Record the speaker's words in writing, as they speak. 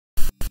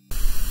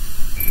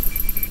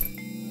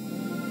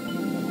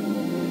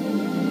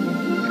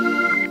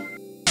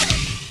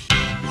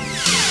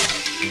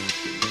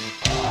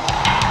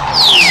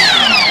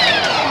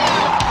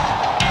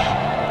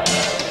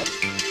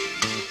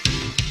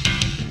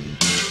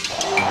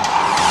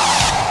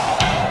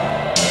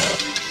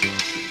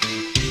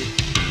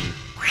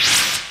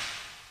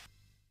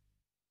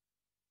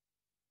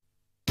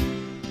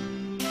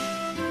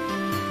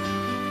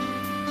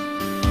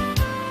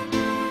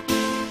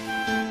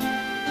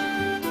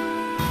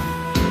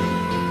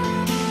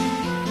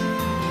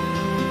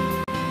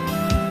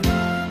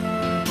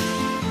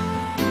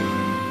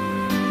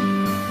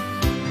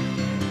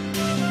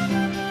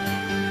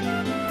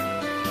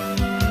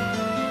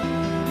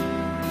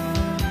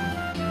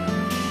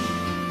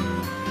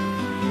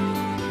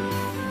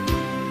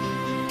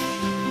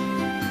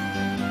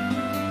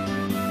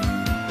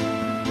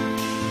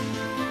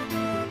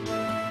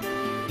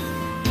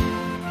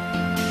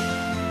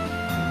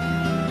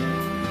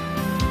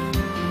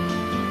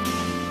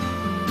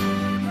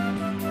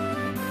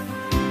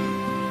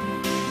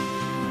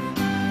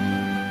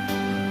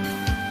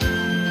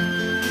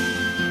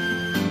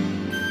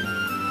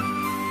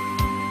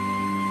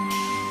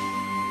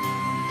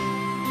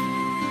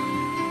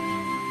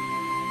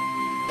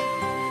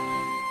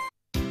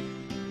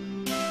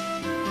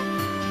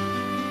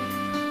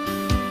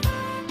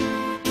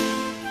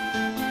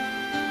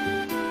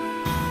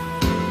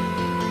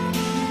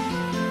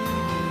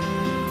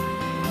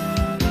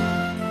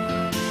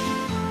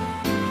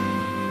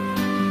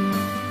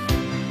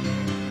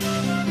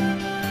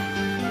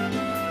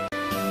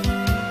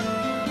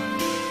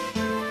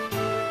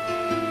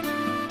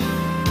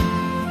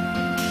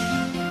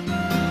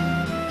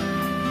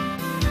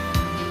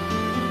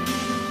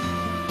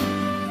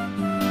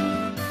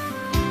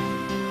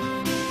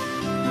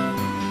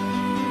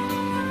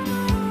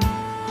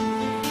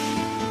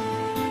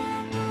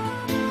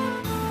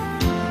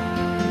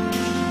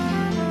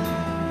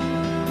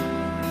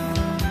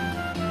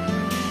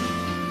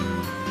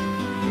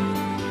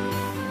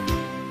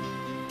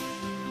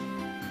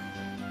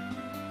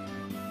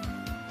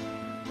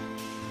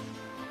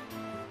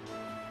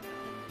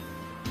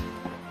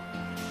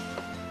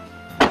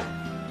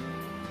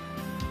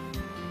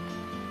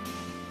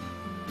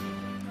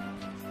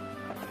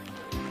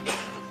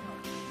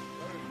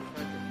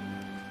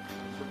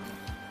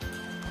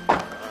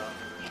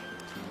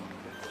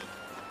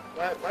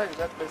Why is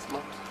that place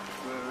not?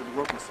 The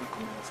work is still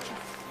coming as chief.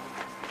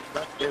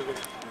 That area? Yes,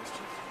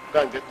 chief.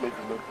 Go and get me the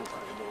notebook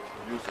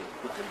and use it,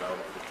 putting down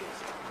the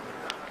place.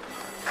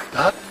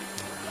 That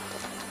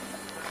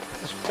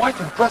is quite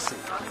impressive.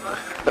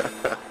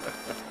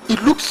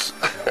 It looks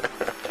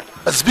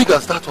as big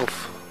as that of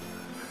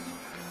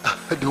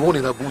the one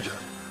in Abuja.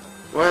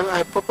 Well,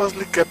 I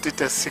purposely kept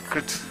it a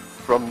secret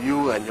from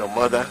you and your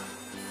mother,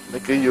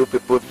 making you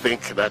people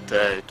think that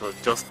it was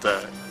just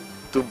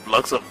 2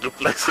 blocks of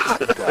duplexes.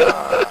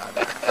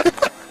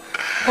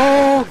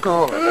 Oh,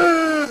 God.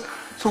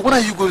 So when are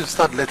you going to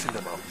start letting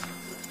them out?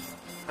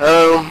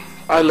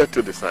 I'll let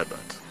you decide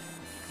that.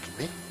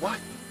 Me? Why?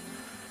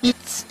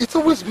 It's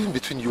always been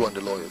between you and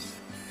the lawyers.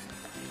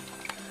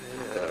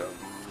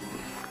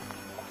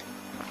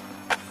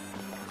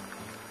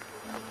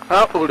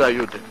 How old are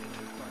you, David?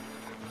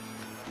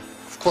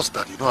 Of course,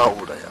 Dad, you know how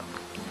old I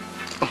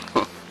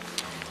am.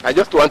 I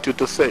just want you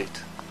to say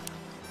it.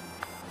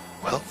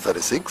 Well,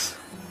 36.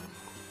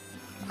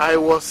 I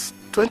was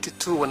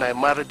 22 when I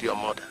married your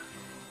mother.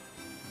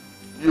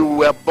 You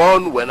were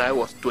born when I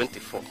was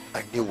 24.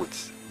 I knew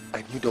it.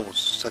 I knew that was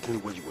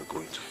certainly where you were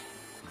going to.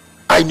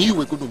 I knew you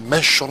were going to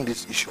mention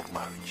this issue of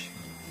marriage.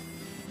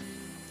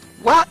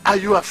 Why are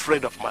you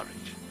afraid of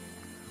marriage?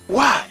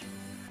 Why?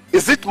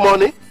 Is it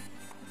money?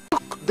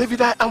 Look,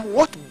 David, I am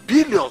worth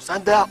billions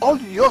and they are all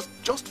yours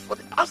just for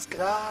the asking.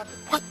 Dad,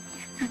 what?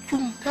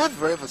 You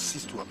never ever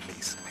cease to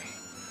amaze me.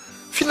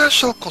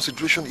 Financial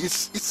consideration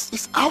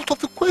is out of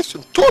the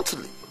question,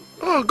 totally.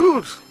 Oh,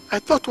 good. I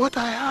thought what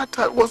I had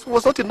was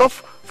not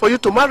enough for you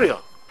to marry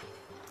her.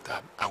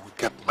 Dad, I will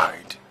get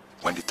married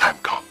when the time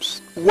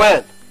comes.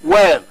 When?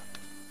 When?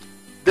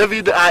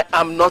 David, I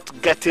am not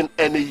getting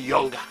any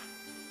younger.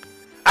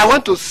 I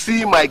want to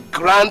see my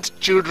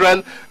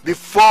grandchildren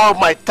before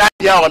my time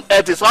here on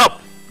earth is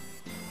up.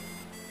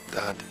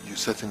 Dad, you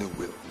certainly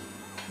will.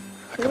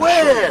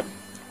 When?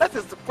 That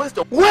is the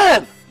question.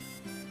 When?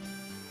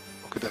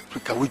 Okay, Dad,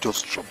 can we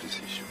just drop this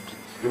issue,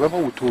 please? Remember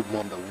we told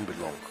Mom that won't be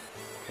long,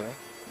 okay?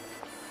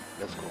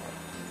 Let's go on.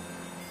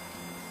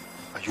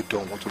 Are you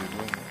done? What are we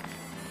doing here?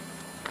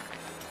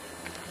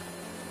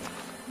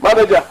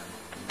 Manager.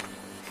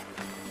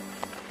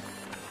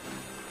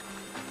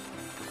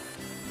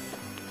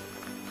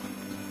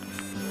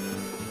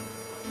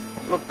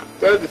 Look,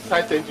 tell the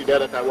site engineer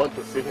that I want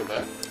to see him,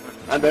 eh?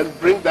 And then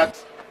bring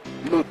that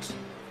note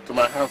to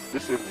my house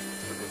this evening.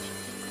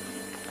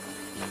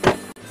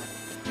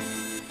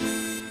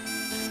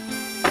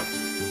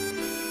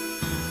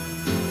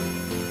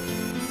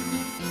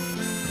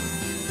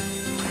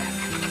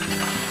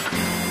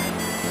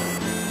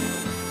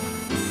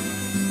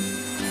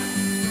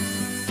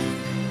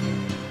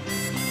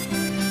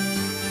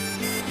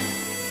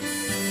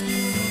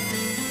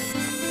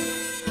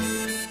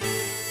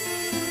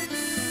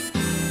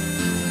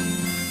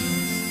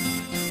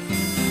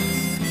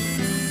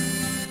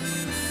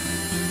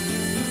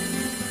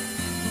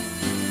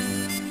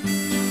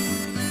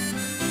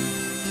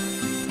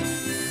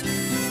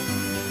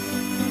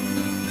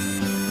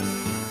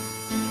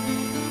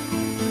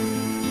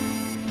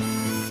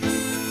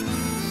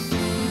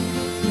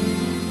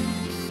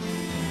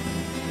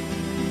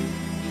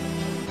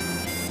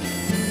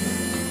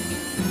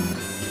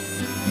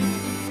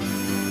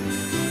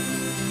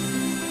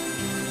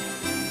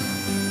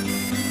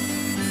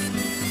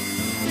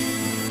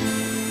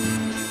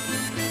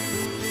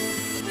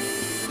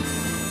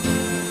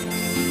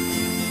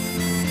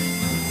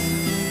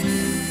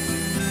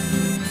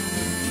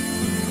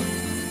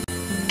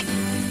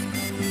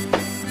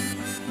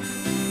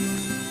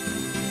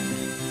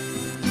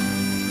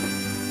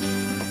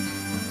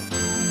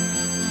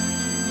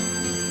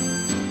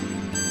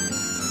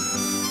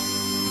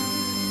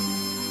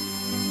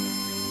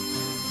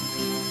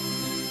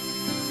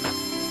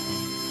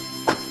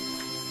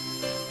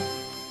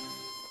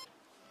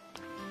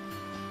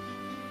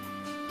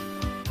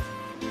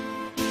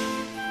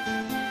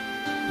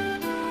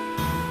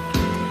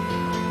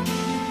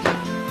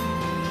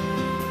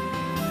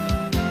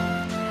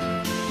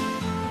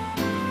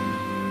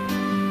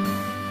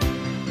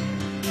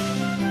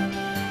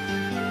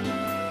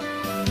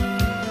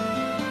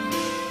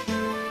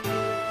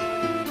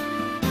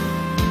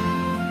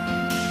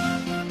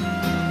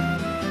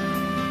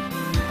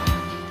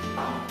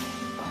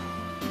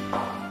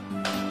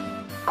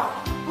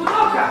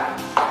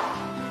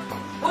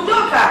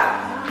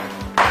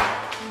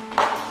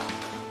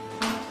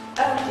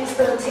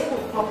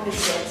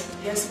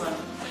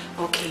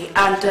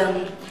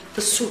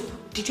 The soup,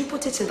 did you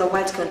put it in the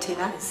white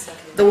container? Yes,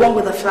 the one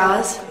with the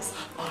flowers? Yes.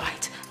 All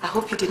right. I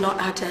hope you did not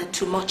add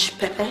too much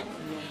pepper. Yeah.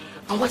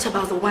 And what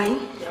about the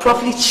wine? Yeah.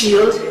 Properly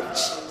chilled? Yeah.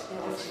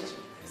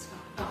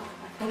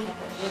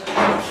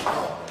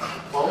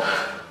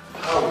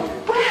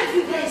 Where have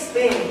you guys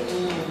been?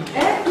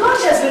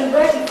 Lunch has been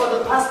ready for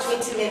the past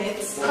 20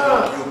 minutes.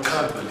 Well, you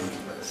can't believe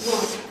this.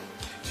 What?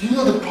 Do you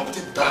know the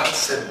property Dad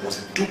said was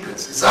a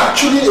duplex? It's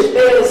actually a...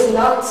 It is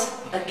not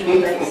a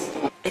duplex.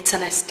 It's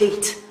an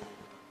estate.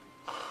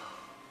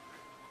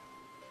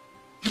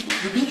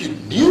 You mean you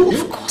knew?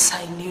 Of course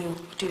I knew.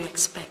 What do you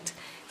expect?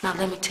 Now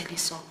let me tell you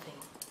something.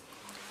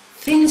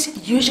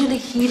 Things usually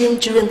hidden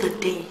during the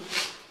day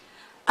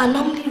are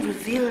normally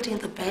revealed in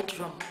the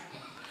bedroom.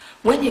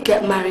 When you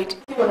get married,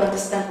 you will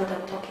understand what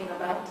I'm talking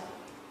about.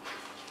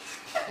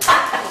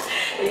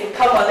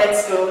 Come on,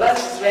 let's go. Lunch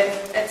is ready.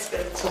 Let's go.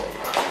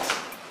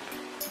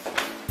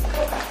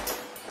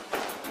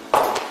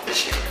 Is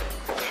she?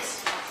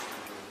 Yes.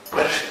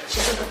 Where is she?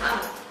 She's in the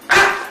parlor.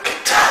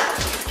 Get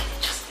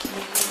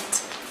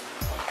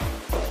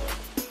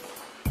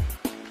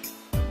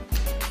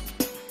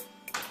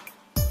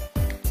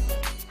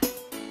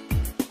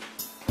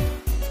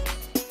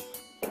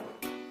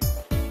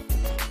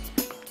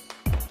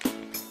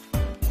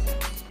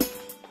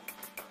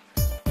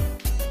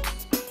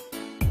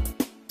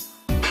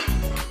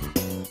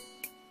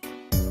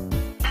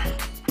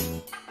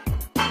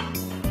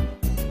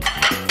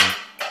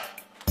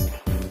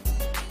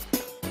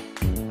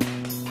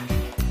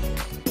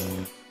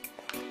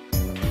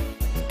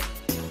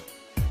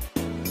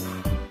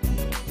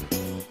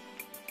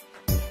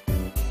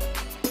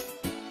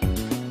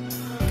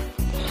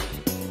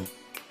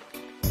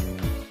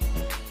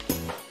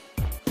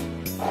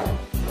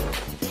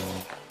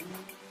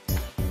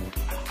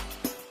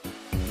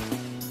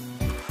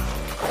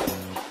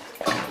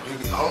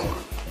out!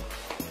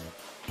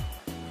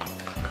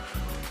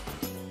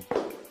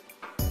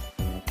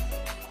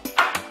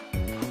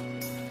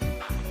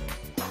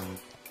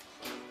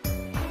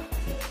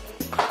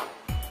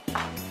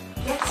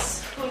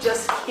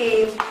 Just give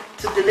me a minute.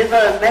 To deliver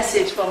a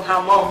message from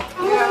her mom.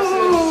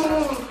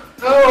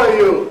 How are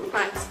you?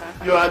 Fine,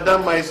 sir. You are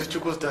Adama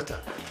Ezeoke's daughter.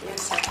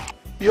 Yes, sir.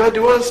 You are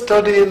the one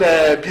studying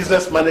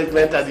business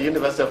management at the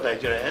University of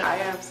Nigeria, eh? I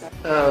am, sir.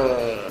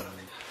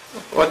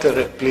 What a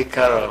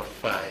replica of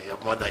your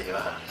mother you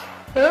are.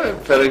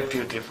 Very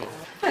beautiful.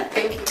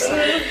 Thank you,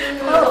 sir.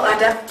 Oh,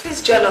 Ada,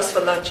 please join us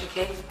for lunch,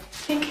 okay?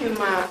 Thank you,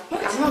 ma.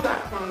 I'm not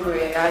that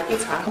hungry. I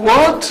eat her.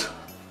 What?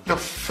 Your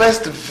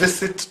first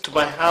visit to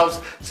my house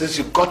since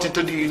you got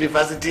into the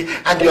university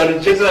and you are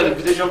rejecting an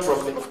invitation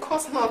from me? Of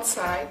course not,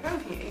 sir. I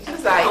don't eat. It's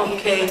just that I eat.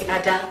 Okay,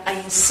 Ada, I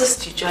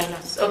insist you join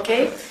us,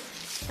 okay?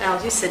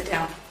 Now, you sit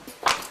down.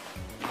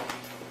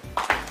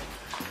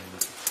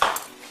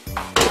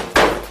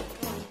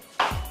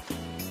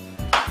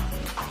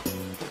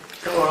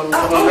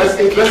 Come on, let's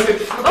eat.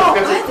 Oh,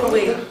 by the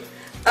way,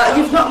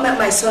 you've not met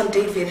my son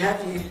David,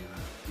 have you?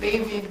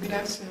 David, good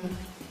afternoon.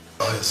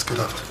 Oh yes, good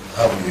afternoon.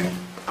 How are you?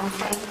 I'm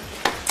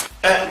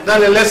fine.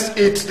 Darling, let's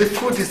eat. The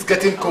food is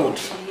getting cold.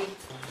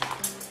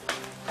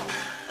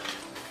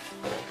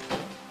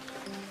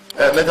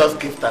 Let us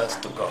give thanks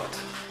to God.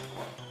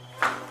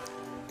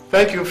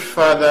 Thank you,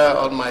 Father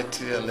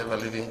Almighty and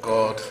ever-living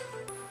God,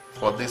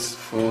 for this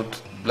food.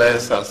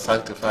 Bless and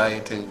sanctify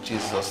it in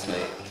Jesus'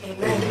 name.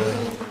 Amen.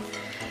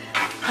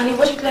 Honey,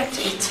 what would you like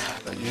to eat?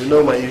 You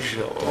know my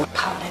usual.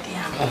 Pounded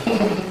yam.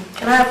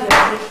 Can I have your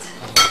plate?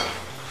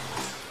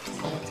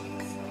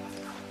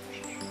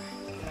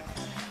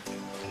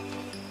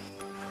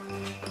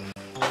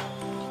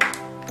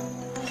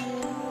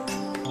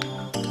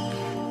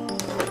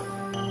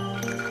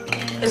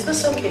 Is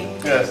this okay?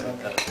 Yes,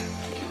 okay.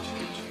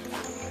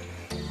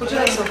 Would you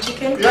like some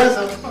chicken? Yes,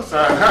 of course.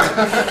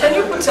 Can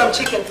you put some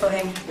chicken for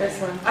him? Yes,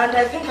 ma'am. And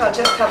I think I'll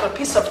just have a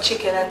piece of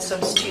chicken and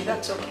some stew.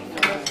 That's okay.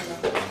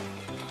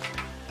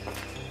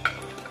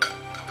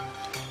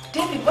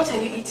 David, what are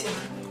you eating?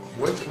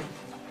 Waiting.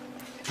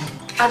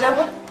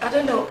 Ada, I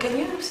don't know. Can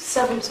you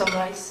serve him some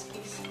rice,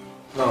 please?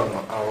 No,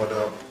 I'll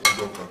order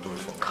doctor do it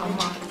for me. Come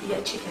on,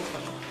 yeah, chicken for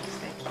me.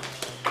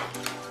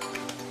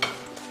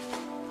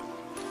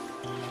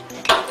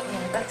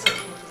 Yeah, that's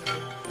okay.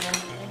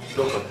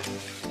 Doctor.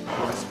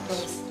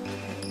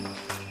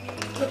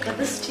 Look at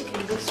this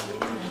chicken, looks really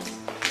nice.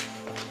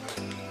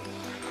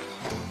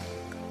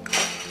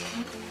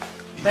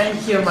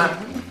 Thank you,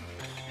 ma'am.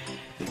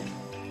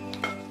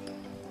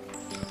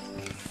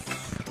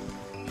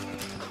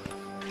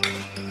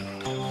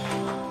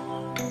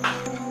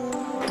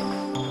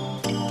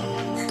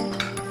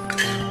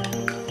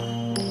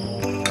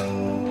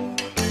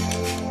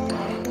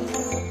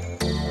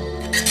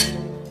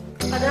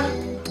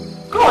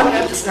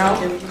 Now,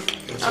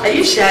 are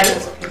you shy?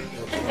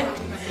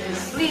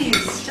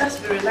 Please,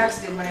 just be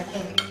relaxed in my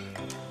home.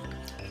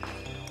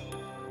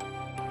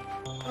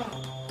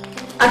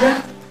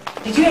 Ada,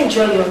 did you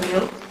enjoy your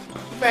meal?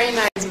 Very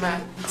nice,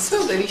 ma'am. It's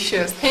so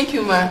delicious. Thank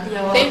you, ma'am.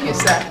 Thank you,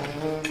 sir.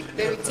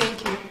 David,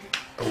 thank you.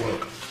 You're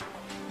welcome.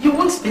 You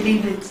won't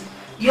believe it.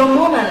 Your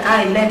mom and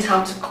I learned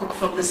how to cook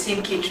from the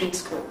same catering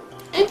school.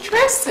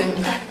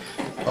 Interesting.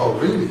 Oh,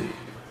 really?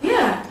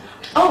 Yeah.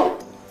 Oh,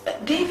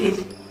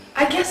 David,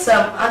 I guess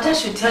Ada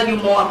should tell you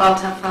more about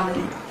her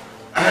family.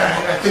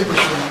 I think we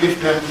should leave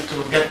them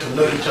to get to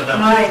know each other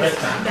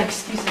better.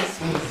 Excuse us,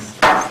 please.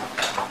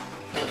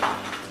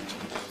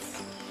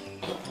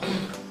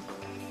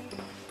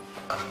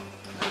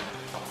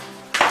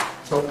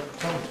 So,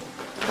 tell me.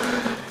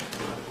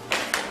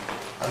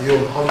 Are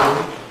you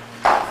hungry?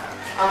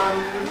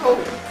 No.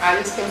 I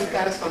just came to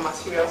gather some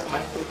materials for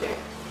my project.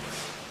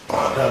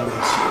 Oh, that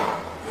makes you.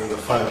 You're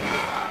finally.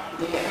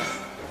 Yes.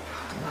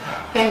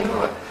 Thank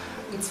God.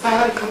 It's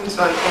finally coming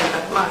to an end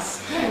at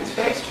last. Yeah, it's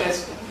very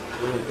stressful.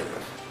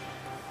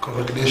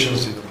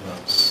 Congratulations in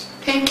advance.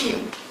 Thank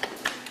you.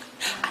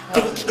 I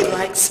think he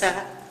likes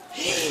her.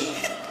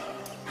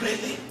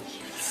 Really?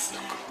 Yes.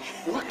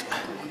 What I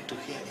want to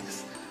hear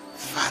is,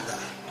 Father,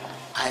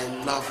 I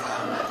love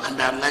her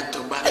and I'd like to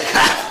marry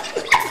her.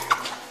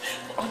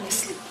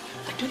 Honestly,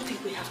 I don't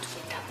think we have to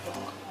wait that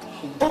long.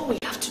 All we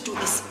have to do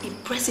is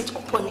impress it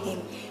upon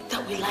him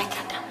that we like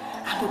Ada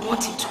and we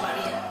want him to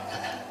marry her.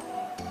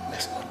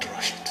 Let's not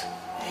rush it.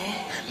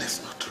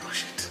 Let's not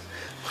rush it.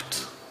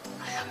 But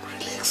I am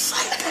really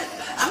excited.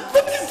 I'm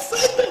very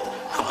excited.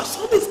 Our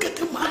son is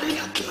getting married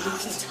at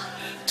last.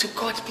 To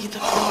God be the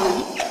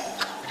glory.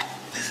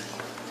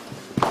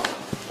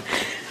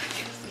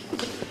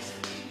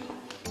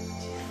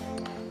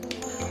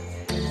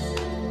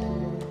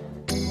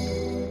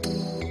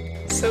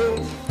 So,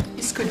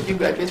 which school did you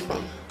graduate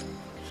from?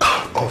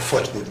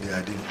 Unfortunately,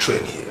 I didn't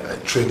train here. I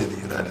trained in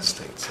the United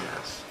States,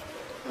 yes.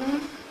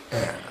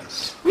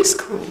 Yes. Which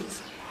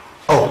schools?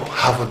 Oh,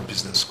 Harvard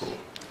Business School.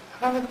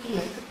 Harvard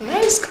Business.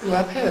 Nice school.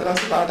 I've heard a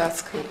lot about that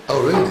school.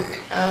 Oh, really?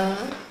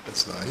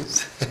 That's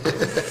nice.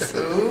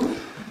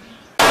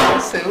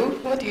 So,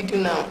 what do you do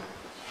now?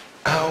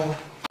 Oh,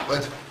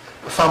 well,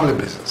 family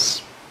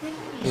business.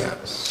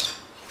 Yes.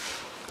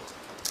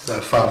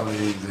 The family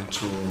is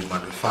into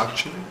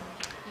manufacturing.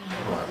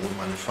 We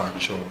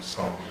manufacture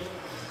some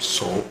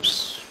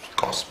soaps,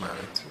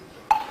 cosmetics,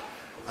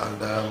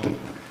 and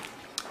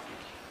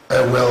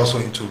we're also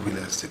into real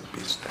estate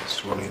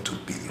business, running into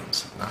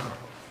billions now.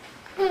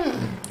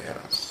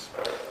 Yes.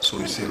 So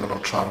you see a lot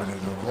of traveling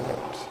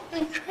involved.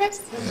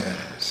 Interesting.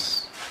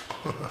 Yes.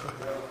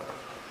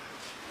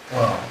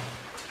 Wow.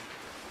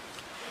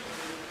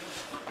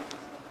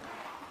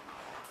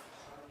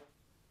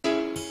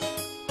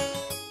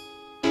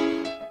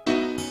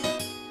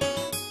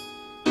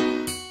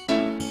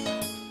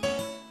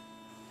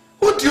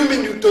 What do you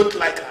mean you don't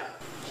like her?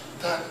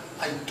 Dad,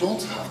 I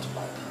don't have to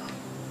like her.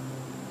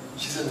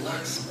 She's a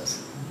nice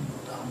person,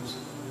 no doubt.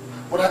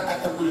 But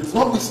I will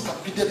not be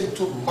stampeded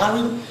into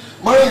marrying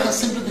her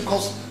simply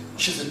because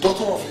she's the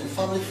daughter of a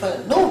family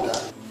friend. No,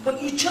 Dad.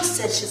 But you just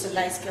said she's a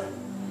nice girl.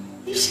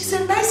 If she's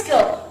a nice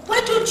girl,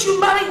 why don't you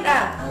marry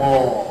her?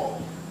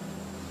 Mom,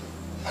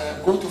 I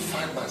am going to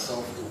find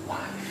myself a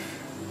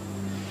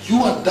wife.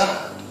 You and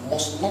Dad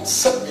must not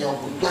set me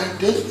up with blind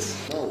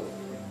dates. No.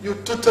 You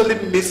totally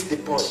missed the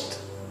point.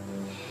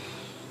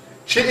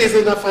 She is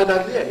in her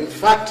final year. In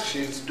fact, she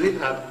is doing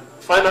her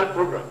final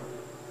program.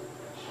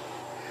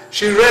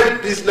 She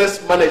read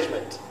business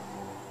management.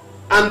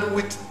 And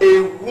with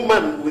a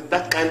woman with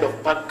that kind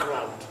of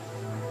background,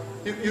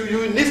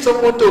 you need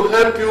someone to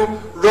help you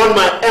run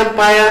my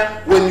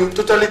empire when you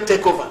totally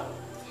take over.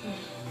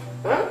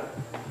 Huh?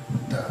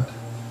 Dad,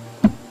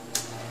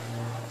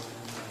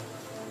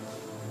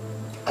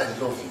 I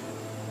love you.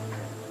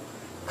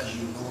 And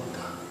you know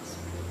that.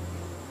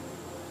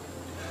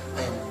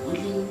 I am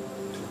willing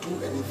to do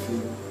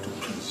anything to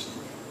please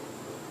you.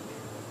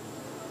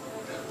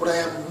 But I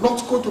am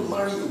not going to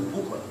marry a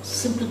woman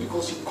simply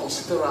because you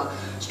consider her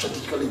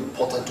strategically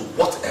important to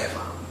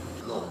whatever.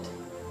 Lord,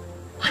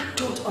 I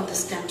don't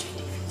understand you,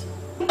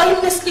 David. I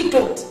honestly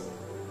don't.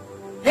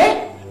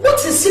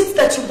 What is it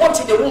that you want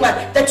in a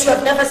woman that you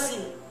have never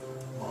seen?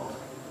 Mom,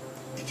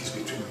 it is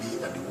between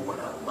me and the woman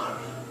I'll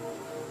marry.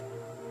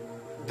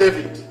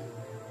 David,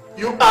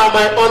 you are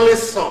my only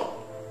son.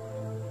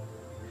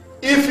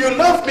 If you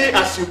love me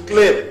as you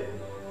claim,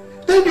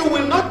 then you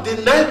will not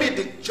deny me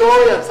the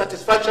joy and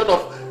satisfaction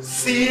of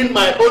seeing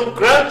my own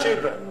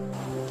grandchildren.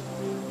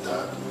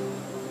 Dad,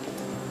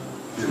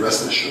 be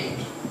rest assured,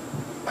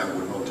 I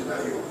will not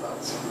deny you of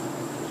that.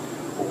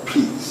 But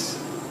please,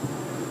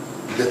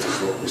 let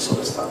us not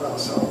misunderstand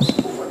ourselves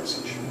over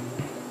this issue.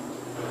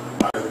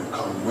 Marriage will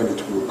come when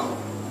it will come.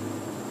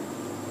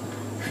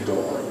 If you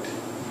don't mind,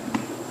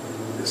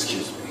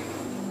 excuse me.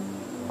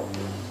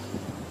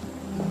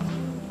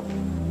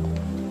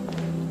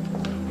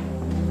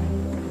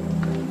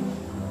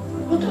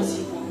 What does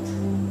he want?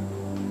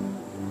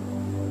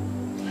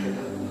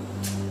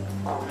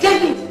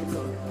 David!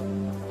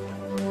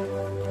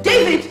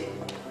 David!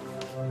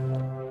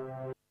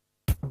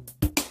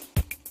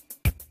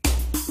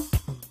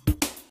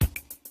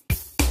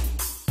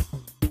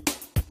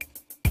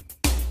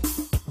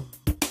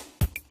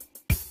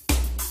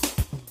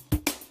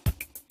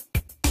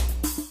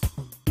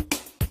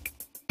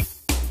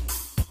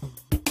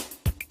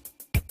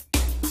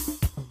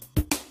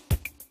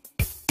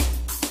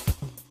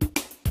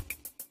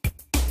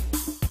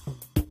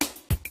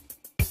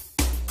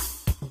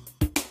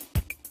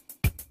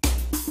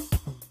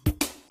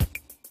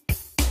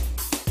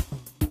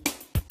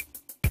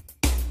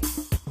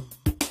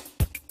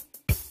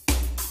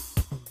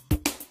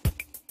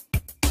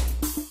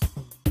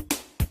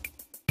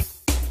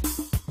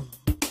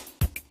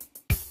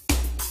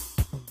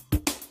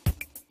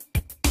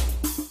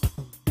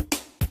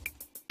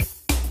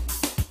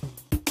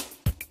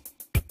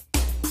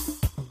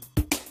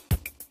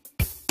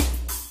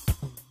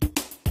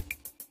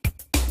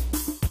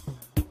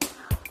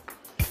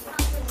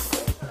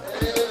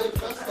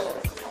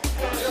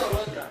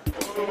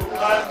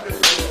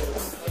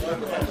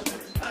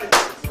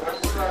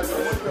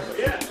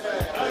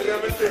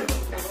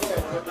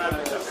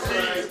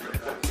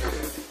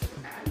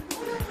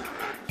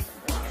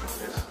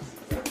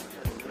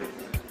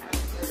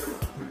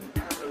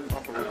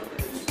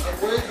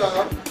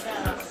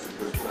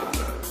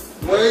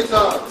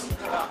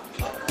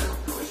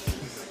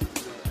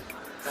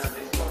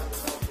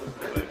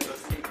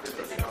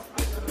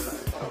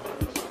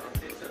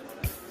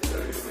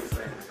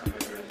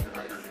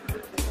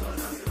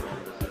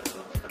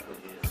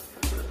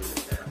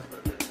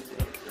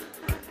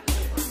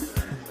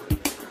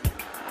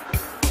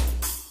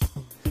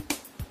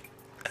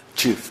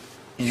 Chief,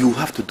 you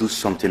have to do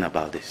something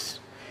about this.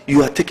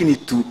 You are taking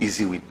it too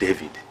easy with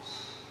David.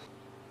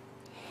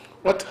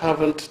 What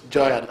haven't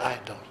Joy and I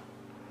done?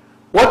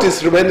 What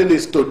is remaining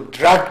is to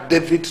drag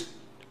David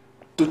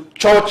to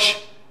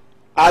church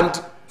and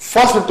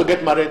force him to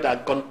get married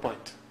at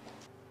gunpoint.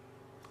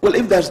 Well,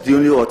 if that's the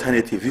only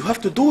alternative, you have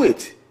to do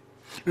it.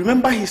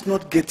 Remember, he's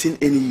not getting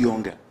any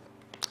younger.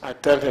 I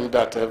tell him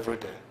that every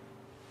day.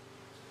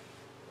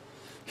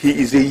 He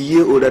is a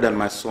year older than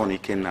my son,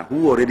 Ikenna,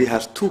 who already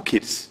has 2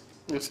 kids.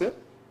 You see?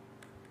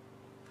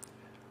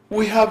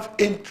 We have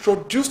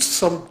introduced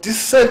some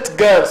decent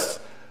girls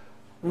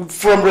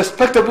from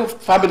respectable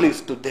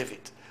families to David.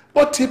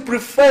 But he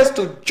prefers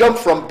to jump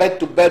from bed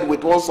to bed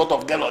with one sort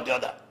of girl or the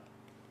other.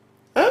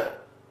 Huh?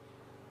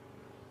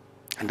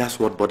 And that's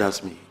what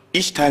bothers me.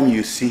 Each time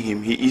you see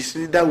him, he is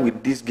either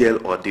with this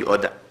girl or the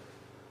other.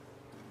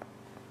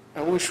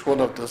 I wish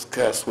one of those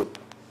girls would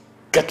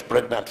get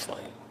pregnant for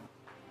him.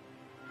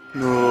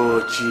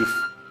 No, Chief.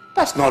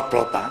 That's not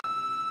proper.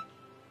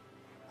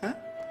 Huh?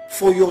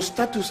 For your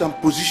status and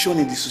position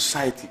in the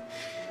society,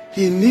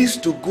 he needs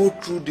to go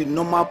through the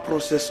normal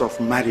process of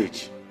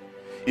marriage.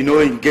 You know,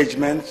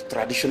 engagement,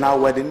 traditional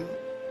wedding,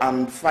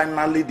 and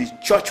finally the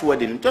church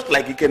wedding, just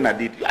like Ikenna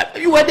did.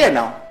 You were there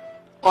now.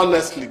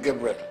 Honestly,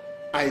 Gabriel,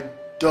 I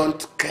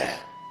don't care.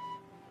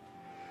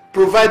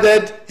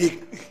 Provided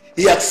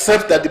he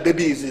accepts that the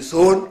baby is his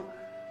own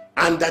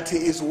and that he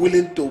is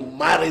willing to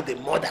marry the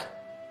mother.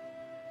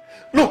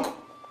 Look,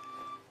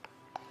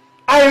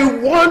 I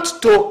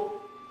want to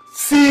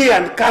see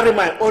and carry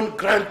my own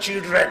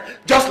grandchildren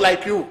just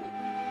like you.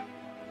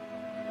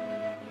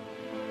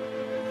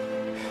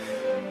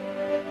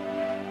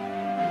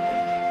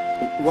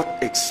 What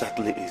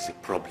exactly is the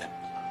problem?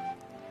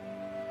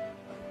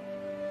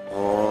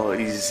 Or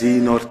is he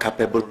not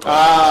capable?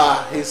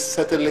 He's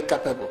certainly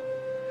capable.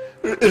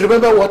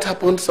 Remember what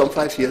happened some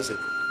 5 years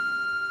ago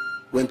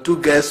when 2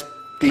 girls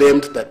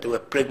claimed that they were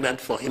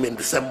pregnant for him in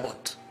the same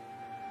month?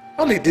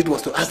 All he did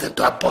was to ask them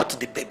to abort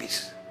the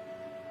babies.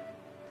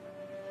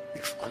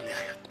 If only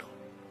I had known.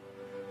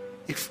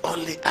 If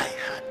only I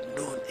had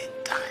known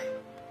in time.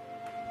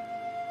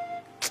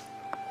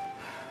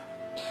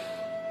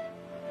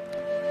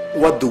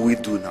 What do we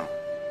do now?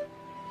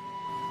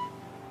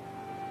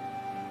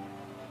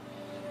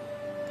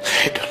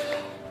 I don't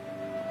know.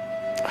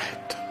 I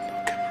don't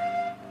know,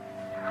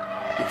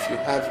 Gabriel. If you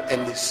have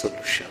any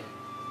solution,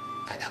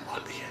 I am all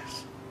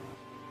ears.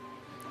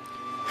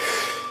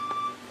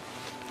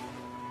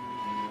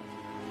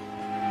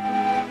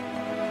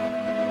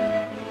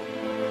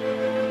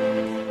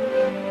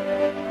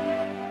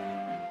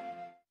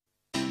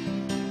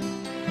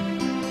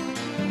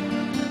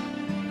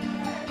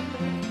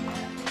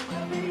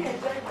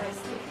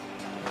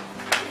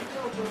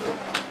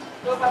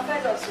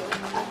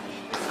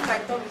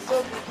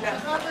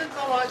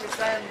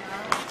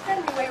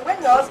 Anyway, when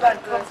your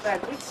husband comes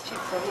back, which cheap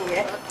for me,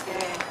 eh?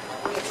 Okay.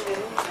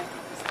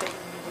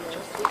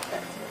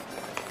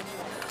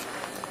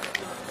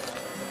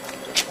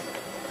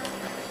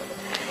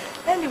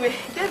 Anyway,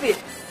 David,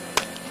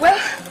 well,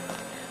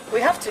 we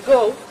have to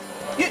go.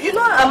 You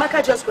know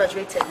Amaka just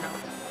graduated now.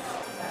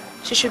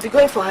 She should be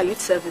going for her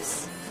youth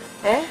service.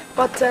 Eh?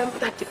 But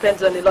that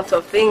depends on a lot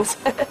of things.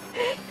 If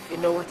you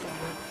know what I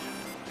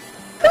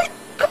mean.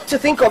 Come to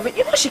think of it,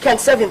 you know she can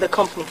serve in the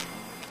company.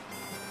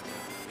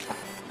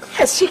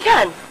 Yes, she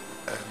can.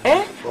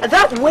 Eh?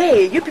 That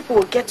way, you people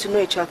will get to know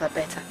each other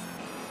better.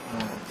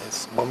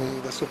 Yes, Mommy,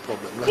 that's no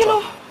problem.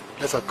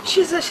 Let her come.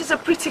 She's a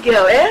pretty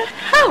girl, eh?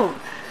 How?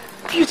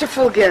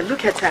 Beautiful girl,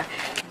 look at her.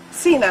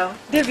 See now,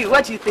 David,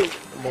 what do you think?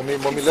 Mommy,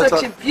 let her...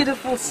 Such a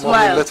beautiful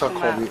smile. Mommy, let her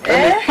come.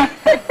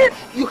 Eh?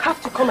 You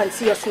have to come and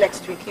see us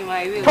next week. Okay,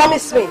 I will.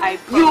 Promise me. I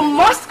promise. You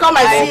must come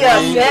and see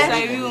us, eh? Yes,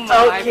 I will,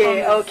 Ma.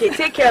 Okay, okay.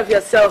 Take care of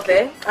yourself,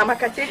 eh?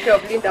 Amaka, take care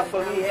of Linda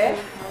for me, eh?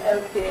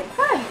 Okay.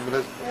 Hi.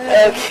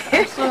 Okay.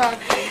 I'm so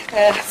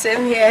happy.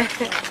 Same here.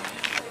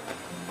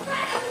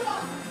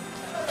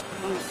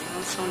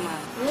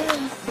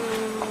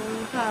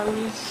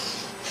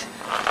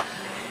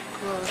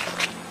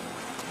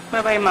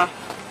 Bye-bye, Ma.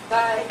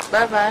 Bye.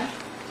 Bye-bye.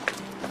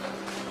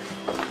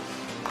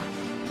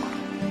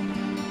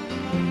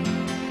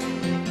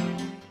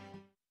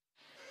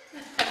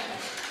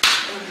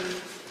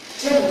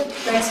 Jenny,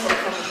 thanks for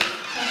coming.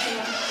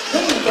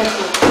 When you get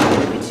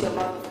home, meet your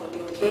mom for me,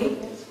 okay?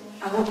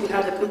 I hope you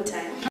had a good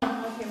time.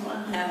 Okay, Ma.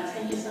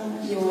 Thank you so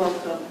much. You're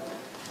welcome.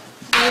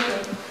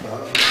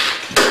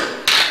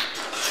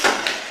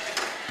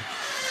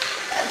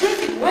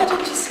 David, why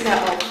don't you sit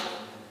down?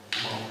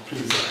 Mom,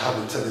 please, I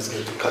have a tennis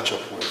game to catch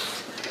up with.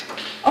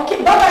 Okay,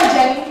 bye-bye,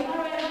 Jenny.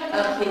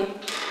 Okay.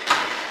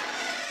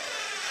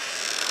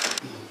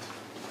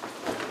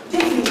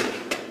 David,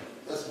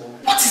 Yes, Mom.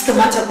 what is the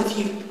matter with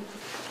you?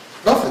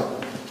 Nothing.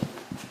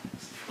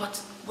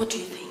 What do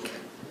you think?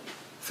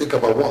 Think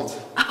about what?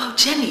 About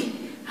Jenny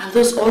and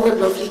those other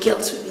lovely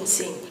girls we've been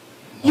seeing.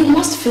 You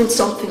must feel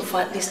something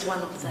for at least one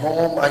of them.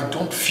 Mom, I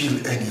don't feel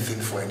anything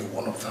for any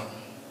one of them.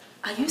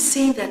 Are you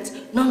saying that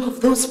none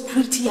of those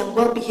pretty and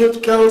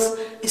well-behaved girls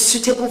is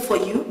suitable for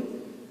you?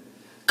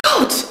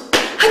 God,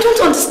 I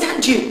don't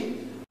understand you.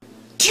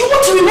 Do you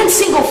want to remain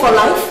single for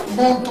life?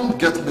 Mom, don't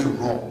get me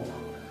wrong.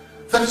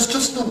 There is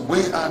just no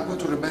way I'm going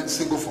to remain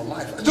single for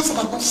life. I just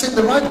have not seen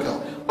the right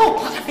girl. Oh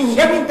God, I've been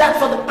hearing that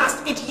for the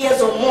past 8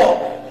 years or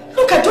more.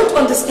 Look, I don't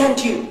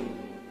understand you.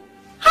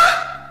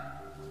 Huh?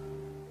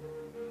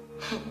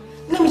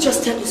 Let me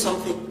just tell you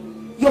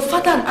something. Your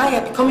father and I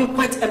are becoming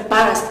quite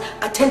embarrassed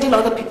attending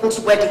other people's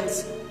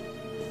weddings.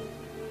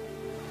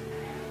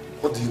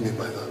 What do you mean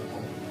by that,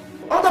 Mom?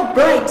 Other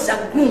brides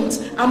and grooms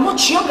are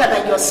much younger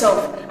than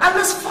yourself and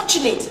less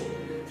fortunate.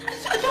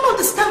 I don't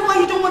understand why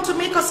you don't want to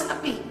make us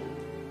happy.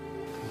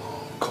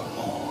 Mom, come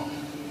on.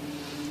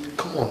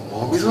 Come on,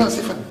 Mom. It's not as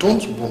if I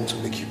don't want to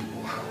make you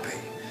people happy.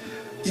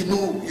 You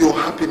know, your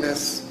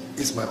happiness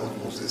is my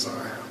utmost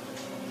desire.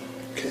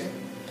 Okay?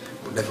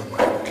 But never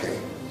mind, okay?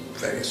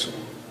 Very soon.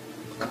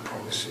 I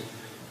promise you.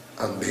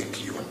 I'll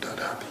make you and Dad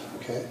happy,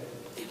 okay?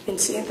 You've been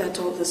saying that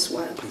all this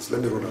while. Please,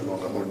 let me run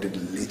along. I'm already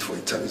late for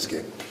a tennis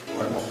game.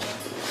 Right, Mom?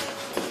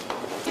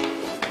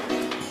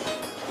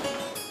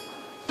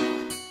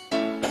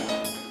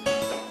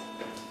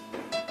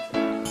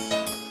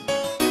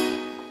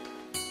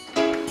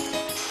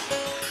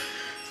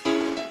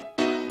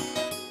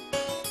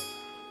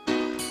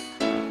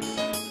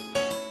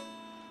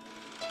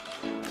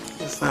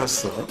 Is that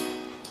so?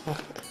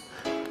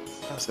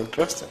 That's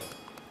interesting.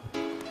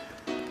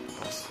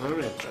 That's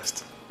very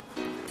interesting.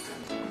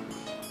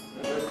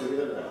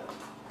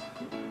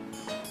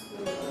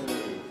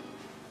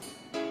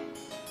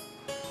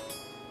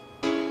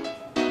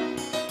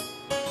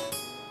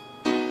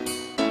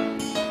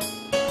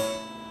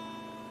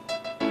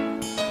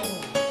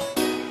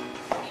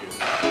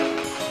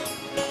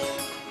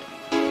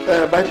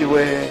 By the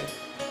way,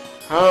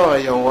 how are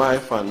your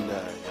wife and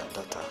your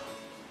daughter?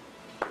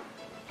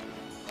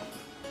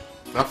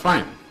 They're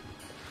fine.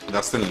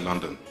 They're still in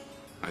London.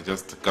 I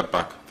just got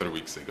back 3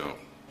 weeks ago.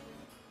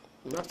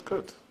 That's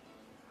good.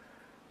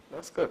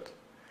 That's good.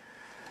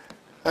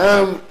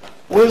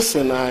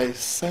 Wilson, I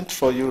sent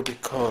for you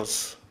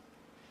because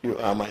you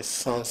are my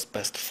son's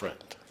best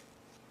friend.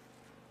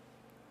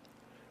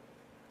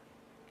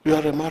 You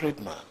are a married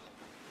man.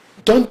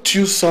 Don't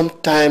you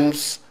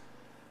sometimes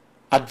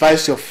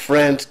advise your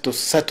friend to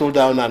settle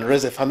down and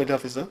raise a family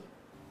of his own?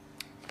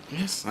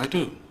 Yes, I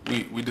do.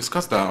 We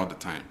discuss that all the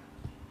time.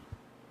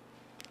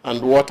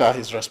 And what are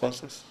his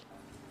responses?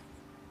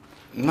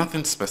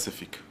 Nothing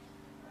specific.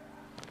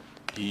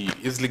 He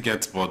easily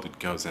gets bored with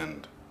girls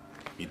and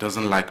he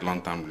doesn't like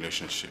long-term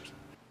relationships.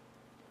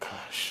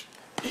 Gosh,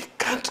 he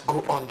can't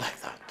go on like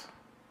that.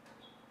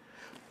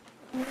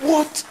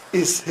 What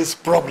is his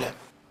problem?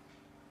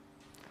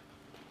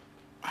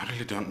 I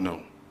really don't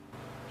know.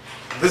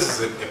 This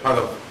is a part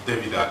of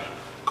David that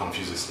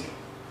confuses me.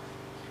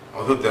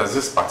 Although there's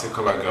this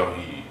particular girl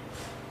he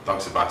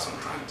talks about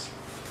sometimes.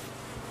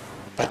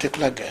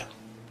 Particular girl?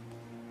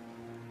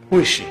 Who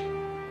is she?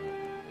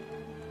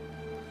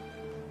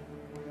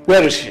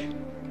 Where is she?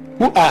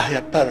 Who are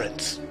her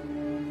parents?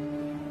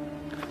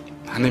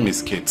 Her name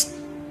is Kate.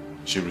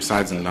 She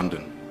resides in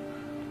London.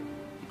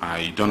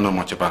 I don't know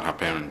much about her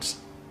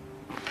parents.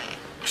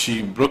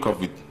 She broke up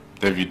with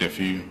David a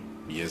few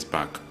years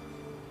back.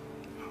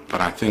 But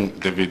I think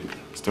David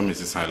still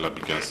misses her a lot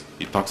because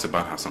he talks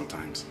about her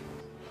sometimes.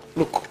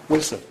 Look,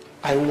 Wilson,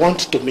 I want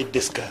to meet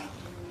this girl.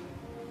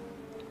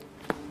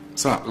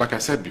 Sir, like I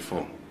said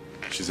before,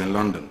 she's in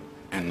London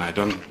and I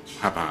don't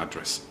have her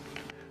address.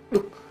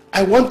 Look,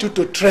 I want you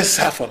to trace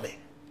her for me.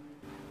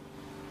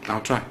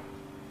 I'll try.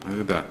 I'll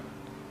do that.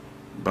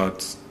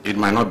 But it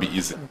might not be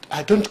easy.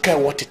 I don't care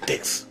what it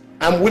takes.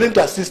 I'm willing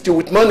to assist you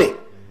with money.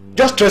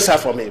 Just trace her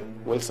for me,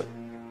 Wilson.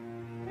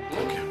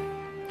 Okay,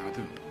 I'll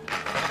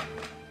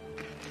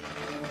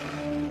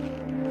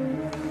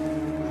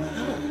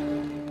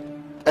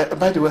do.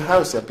 By the way, how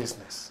is your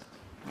business?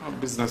 Our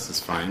business is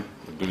fine.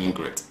 We're doing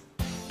great.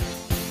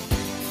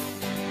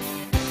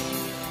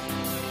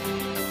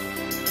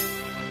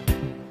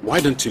 Why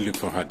don't you look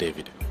for her,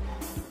 David?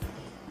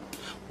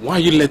 Why are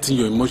you letting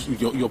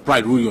your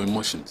pride rule your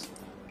emotions?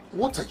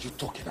 What are you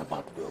talking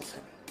about,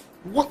 Wilson?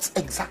 What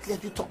exactly are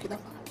you talking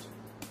about?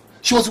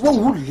 She was the one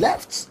who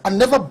left and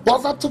never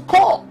bothered to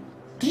call.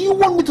 Do you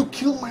want me to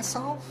kill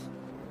myself?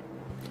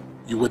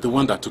 You were the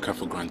one that took her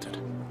for granted.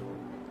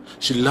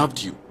 She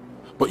loved you,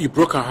 but you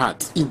broke her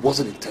heart. It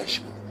wasn't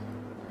intentional.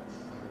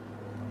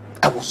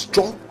 I was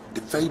drunk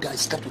the very day I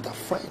slept with a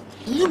friend.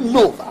 You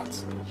know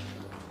that.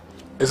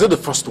 Is it the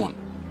first one?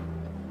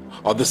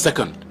 Or the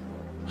second?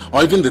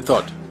 Or even the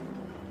third?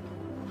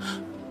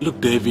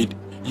 Look, David,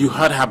 you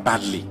hurt her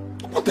badly.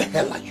 What the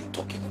hell are you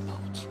talking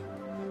about?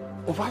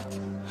 Alright?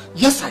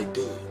 Yes, I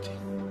did.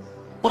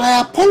 But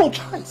I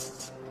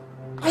apologized.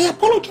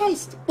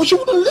 But she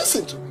wouldn't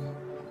listen to me.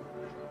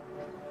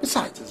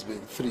 Besides, it's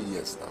been 3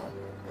 years now.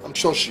 I'm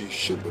sure she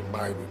should be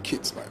married with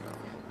kids by now.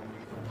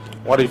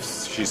 What if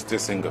she's still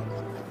single?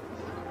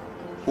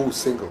 Who's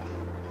single?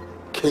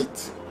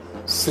 Kate.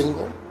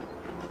 Single?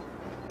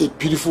 A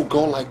beautiful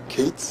girl like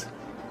Kate?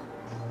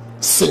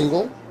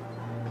 Single?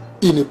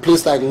 In a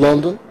place like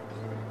London?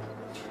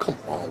 Come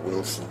on,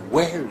 Wilson.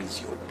 Where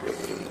is your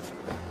brain?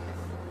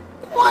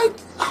 Why?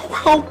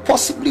 How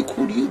possibly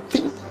could you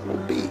think that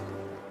would be?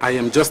 I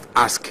am just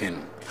asking,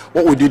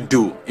 what would you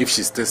do if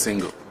she's still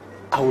single?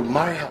 I will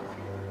marry her.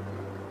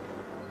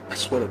 I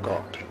swear to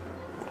God.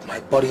 With my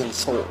body and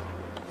soul.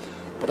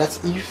 But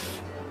that's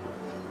if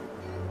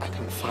I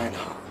can find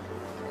her.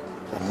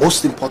 But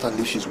most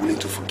importantly, if she's willing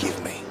to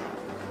forgive me.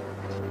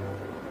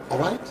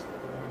 Alright?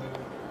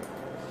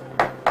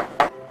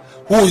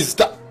 Who is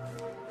that?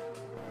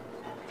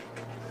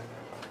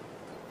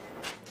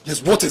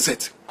 Yes, what is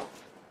it?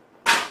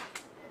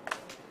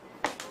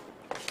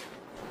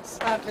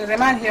 There's a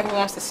man here who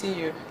wants to see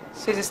you.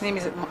 Says his name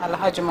is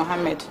Alhaji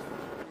Mohammed.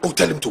 Oh,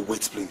 tell him to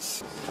wait,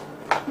 please.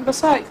 But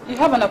sir, you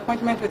have an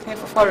appointment with him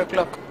for 4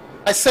 o'clock.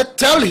 I said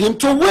tell him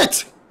to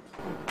wait.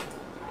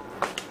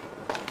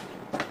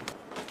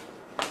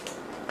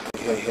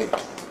 Hey.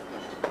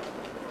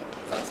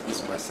 That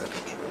is my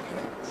secretary,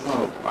 okay?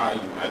 No,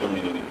 I don't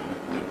mean anything.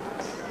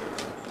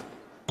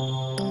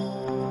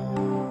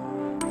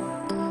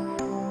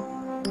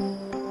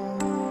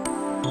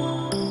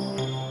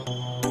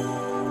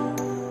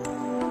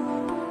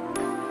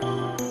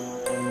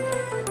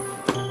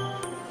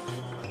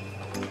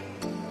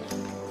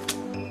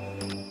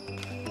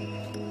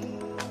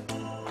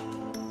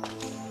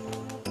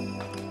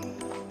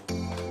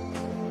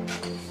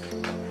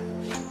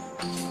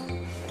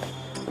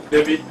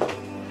 David,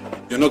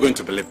 you're not going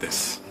to believe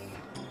this.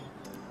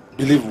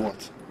 Believe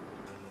what?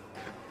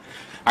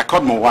 I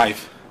called my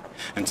wife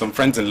and some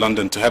friends in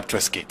London to help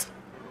trace Kate.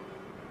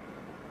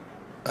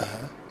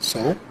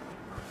 So?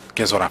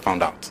 Guess what I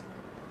found out?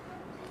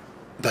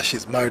 That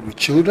she's married with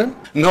children?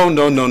 No,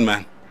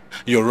 man.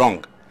 You're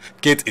wrong.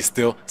 Kate is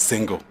still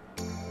single.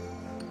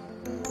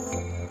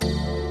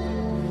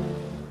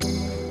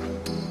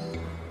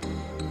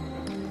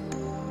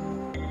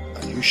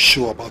 Are you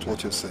sure about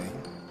what you're saying?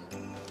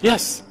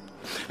 Yes.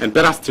 And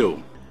better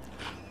still,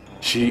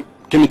 she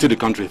came into the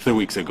country 3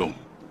 weeks ago.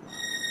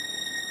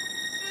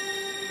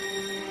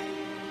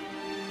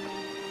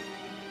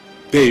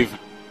 Dave,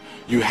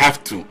 you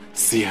have to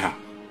see her.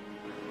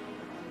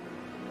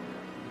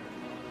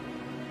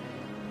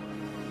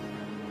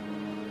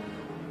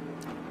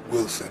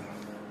 Wilson,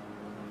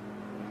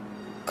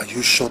 are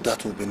you sure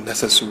that will be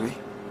necessary?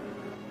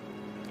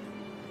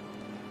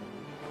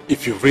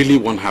 If you really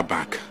want her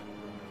back,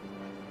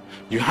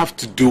 you have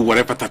to do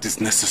whatever that is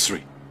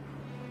necessary.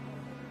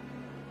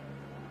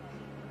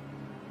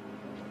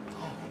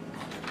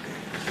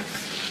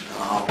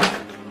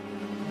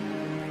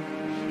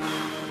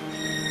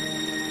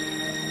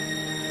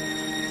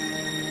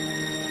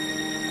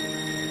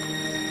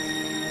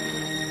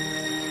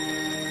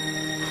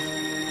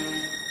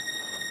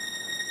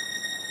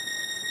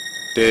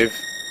 Dave,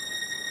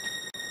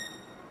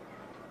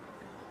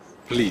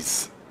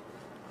 please,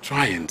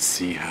 try and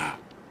see her.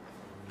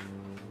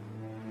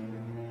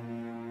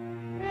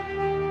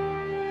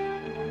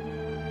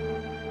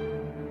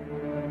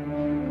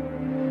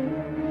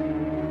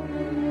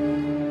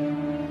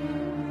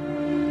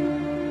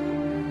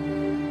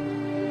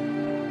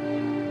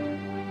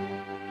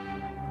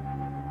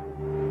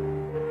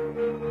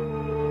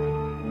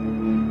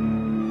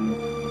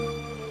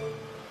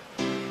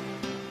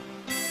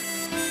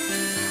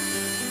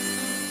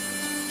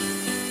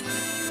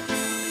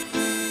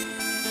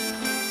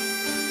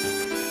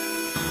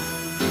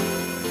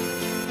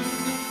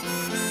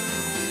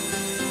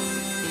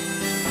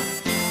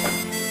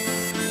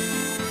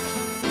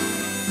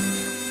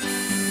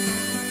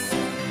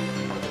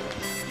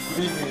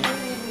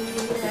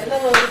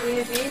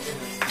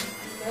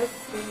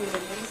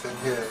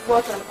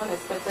 What an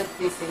unexpected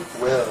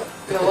visit. Well,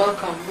 you're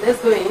welcome.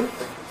 Let's go in. You're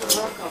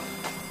welcome.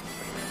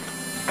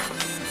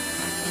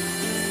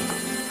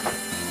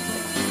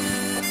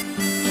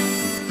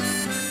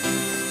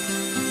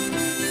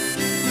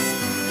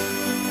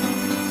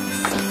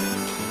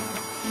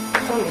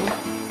 Tommy,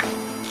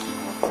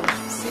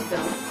 sit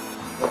down.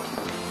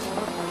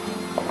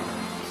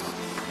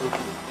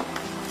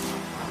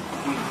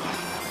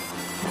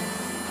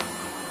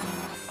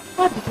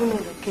 How did you know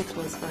that Kate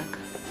was back?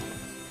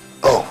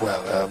 oh,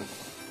 well,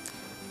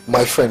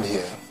 my friend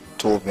here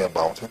told me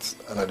about it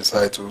and I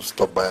decided to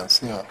stop by and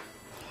see her.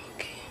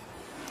 Okay.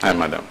 Hi,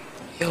 madam.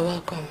 You're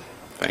welcome.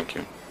 Thank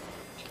you.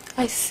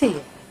 I see.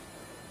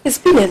 It's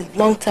been a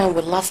long time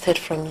we last heard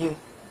from you.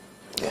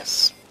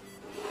 Yes.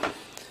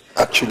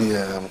 Actually,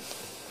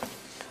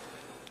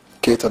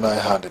 Kate and I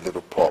had a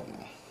little problem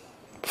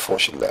before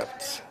she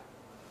left.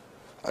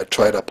 I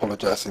tried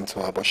apologizing to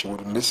her, but she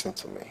wouldn't listen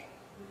to me.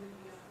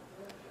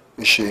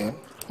 Is she in?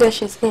 Yes,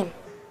 she's in.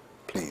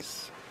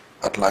 Please,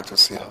 I'd like to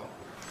see her.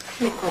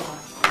 Let me call her.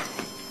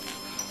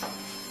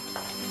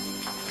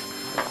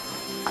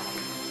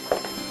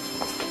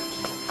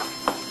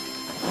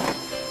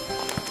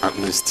 At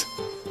least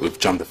we've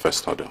jumped the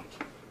first hurdle.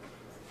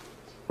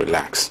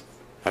 Relax.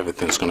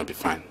 Everything's gonna be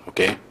fine,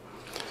 okay?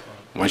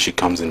 When she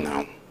comes in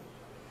now,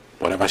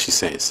 whatever she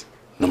says,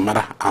 no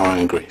matter how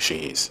angry she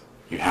is,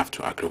 you have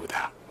to agree with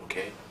her,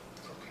 okay?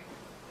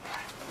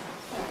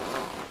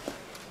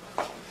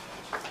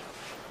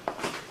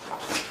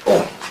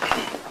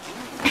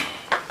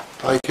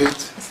 Hi,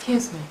 Kate.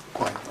 Excuse me.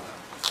 Quite.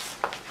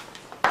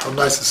 Oh,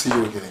 nice to see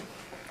you again.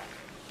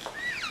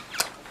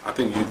 I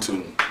think you two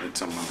need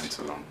some moments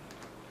alone.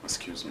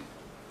 Excuse me.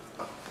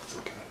 Oh, it's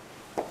okay.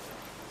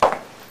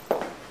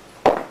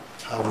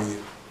 How are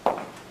you?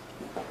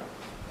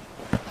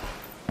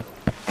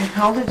 And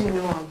how did you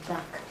know I'm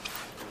back?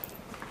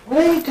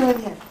 What are you doing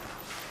here?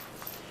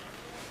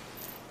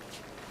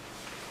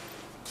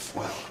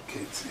 Well, Kate,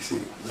 you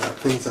see, there are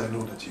things I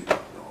know that you don't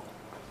know.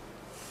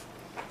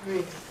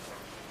 Really?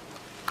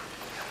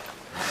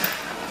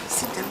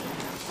 Sit down.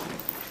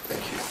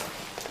 Thank you.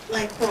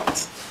 Like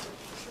what?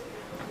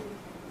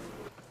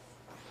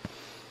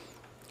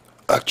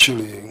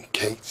 Actually,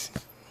 Kate,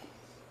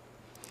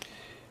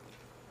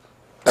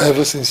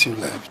 ever since you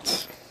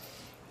left,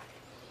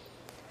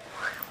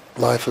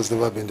 life has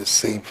never been the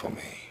same for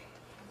me.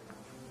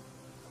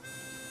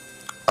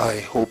 I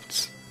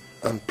hoped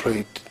and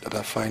prayed that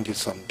I find you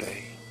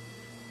someday,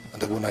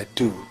 and that when I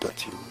do,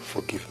 that you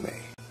forgive me.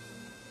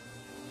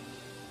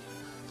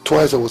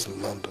 Twice I was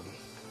in London.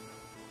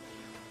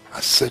 I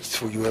searched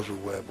for you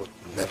everywhere, but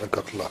never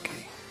got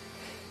lucky.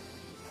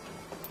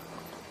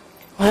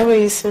 Why were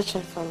you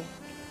searching for me?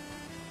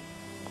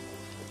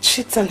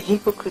 Cheats and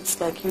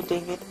hypocrites like you,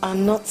 David, are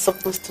not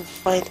supposed to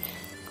find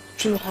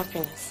true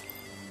happiness.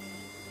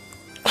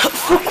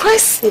 For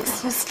Christ's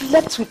sake, you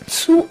slept with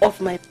two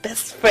of my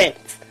best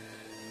friends.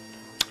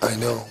 I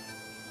know.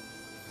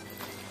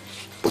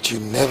 But you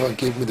never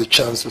gave me the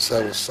chance to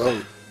say I was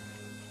sorry.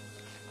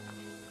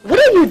 What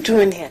are you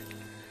doing here?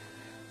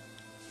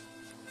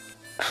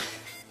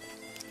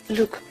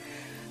 Look,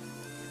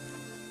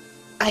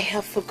 I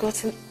have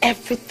forgotten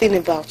everything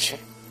about you,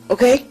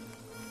 okay?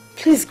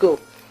 Please go.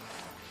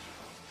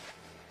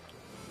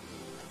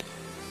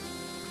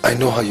 I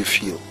know how you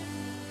feel.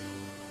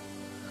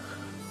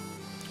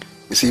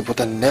 You see, but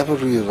I never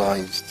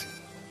realized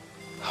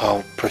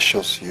how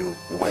precious you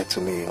were to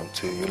me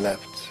until you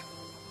left.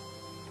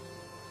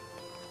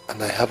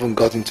 And I haven't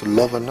gotten to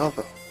love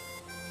another.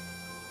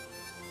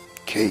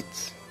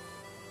 Kate,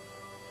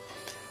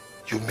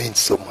 you mean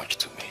so much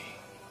to me.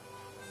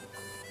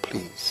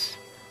 Please,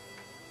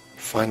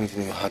 find it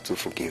in your heart to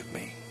forgive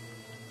me.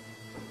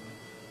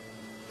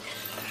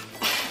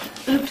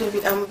 Look,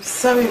 David, I'm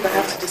sorry if I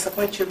have to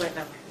disappoint you right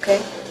now,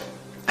 okay?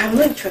 I'm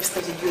not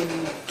interested in you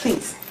anymore,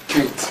 please.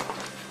 Kate.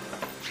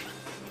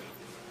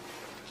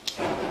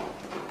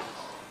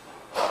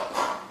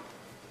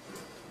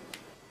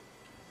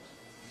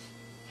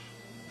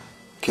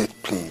 Kate,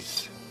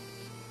 please.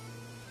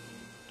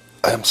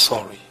 I am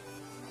sorry.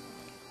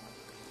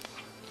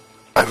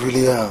 I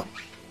really am.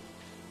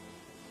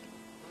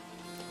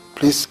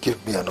 Please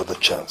give me another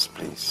chance,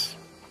 please.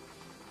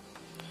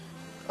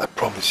 I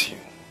promise you,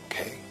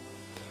 okay?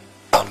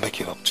 I'll make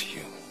it up to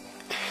you.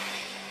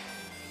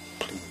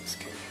 Please,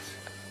 Kate.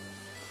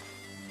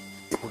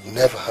 It would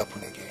never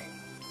happen again.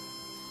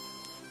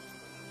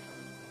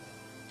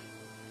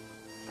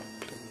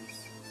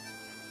 Please.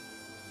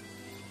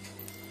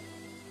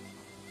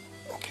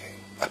 Okay,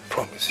 I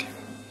promise you.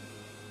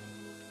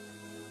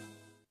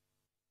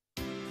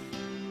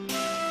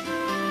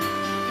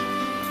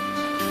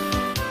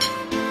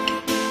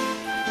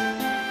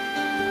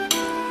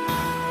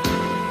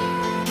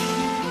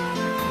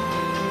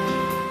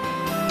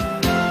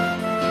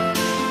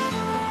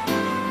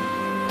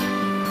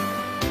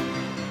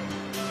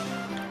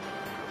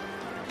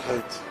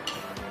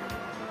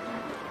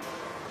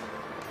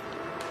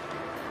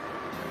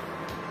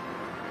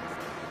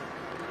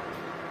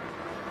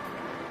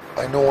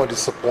 I know I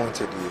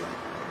disappointed you.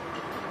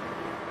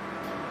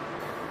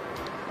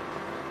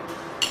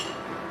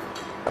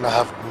 And I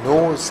have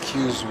no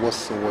excuse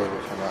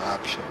whatsoever for my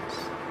actions.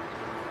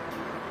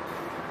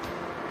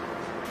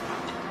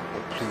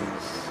 But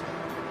please,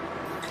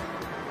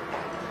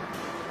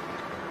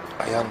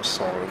 I am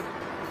sorry.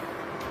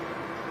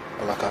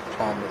 But like I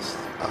promised,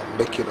 I'll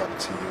make it up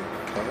to you,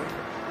 okay?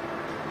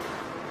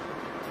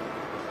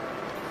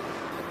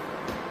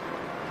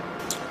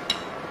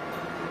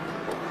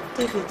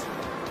 David,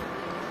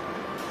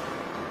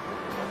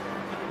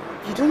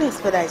 you don't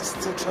expect I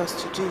still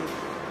trust you, do you?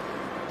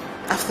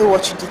 After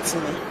what you did to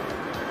me.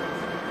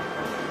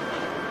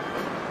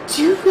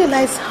 Do you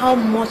realize how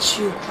much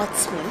you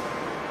hurt me?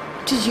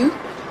 Do you?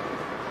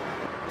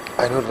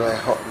 I know that I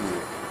hurt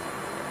you.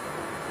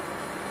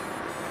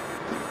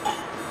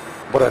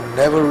 But I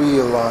never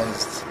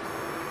realized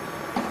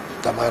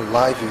that my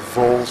life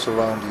evolves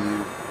around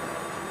you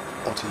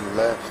until you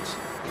left.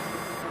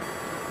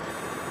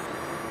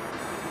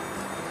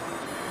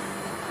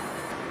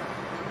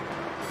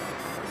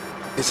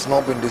 It's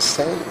not been the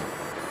same.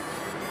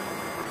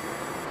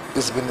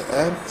 It's been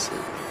empty.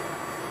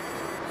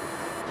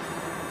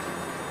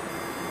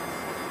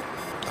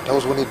 And that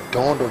was when it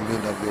dawned on me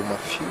that you're my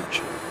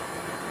future.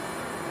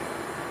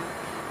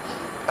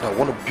 And I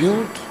want to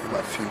build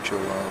my future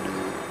around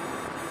you.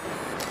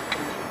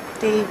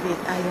 David,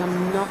 I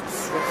am not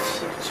your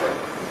future,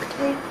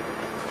 okay?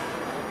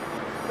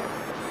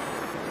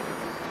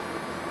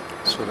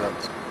 So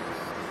that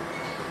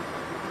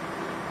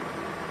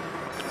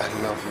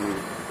I love you.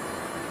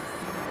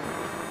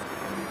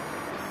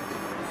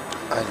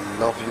 I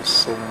love you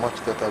so much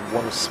that I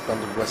want to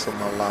spend the rest of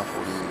my life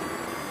with you.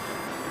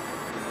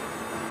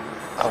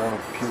 I want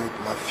to build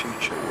my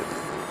future with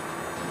you.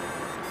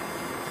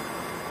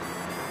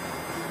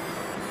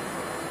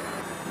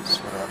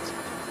 Sweetheart,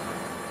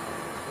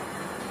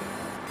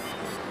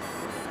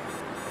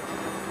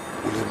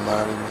 will you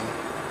marry me?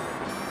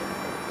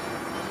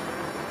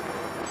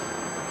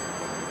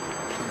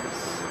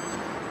 Please.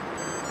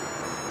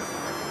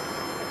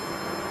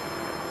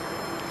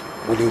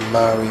 Will you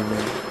marry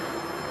me?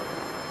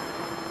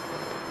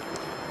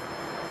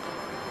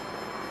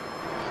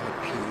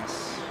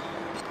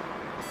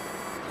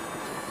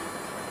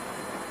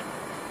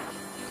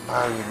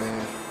 Marry me.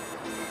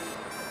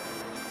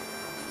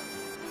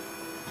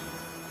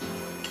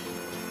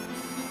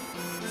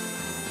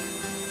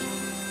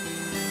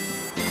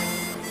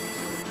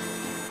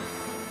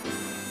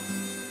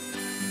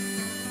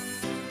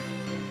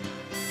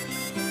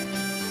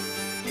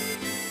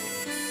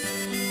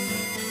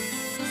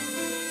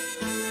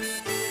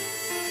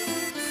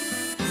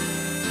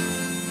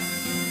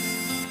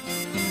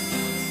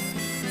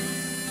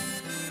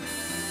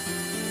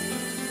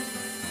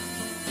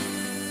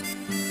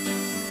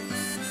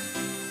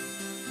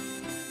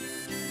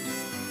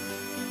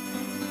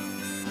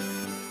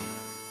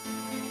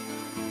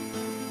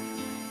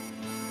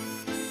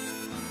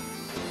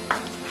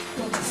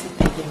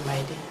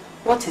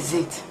 What is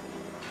it?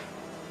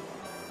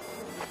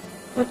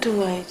 What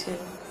do I do?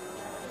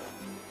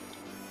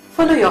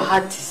 Follow your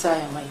heart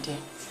desire, my dear.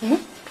 Hmm?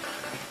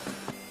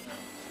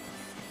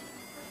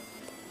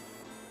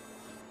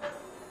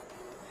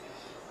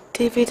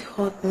 David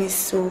hurt me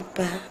so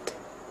bad.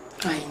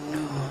 I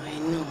know.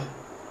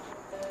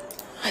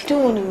 I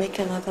don't want to make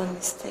another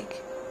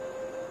mistake.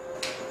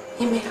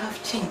 He may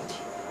have changed.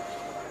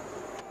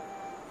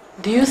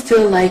 Do you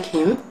still like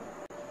him?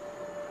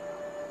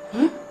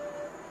 Hmm?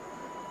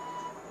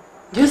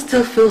 Do you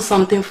still feel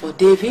something for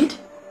David?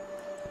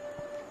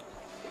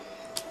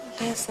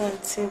 Yes,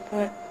 Auntie,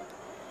 but...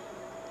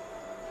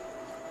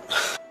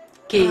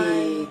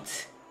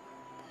 Kate,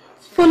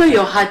 follow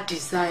your heart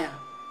desire.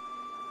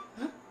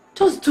 Huh?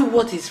 Just do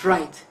what is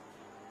right.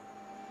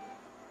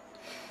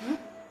 Hmm?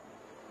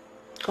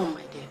 Come,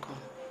 my dear, come.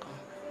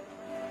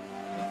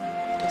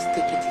 Just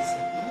take it easy.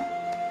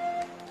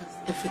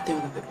 Hmm? Everything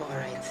will be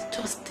alright.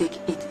 Just take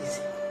it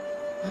easy.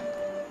 Hmm?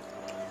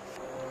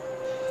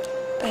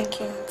 Thank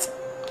you, Auntie.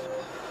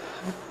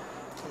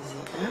 Easy,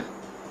 huh?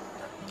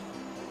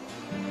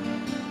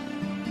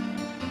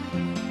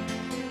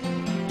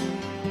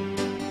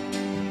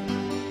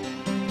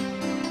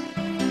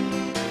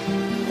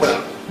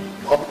 Well,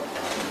 Mom,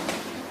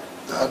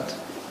 Dad,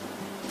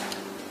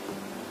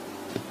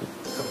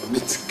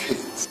 meet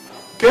Kate.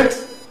 Kate?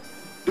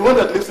 The one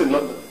that lives in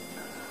London?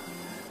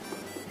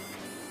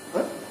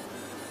 Huh?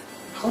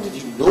 How did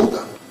you know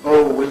that?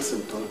 Oh,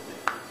 Wilson told me.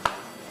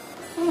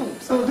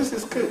 So this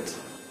is Kate.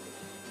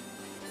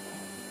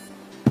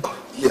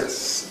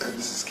 Yes, and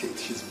this is Kate.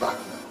 She's back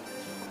now.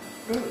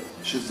 Really?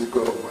 She's the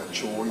girl of my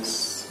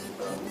choice.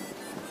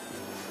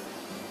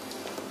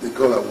 The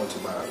girl I want to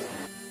marry.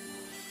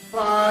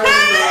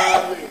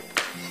 Finally!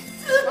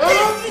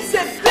 Today is a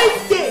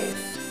birthday!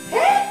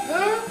 Hey?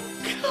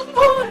 Come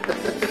on!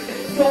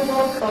 You're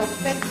welcome.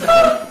 Thank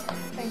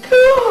you.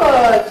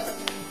 Good!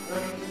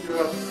 You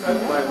have set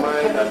my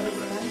mind at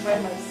rest. By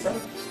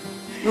myself.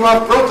 You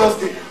have brought us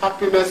the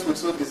happiness we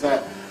so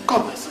desire.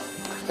 Come, my son.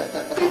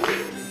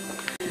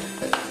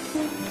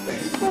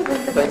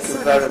 Thank you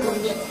very much.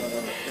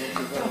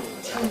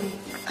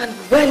 And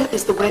when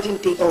is the wedding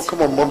date? Oh,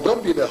 come on, Mom.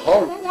 Don't be in a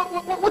hurry.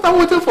 What are we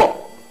waiting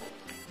for?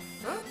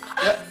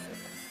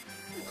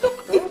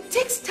 Look, it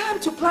takes time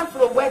to plan for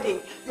a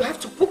wedding. You have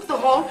to book the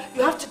hall.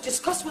 You have to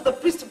discuss with the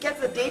priest to get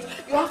the date.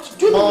 You have to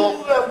do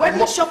the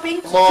wedding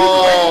shopping.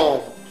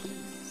 Mom,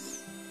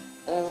 please.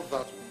 All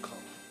that will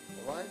come,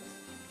 all right?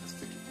 Let's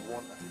take it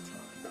one at a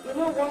time. You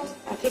know what?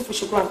 I think we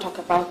should go and talk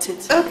about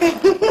it. Okay.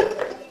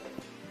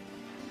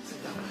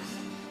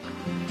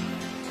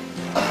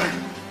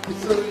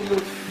 So you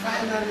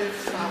finally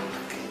found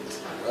Kate.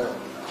 Well,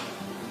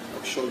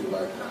 I'm sure you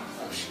like her.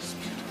 She's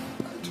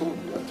beautiful. I told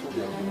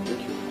you I'm going to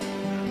make you.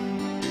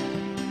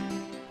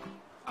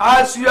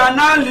 As you are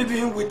now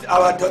living with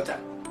our daughter,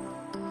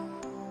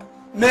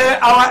 may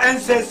our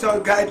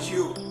ancestors guide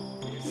you.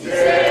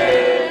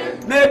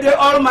 Amen. May the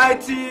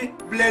Almighty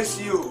bless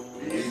you.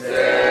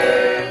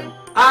 Amen.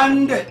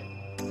 And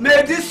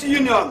may this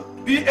union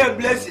be a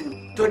blessing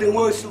to the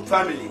Mosu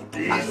family,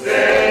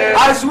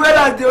 as well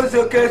as the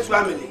Ezeoke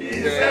family.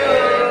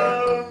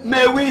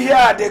 May we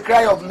hear the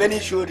cry of many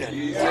children.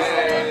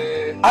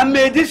 And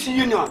may this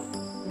union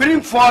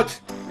bring forth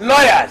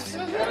lawyers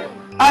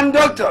and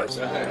doctors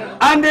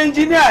and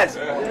engineers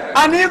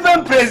and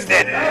even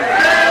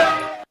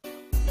presidents.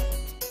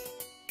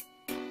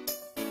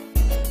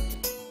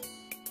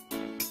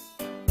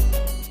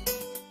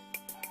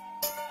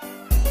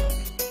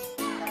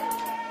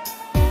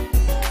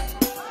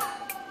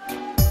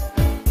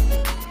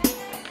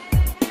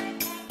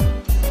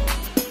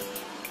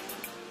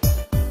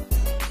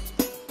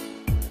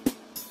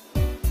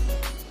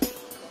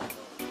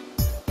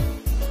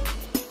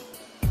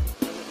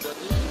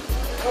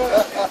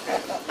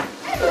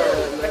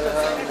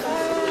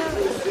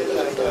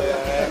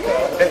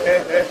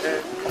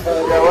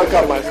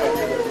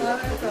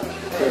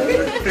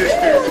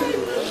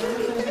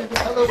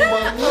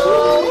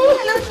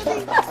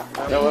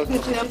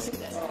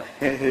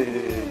 Kate,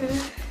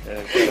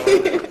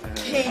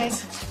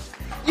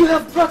 you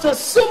have brought us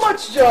so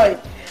much joy.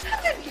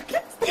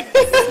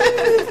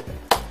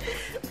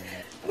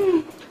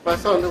 My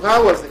son,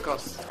 how was the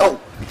course? Oh,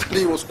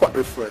 it was quite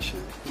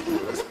refreshing.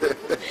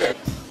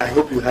 I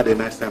hope you had a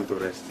nice time to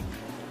rest.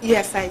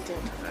 Yes, I did.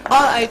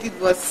 All I did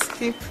was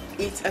sleep,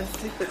 eat, and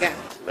sleep again.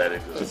 Very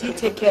good. Did he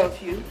take care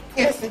of you?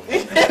 Yes, he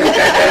did.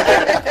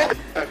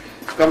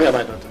 Come here,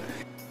 my daughter.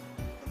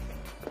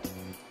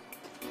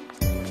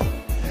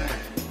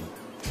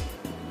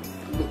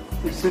 Look,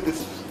 you see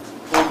this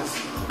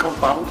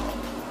compound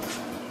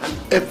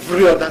and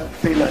every other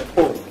thing I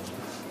own,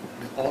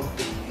 they all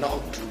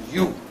belong to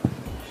you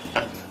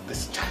and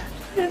this child.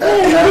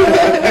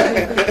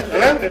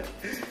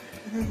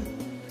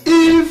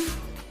 If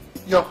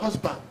your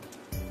husband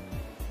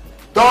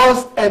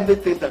does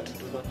anything that you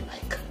do not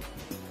like,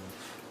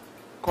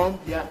 come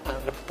here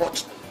and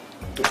report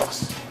to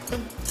us.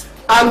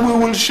 And we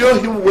will show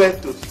him where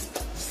to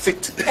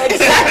sit.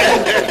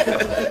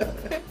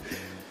 Exactly.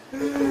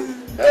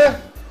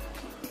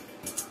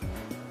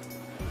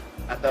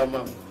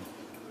 Adama,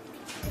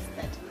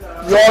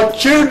 your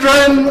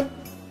children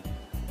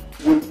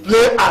will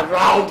play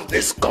around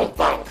this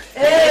compound.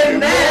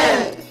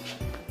 Amen.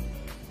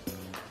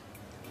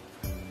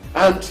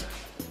 And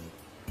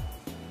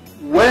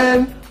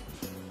when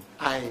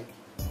I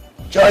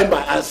join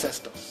my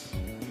ancestors,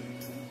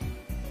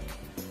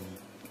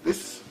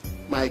 this,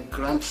 my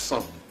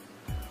grandson,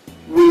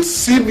 will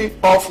see me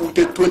off with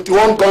a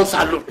 21-gun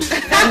salute.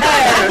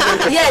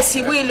 Yes,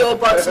 he will,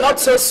 but not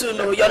so soon.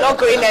 You're not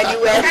going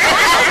anywhere.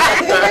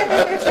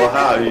 So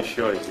how are you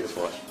sure it's your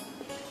boy?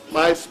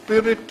 My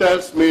spirit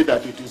tells me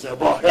that it is a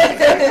boy.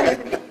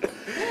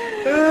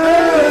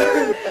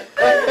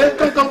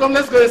 Come,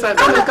 let's go inside.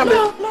 Come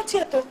no, not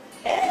yet. Though.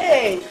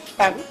 Hey,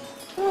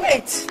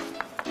 wait.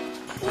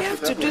 We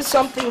have to do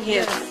something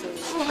here.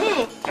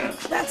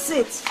 That's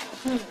it.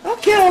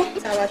 Okay.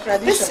 It's our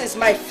tradition. This is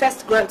my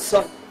first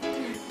grandson.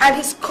 And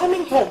his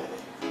coming home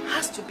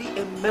has to be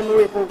a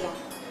memorable one.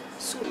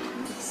 So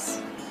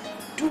please,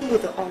 do me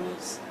the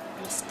honors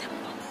and step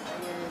on.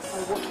 Yes.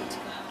 I'll walk into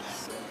the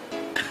house.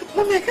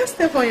 Mommy, I can't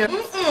step on you.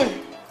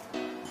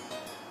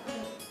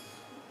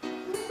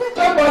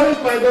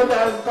 Somebody, my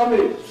daughter is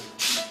coming.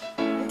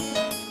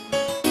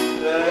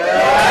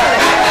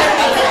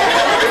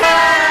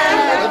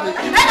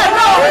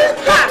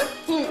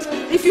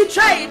 If you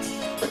try it,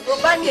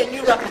 we'll buy me a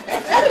new wrapper.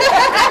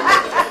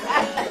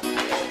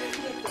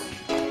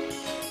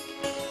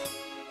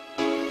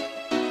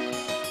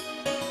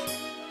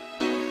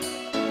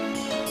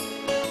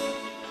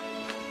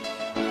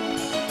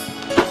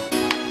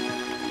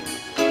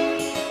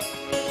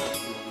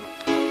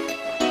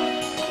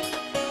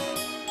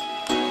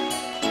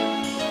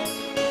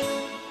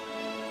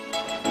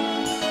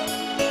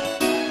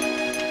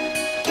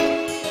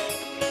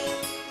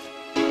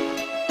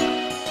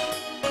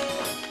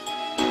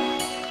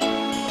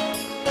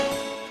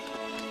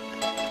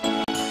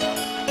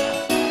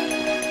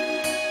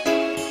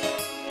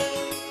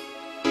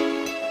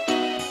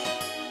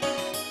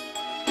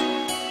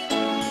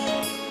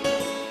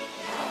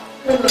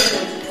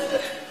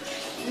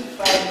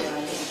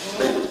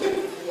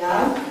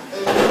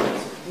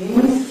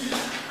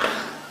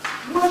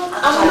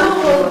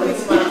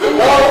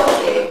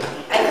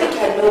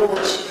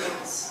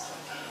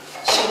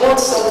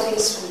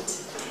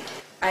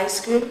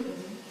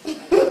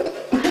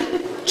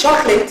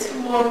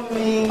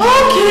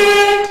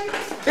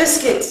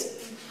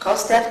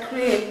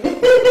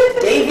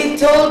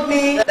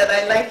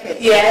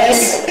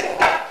 Yes.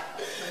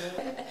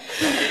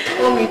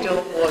 Mommy,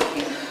 don't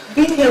worry.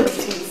 Being here with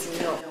you is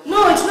enough.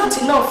 No, it's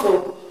not enough.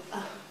 Oh.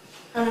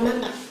 And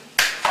remember, I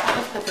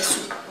have pepper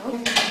soup.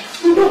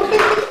 Don't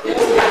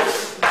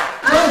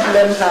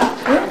blame her.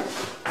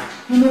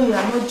 You know, you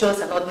are not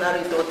just an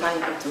ordinary daughter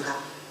even to her.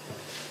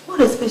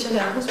 More especially,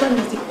 her husband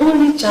is the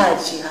only child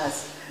she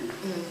has.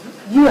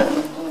 You are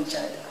your own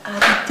child.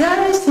 And the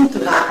dearest thing to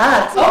her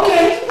heart.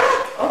 Okay.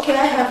 Okay,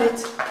 I have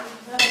it.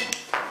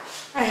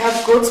 I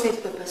have goat's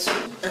meat pepper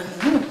soup,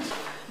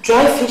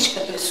 dry fish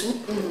pepper soup,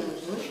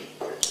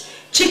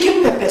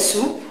 chicken pepper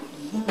soup,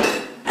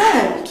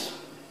 and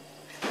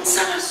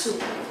salad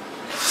soup,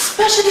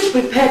 specially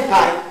prepared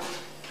by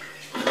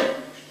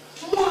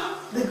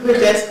the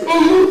greatest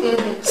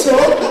cook. So,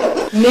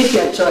 make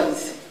your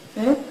choice.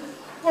 Eh?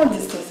 All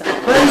these things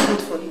are very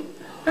good for you.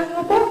 And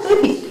you're both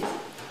baby.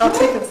 I'll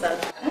take them, sir.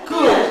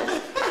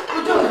 Good.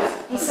 You do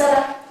it.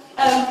 Sarah,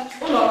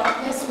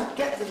 let's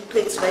get the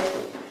plates ready.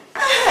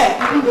 Hey,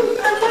 and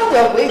while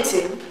we're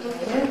waiting,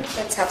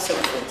 let's have some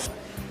food.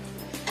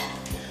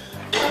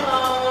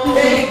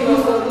 There you go.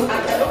 I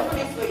can open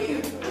it for you.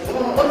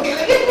 Okay.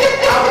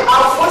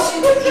 I'll force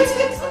you to eat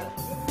it.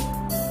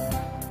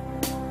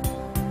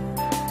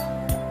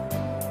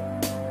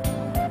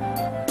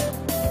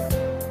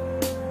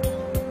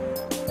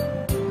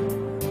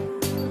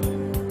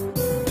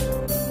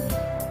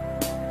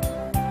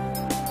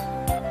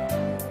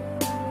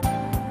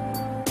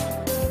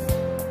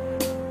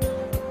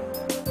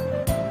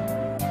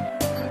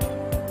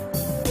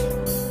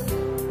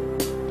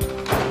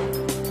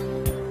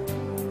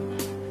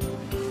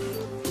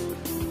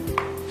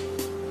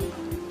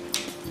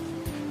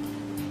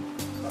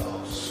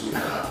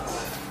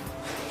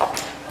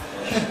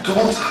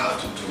 don't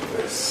have to do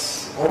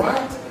this,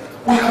 alright?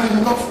 We have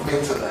enough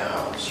mates in the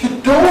house. You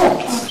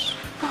don't.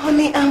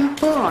 Honey, I'm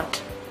bored.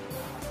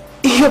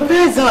 Your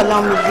parents don't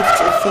allow me to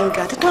lift a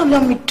finger. They don't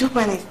allow me to do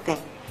anything.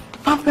 The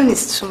pampering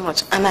is too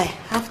much and I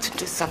have to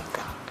do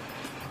something.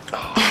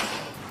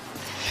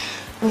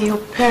 Your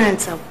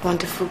parents are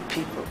wonderful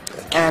people.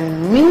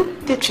 And me,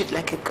 they treat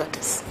like a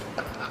goddess.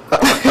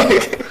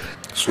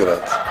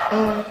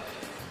 Sweetheart,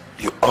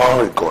 you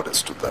are a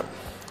goddess to them,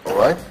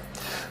 alright?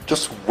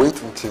 Just wait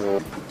until you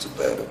put to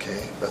bed,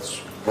 okay? That's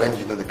when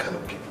you know the kind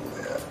of people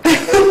they are.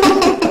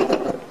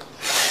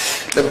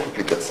 Let me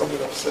quickly get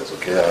something upstairs,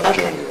 okay? I'll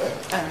join you,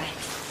 right? Alright.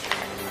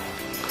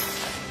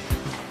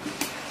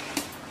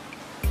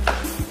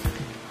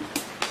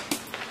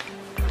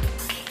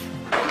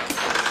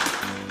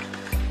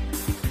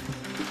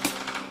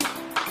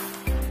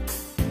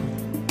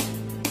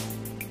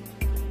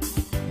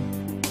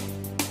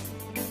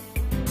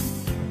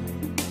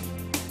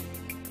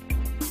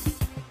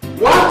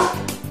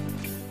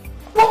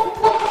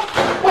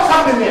 What's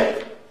happening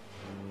here?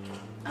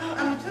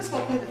 I'm just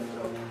walking the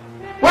floor.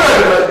 What are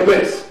the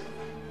arguments?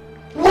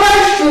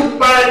 Why should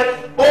my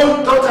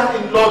own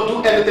daughter-in-law do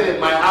anything in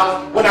my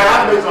house when I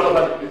have maids all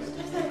over the place?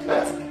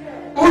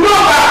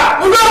 Udoka!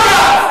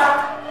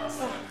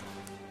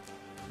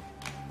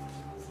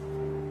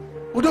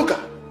 Udoka!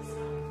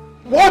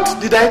 What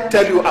did I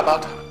tell you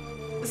about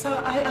her?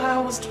 Sir, I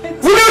was trying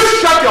to... Will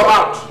you shut your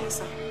mouth? Yes,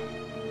 sir.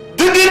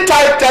 Didn't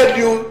I tell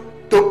you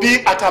to be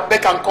at her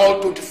beck and call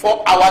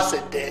 24 hours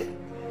a day?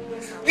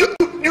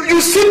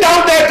 You sit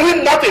down there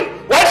doing nothing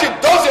while she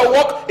does your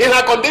work in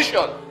her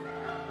condition.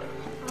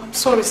 I'm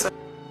sorry, sir.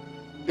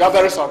 You are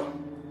very sorry.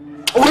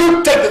 Will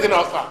you take the thing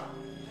off her?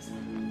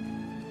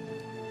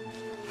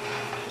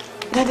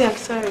 Daddy, I'm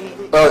sorry.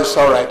 Oh, it's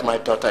all right, my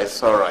daughter.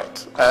 It's all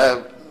right.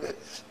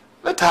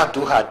 Let her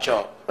do her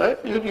job.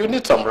 Right? You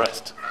need some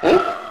rest.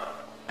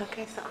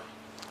 Okay, sir.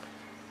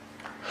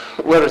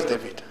 Where is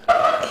David?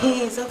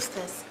 He is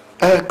upstairs.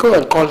 Go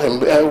and call him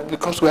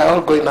because we are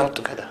all going out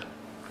together.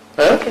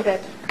 Okay,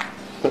 Daddy.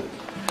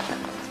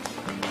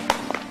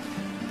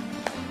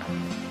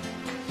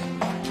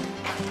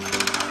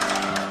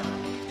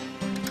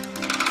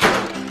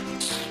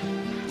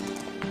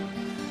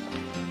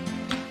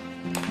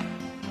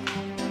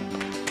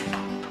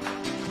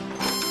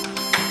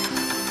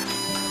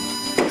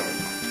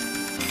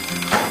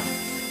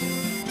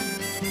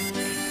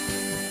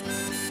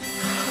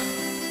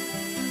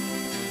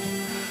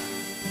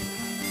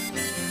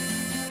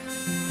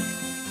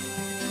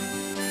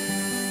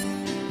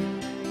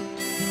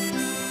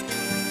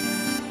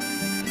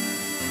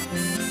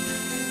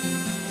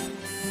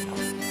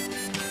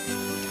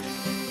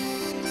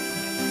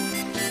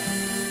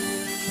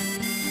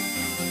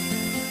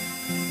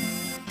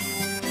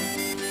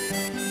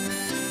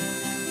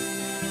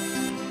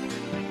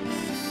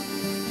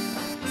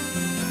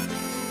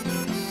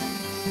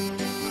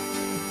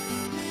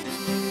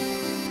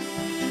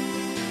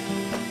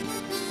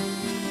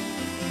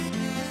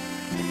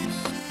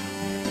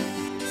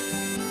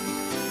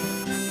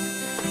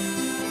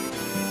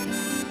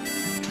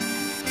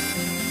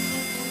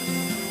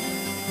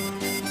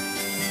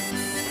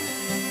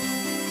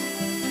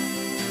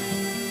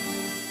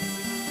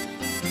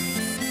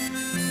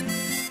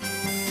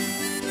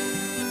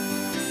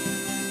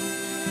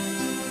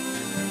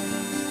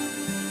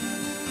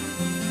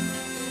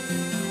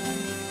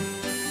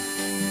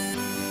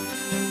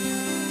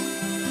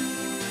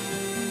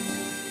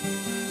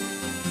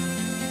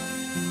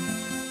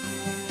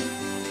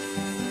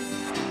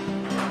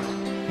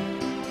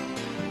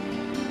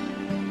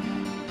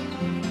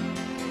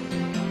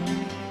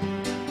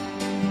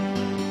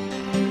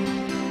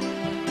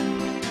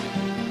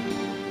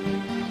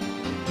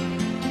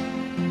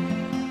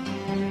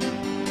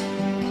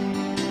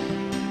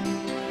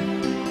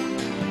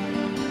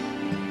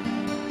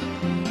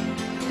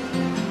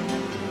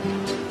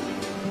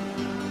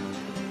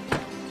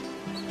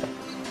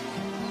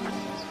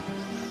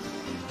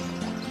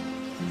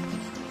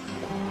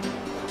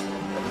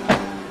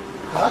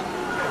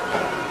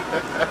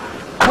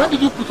 When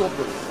did you put up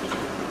this?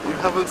 You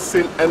haven't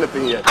seen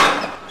anything yet.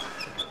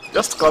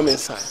 Just come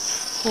inside.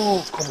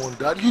 Oh, come on,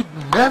 Dad. You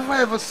never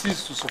ever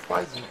cease to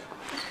surprise me.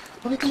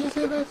 Honey, can you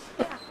say that?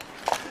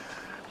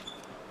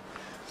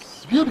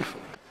 It's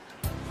beautiful.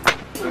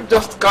 You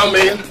just come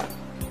in.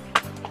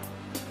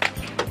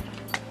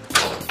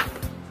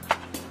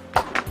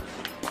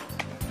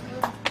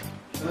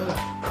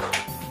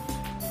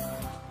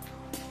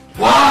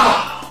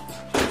 Wow!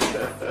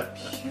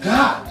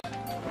 Dad!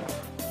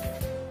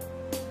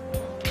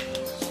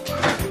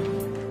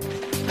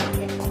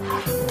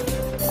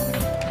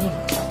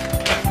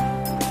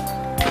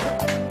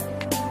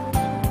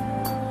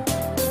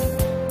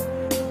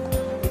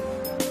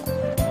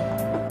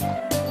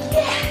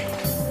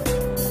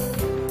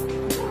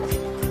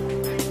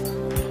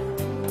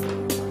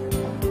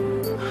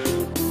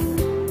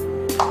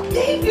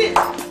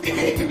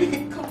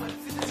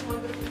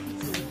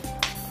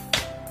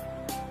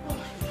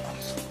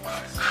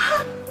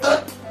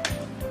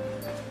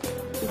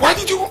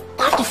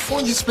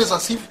 furnish this place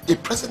as if a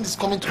person is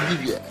coming to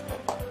live here.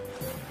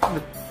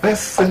 The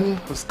person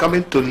who's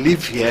coming to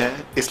live here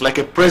is like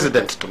a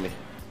president to me.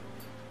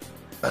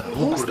 And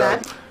who could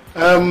that?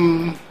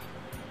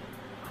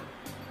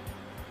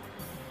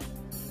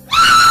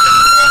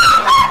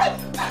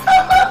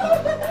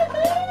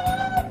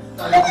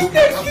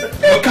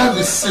 You can't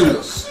be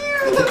serious.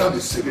 You can't be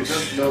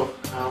serious. You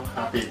don't know how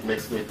happy it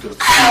makes me to see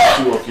the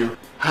two of you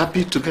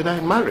happy together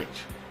in marriage.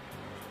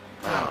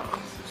 Wow.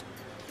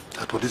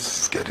 But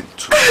this is getting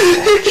too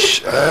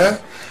much.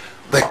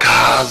 The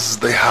cars,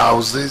 the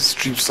houses,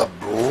 trips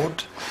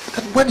abroad.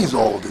 And when is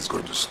all this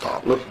going to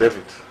stop? Look,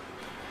 David.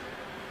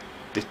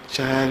 The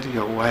child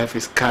your wife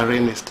is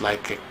carrying is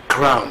like a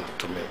crown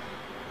to me.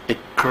 A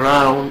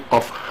crown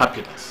of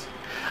happiness.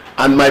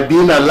 And my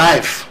being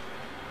alive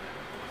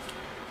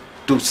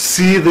to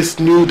see this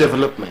new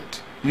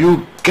development,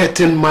 you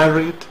getting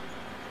married,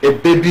 a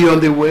baby on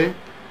the way,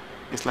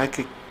 it's like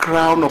a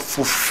crown of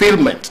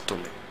fulfillment to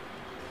me.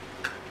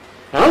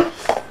 Huh?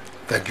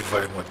 Thank you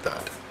very much,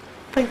 Dad.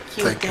 Thank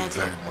you, Thank Daddy. you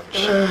very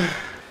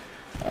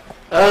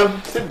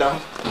much. Sit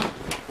down.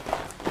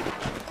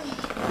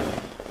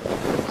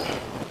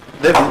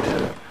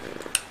 David,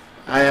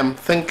 I am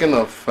thinking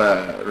of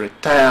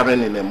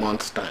retiring in a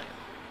month's time.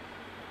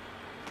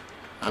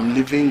 I'm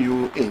leaving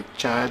you in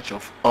charge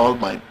of all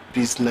my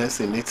business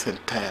in its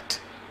entirety.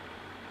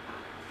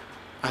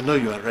 I know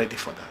you are ready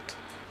for that.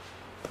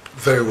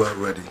 Very well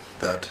ready,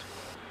 Dad.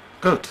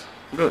 Good,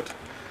 good,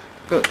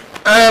 good.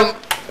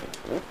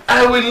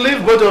 I will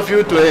leave both of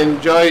you to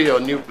enjoy your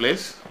new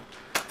place.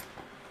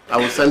 I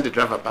will send the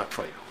driver back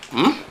for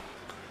you.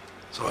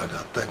 Sorry,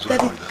 Dad. Thanks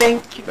Daddy, very much.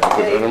 thank you. Thank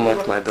you very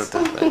much, my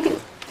daughter. Thank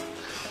you.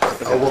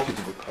 I'll walk you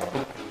to the car.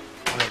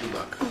 I'll be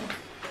back.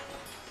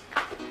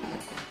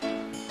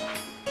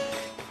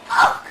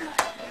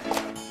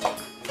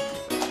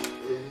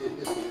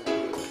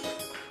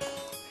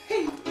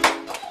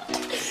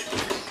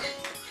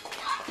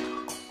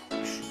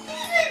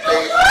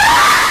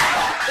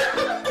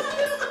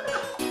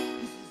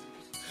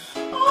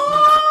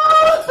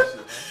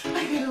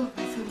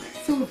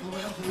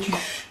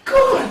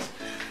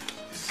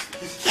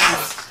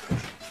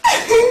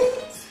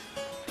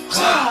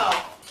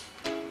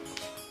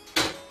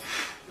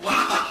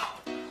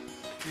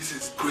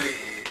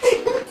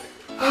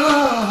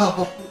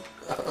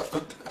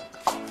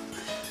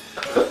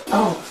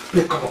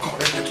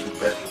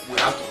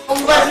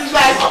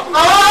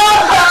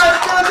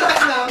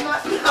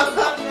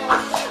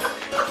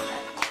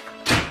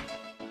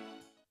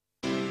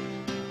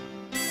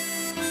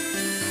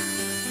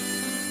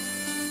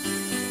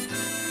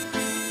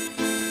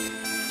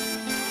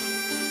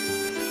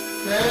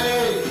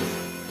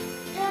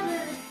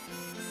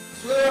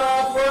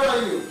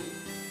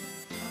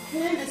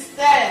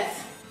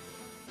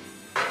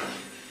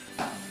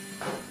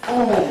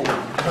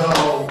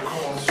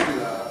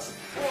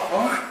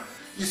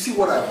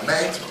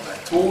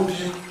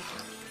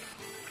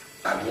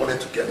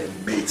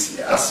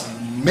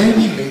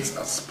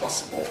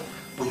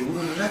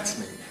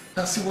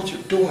 See what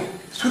you're doing.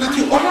 So that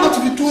you ought not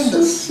to be doing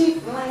this.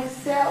 Keep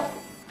myself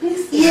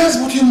busy. Yes,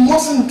 but you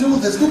mustn't do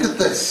this. Look at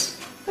this.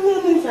 I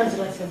mean, I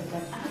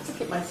have to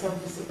keep myself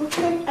busy.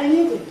 Okay, I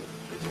need it.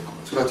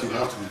 So that you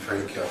have to be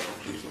very careful,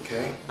 please,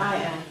 okay? I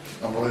am.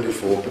 I'm already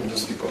for open.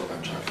 Just speak up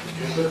and traffic,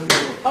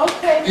 okay?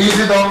 Okay.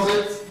 Easy does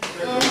it.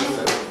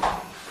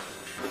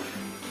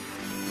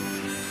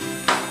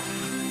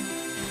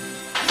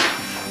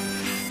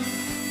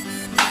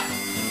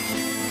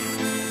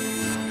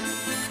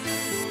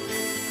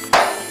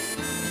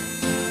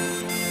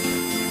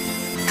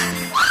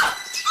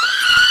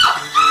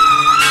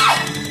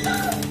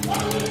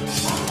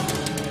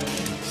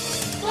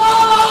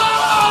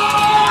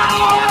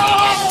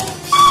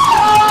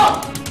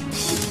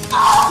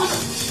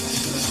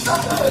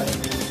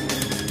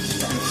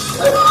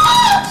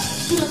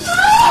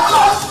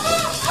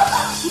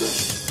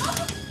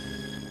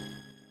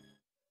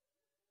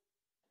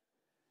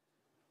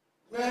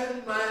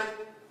 When my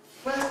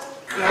first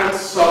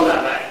grandson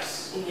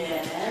arrives,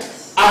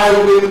 yes, I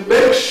will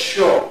make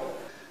sure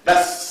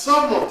that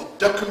some of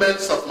the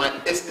documents of my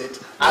estate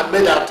are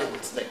made out in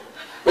its name.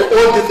 What do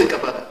you think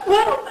about that?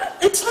 Well,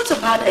 it's not a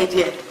bad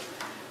idea.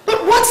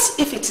 But what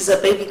if it is a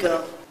baby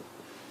girl?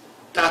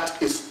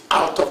 That is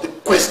out of the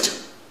question.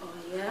 Oh,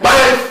 yeah?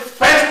 My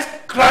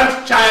first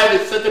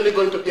grandchild is certainly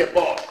going to be a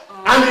boy.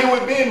 And he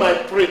will be my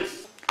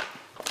prince.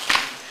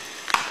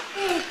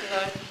 Oh,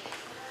 God.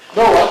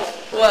 Know what?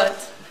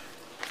 What?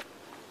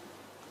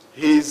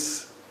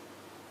 His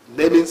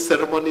naming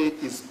ceremony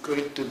is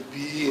going to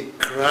be a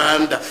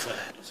grand affair.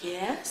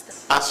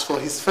 Yes. As for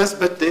his first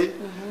birthday,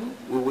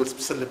 we will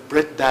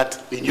celebrate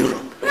that in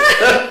Europe.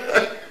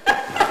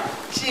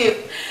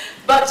 Chief,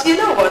 but you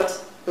know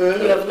what?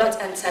 You have not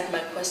answered my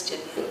question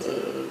yet.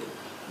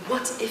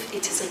 What if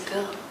it is a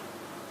girl?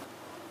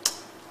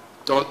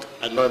 Don't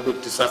annoy me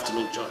this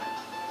afternoon, Joy.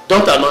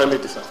 Don't annoy me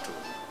this afternoon.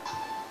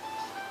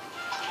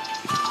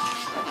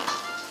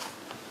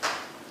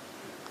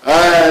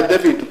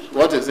 David,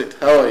 what is it?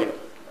 How are you?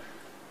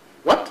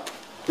 What?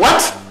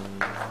 What?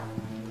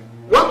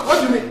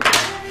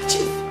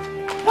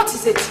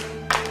 is it?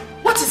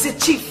 What is it,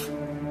 Chief?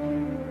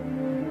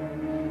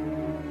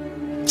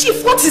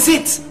 Chief, what is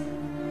it?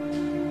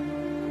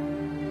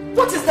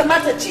 What is the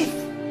matter, Chief?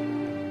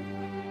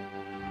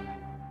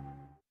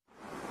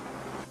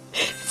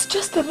 It's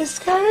just a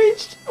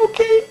miscarriage,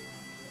 okay?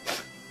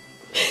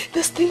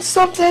 These things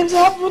sometimes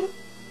happen.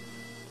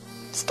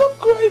 Stop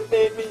crying,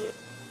 baby.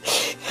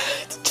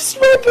 Just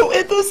wipe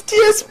away those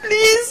tears,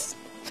 please.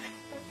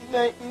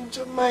 I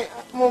injure my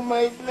arm or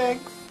my leg.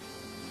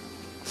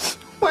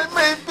 Why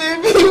my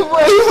baby?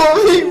 Why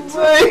mommy?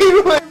 Why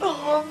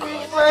mommy?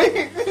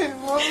 Why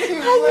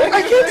mommy?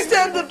 I can't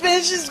stand the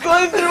pain she's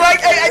going through.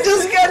 I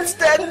just can't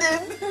stand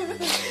it.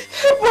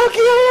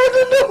 Walking, I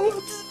don't know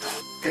what.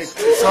 Kate,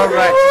 it's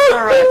alright, it's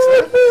alright.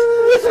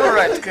 It's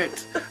alright,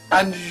 Kate.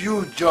 And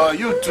you, Joy,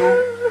 you too.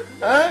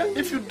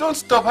 If you don't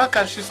stop, how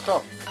can she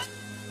stop?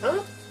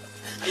 Huh?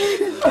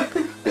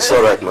 It's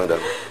alright,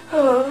 madam.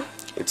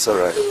 It's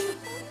alright.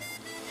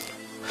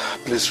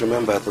 Please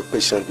remember the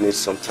patient needs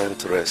some time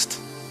to rest.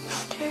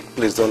 Okay.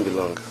 Please don't be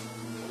long.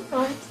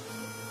 Alright.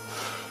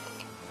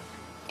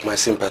 My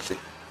sympathy.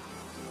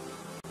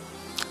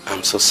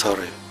 I'm so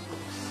sorry.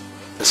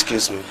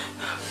 Excuse me.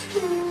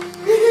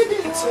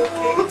 It's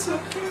okay, it's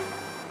okay.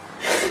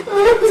 It's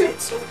okay,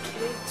 it's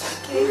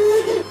okay.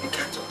 You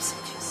can't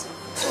upset yourself.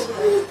 It's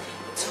alright.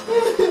 It's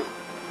alright.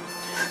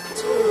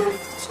 It's alright.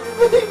 It's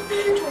alright.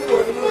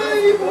 Don't worry.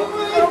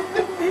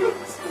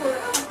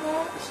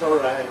 It's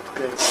alright,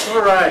 Kate. It's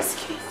alright.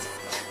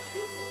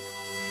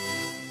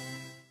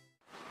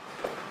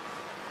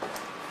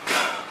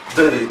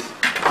 David,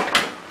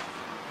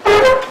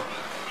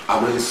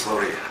 I'm really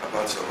sorry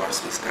about your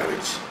wife's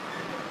miscarriage.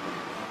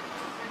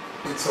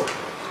 It's okay.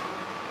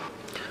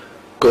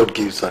 God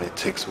gives and He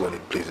takes when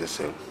it pleases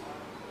Him.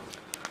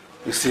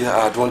 You see,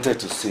 I had wanted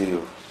to see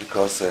you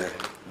because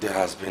there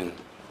has been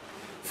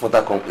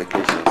further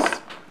complications.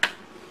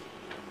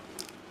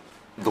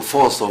 The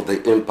force of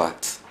the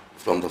impact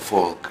from the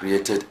fall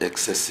created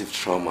excessive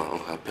trauma on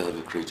her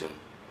pelvic region.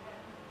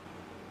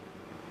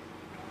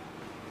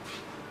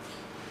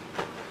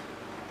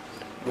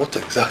 What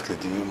exactly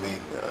do you mean,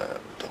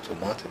 Dr.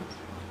 Martin?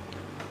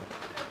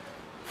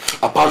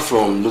 Apart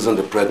from losing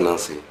the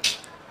pregnancy,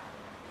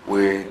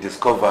 we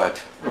discovered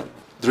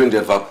during the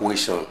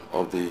evacuation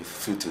of the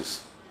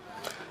fetus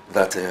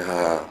that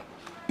her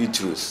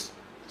uterus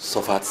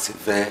suffered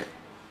severe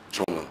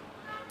trauma.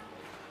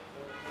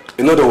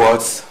 In other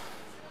words,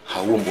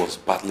 her womb was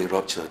partly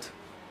ruptured.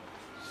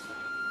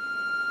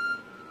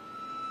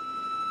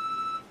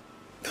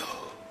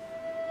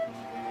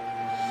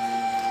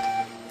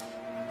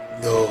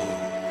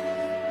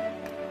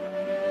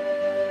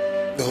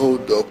 No,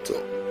 doctor.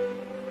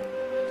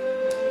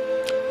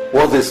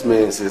 What this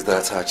means is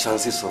that her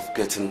chances of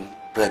getting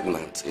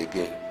pregnant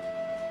again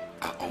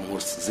are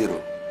almost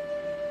zero.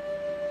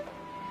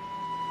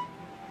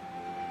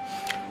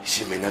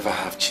 She may never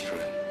have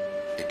children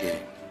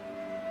again.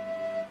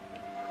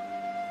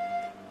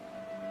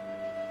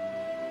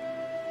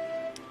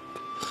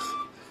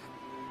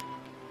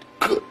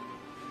 Good.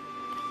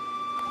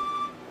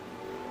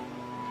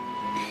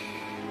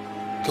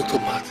 Dr.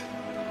 Martin,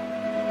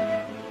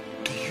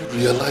 do you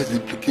realize the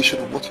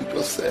implication of what you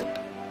just said?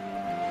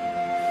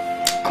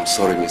 I'm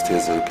sorry, Mr.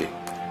 Ezeoke.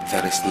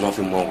 There is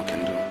nothing more we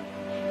can do.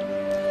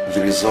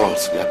 The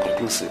results were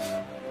conclusive.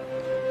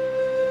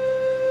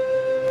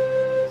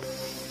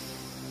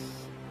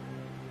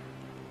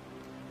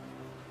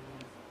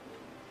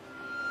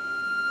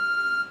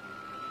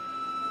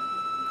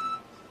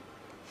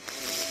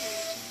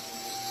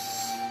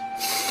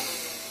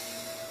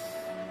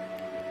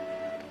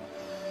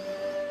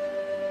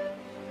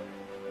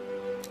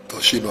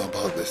 Does she know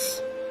about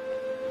this?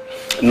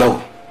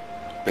 No,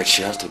 but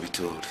she has to be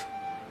told.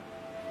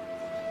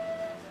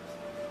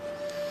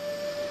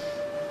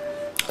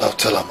 I'll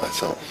tell her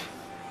myself.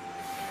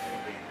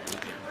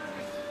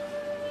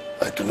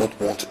 I do not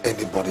want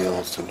anybody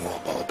else to know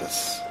about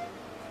this.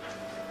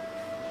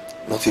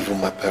 Not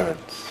even my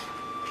parents.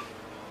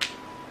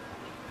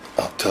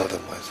 I'll tell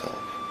them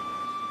myself.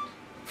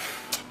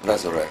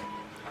 That's all right.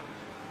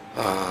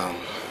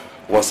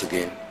 Once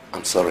again,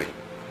 I'm sorry.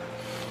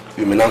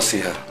 You may now see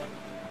her.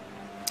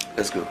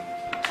 Let's go.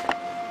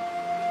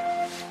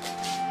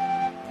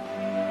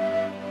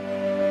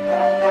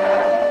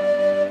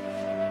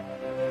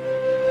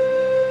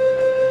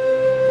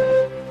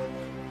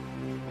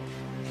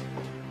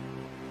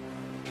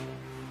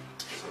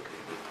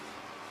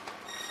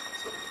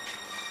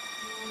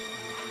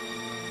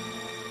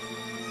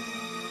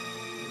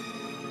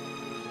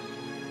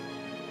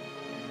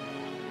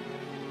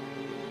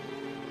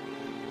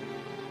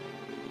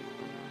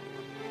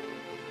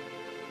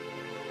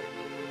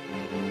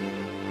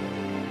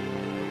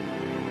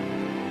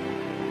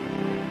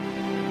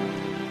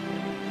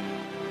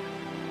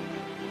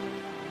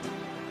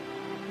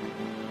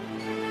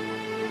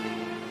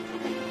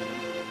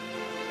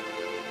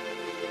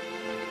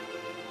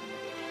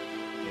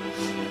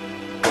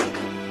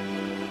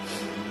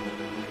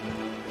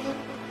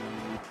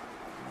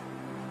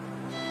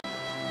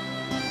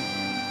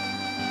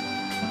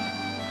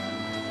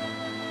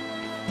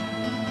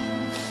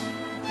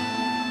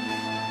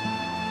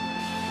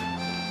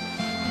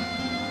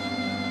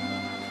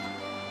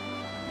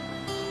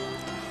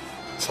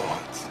 It's all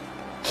right.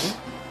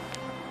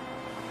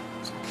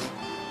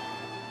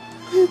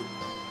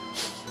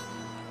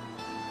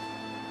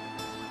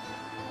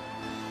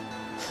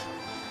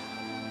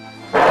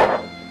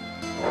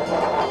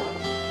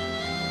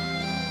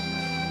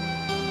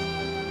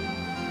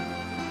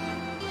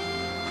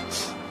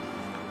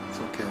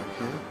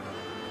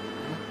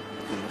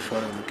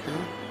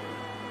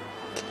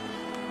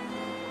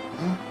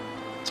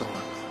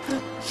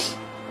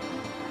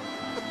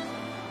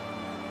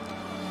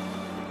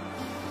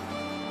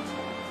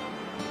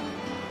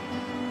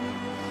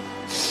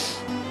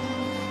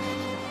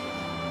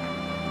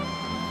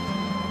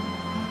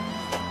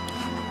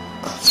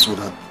 So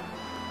that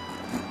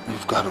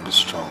you've got to be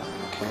strong,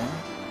 okay?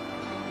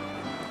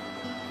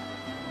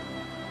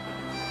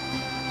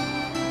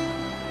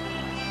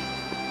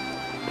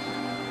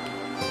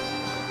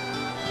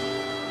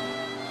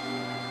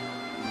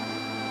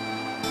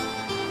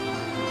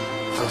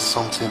 There's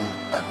something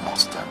I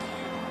must tell you.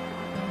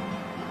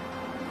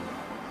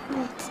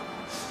 What?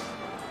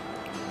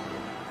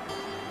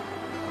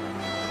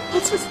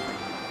 What is it?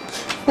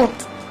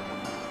 What?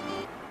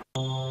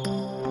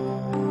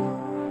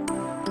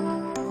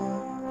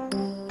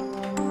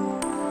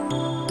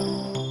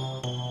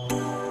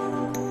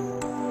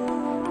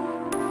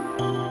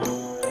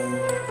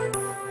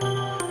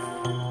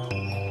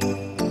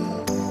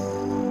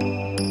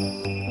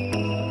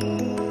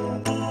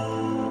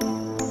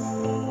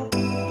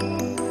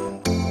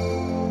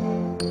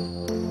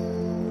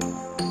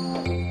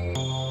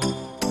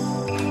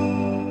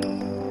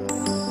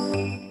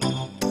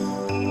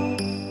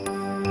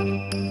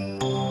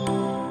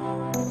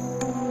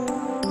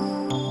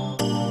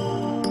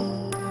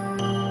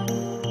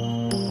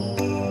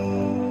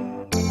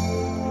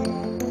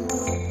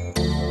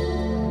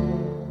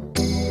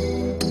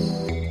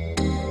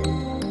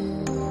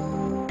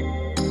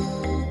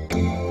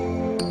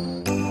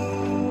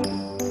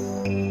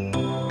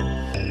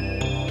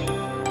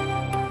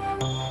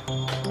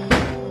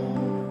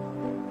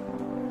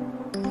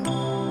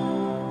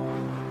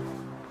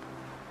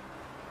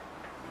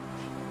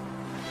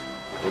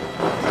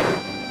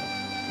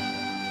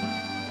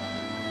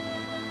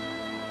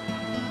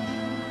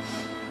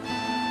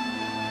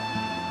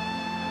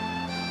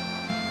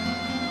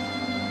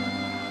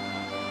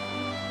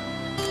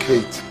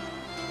 Kate,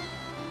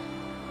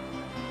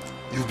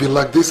 you've been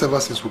like this ever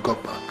since we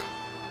got back.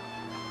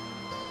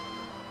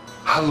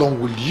 How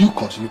long will you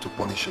continue to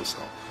punish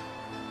yourself?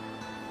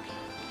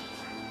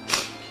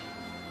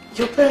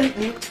 Your parents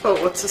looked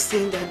forward to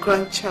seeing their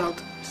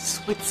grandchild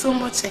with so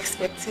much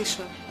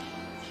expectation.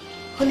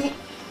 Honey,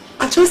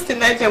 I just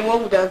denied them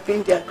what would have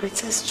been their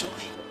greatest joy.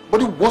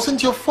 But it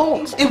wasn't your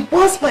fault. It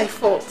was my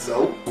fault.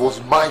 No, it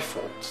was my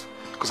fault.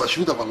 Because I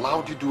shouldn't have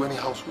allowed you to do any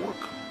housework.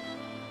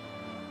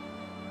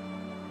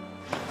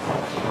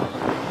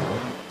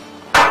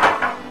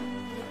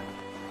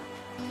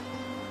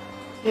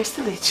 There's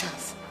still a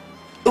chance.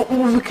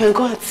 We can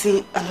go and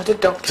see another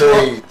doctor.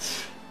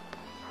 Kate,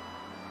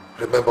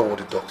 remember what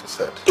the doctor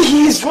said.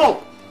 He is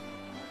wrong.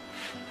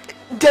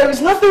 There is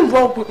nothing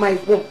wrong with my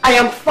womb. I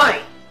am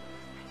fine.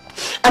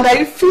 And I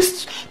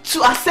refuse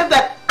to accept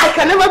that I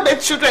can never bear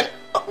children.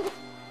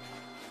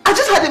 I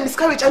just had a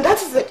miscarriage and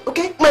that is it,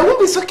 okay? My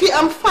womb is okay,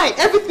 I'm fine.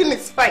 Everything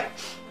is fine.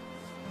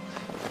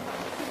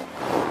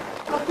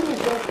 Nothing is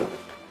wrong.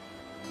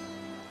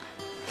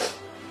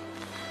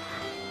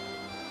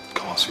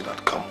 Come on,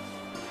 sweetheart, come.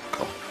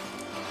 Come.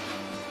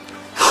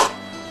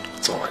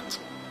 It's all right.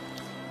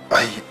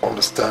 I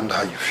understand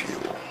how you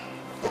feel,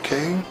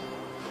 okay?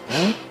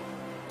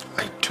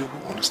 I do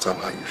understand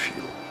how you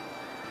feel.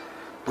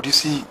 But you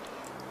see,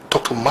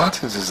 Dr.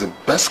 Martins is the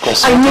best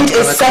consultant. I need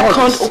a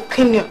second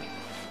opinion.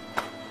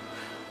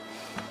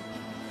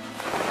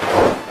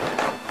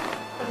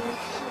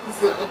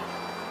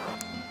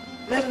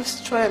 Let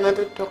us try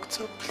another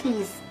doctor,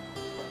 please.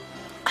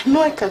 I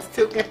know I can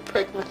still get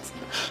pregnant.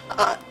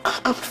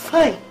 I'm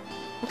fine.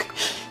 Okay.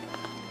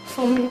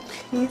 For me,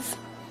 please.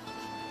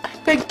 I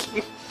beg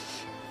you.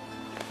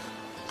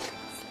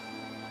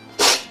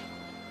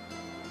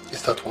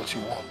 Is that what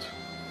you want?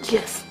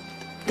 Yes,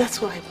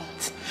 that's what I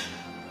want.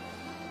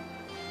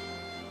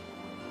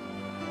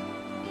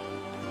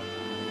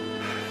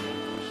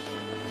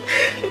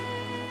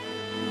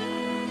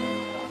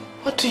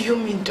 What do you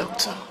mean,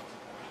 doctor?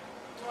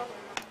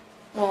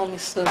 Well,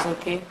 Mrs.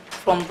 Ezeoke,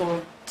 from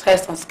the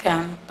test and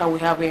scan that we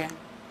have here,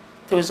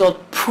 the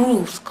result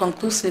proves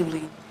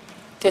conclusively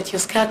that your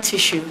scar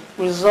tissue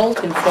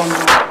resulting from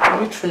the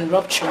uterine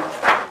rupture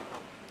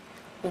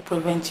will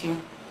prevent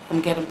you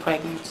from getting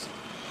pregnant.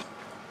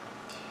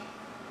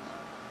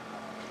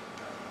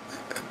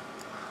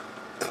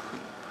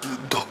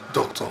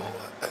 Doctor,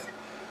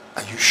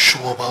 are you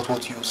sure about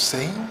what you're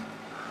saying?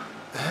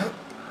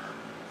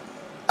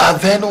 Are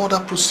there no other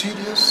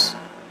procedures?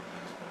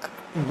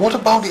 What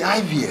about the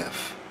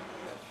IVF?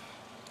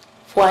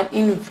 For an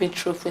in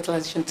vitro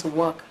fertilization to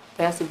work,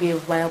 there has to be a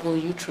viable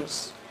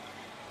uterus.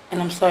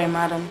 And I'm sorry,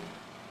 madam,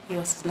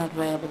 yours is not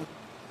viable.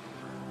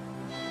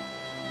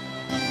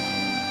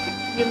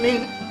 You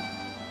mean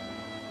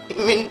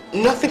I mean,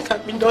 nothing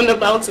can be done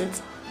about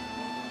it.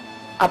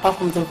 Apart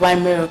from the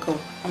divine miracle,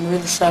 I'm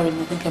really sorry,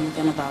 nothing can be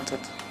done about it.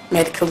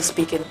 Medically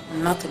speaking,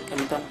 nothing can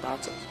be done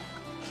about it.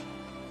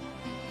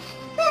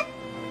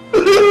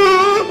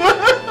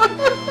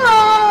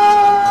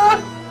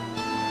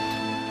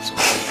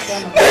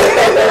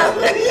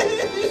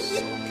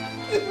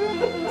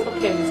 It's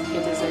okay, Miss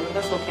Kate,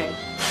 that's okay.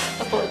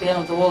 That's not the end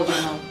of the world, you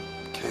know.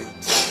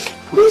 Kate,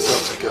 put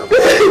yourself together.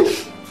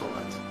 It's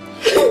alright.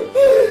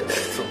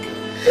 It's okay.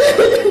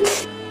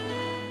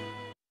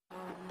 Oh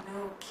no,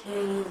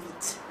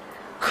 Kate.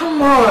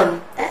 Come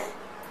on.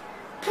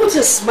 Put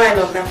a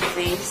smile on that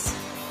face.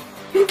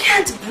 You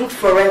can't brood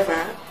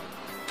forever.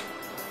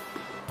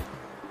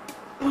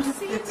 What is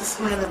there to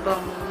smile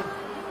about, Mom?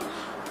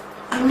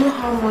 I know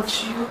how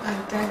much you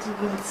and Daddy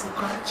want to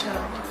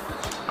grandchild.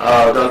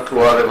 Oh, don't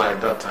worry, my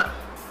daughter.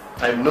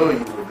 I know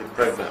you will be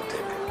pregnant.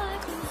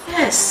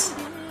 Yes.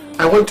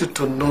 I want you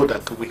to know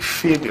that we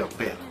feel your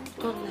pain.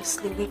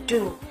 Honestly, we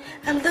do.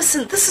 And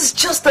listen, this is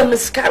just a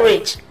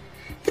miscarriage.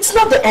 It's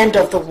not the end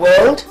of the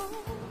world.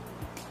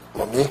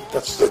 Mommy,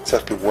 that's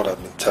exactly what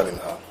I've been telling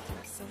her.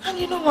 And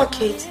you know what,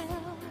 Kate?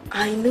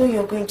 I know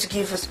you're going to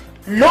give us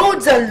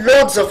loads and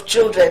loads of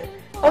children.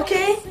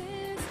 Okay?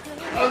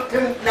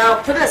 Okay. Now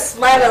put a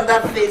smile on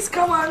that face.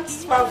 Come on,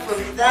 smile for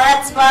me.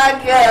 That's my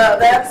girl.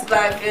 That's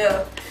my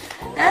girl.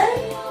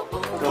 Eh?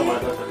 Come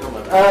on, daughter, come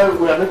on.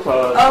 We are not for...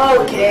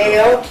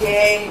 Okay,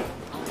 okay.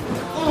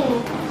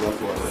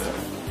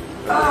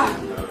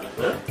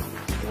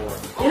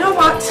 You know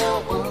what?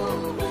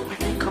 When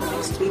I come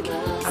next week,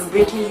 I'm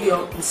bringing you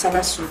your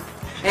insana soup.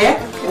 Eh?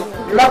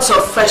 Okay. Lots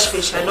of fresh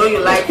fish. I know you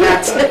like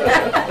that.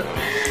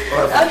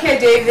 Okay,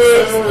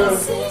 David.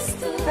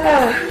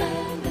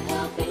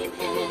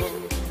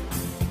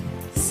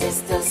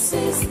 Sister,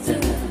 sister,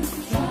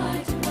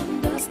 try to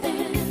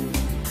understand.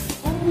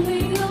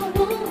 Only a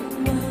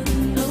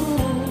woman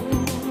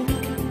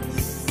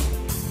knows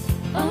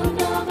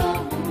another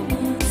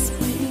woman's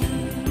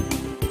pain.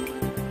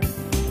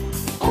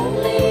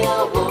 Only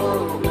a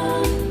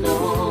woman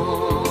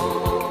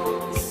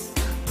knows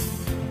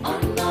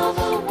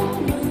another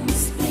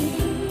woman's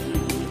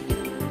pain.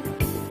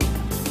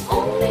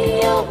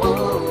 Only a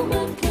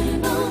woman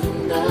can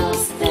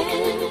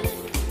understand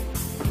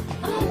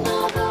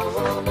another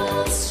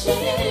woman's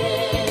shame.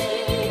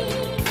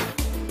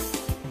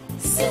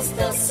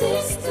 Sister,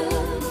 sister,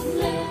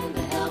 lend a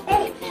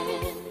helping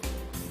hand.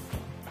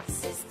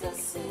 Sister,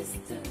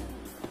 sister.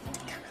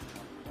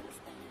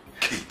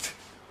 Kate,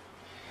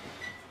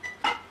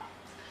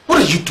 what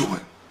are you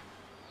doing?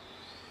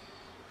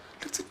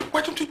 Listen,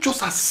 why don't you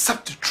just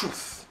accept the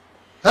truth?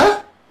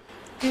 Huh?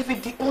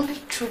 David, the only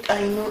truth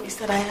I know is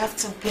that I have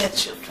to bear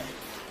children.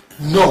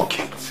 No,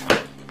 Kate.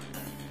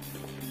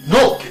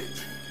 No,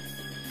 Kate.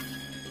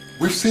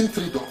 We've seen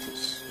 3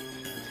 doctors.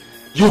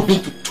 You've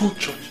been to 2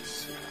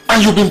 churches.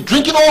 And you've been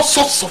drinking all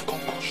sorts of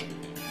concoction.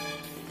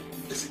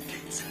 Listen,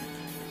 Kate.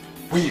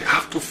 We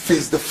have to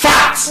face the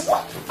facts.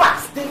 What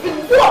facts,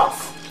 David? What?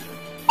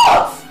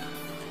 What?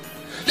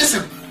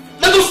 Listen,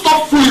 let us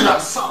stop fooling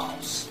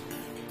ourselves.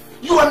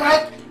 You and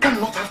I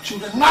cannot have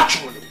children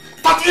naturally.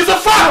 That is a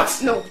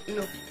fact. No,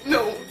 no,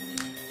 no.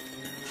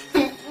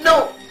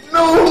 No,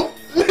 no.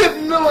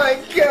 No, I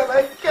can't.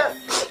 I can't.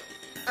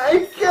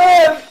 I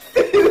can't.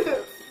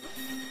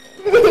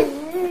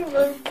 I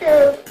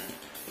can't.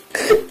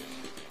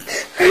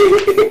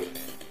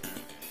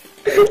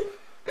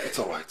 It's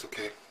alright,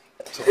 okay?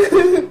 It's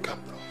alright.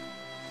 Calm down.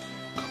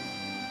 Calm.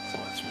 It's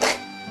alright, sweetie.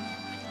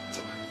 It's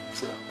alright.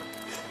 Sit down.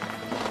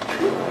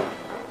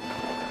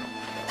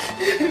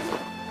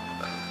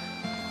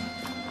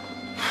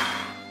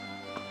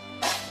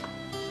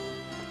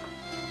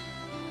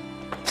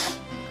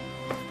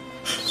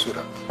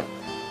 Sweetheart,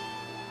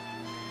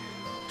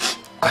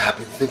 I have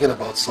been thinking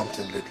about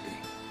something lately.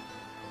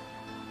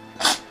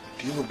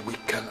 Do you know we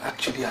can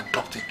actually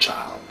adopt a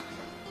child?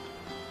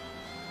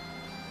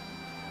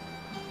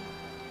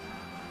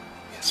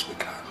 Yes, we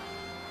can.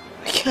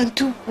 We can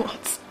do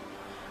what?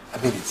 I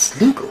mean,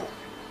 it's legal.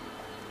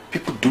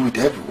 People do it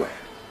everywhere.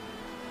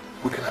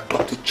 We can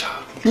adopt a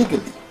child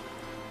legally.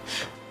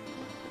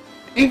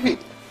 David,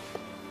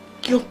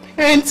 your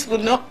parents will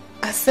not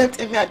accept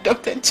any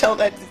adopted child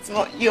that is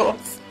not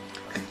yours.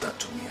 Leave that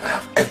to me. I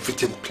have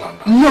everything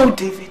planned out. No,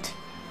 David.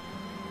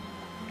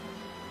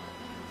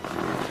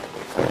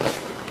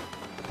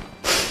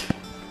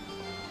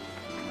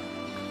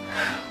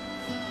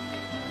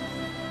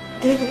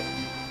 David,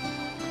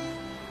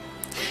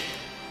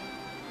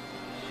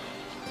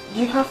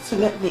 you have to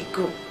let me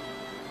go.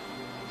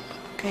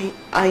 Okay,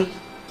 I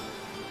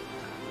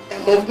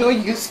am of no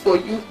use for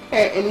you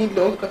here any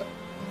longer.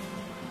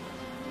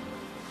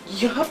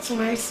 You have to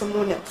marry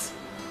someone else.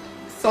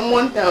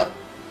 Someone that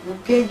will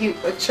bear you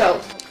a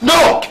child.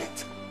 No,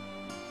 Kate!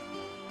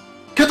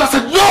 Kate, I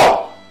said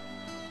no!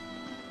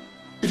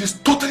 It is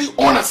totally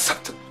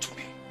unacceptable to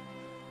me.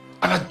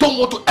 And I don't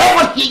want to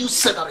ever hear you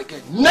say that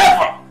again.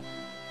 Never!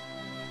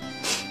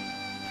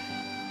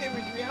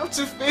 David, we have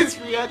to face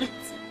reality.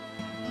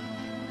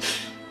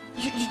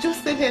 You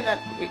just said here that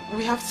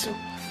we have to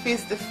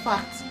face the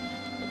fact,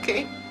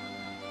 okay?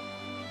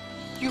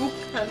 You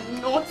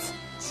cannot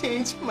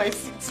change my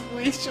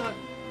situation.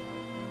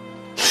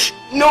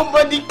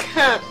 Nobody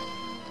can.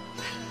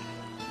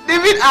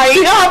 David, I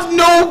have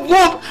no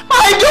womb.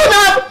 I don't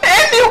have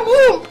any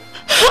womb.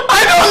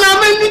 I don't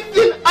have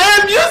anything. I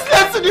am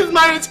useless to this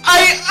marriage.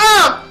 I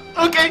am.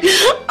 Okay?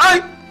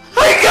 I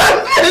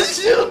can't bear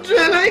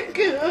children. I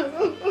can't.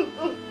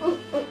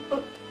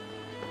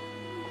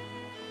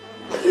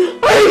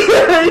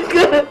 I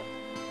can't.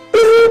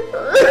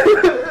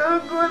 Oh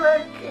God, I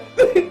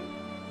can't.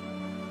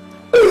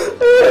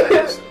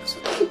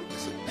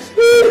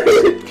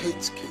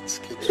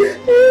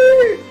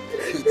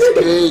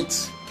 Kate.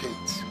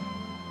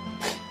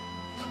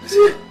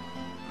 Listen,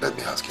 let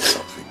me ask you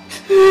something.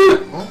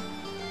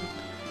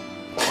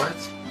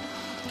 Alright?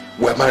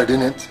 We're married,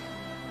 innit?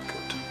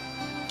 Good.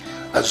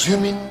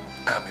 Assuming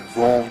I'm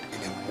involved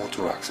in a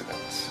motor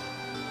accident,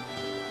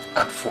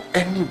 and for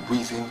any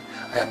reason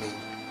I am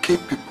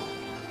incapable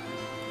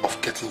of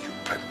getting you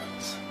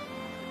pregnant,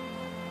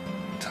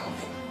 tell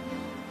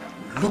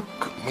me,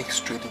 look me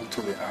straight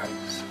into the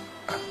eyes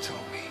and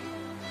tell me,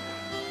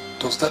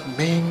 does that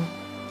mean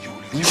you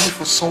leave me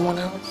for someone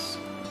else?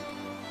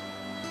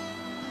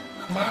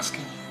 I'm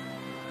asking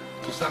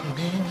you, does that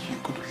mean you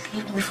could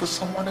leave me for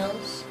someone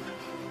else?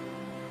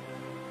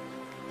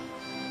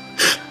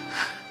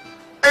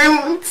 I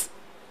won't.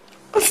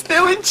 I'll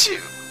stay with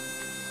you.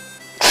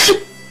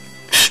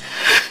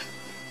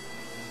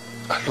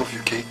 I love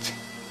you, Kate.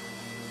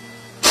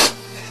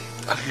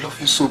 I love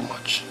you so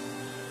much.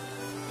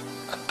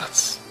 And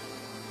that's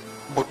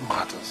what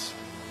matters.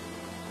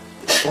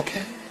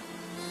 Okay?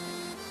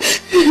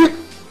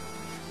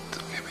 It's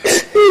okay,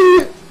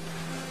 baby.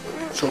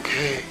 It's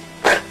okay.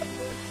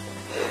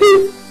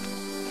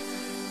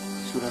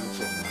 So that's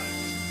all right.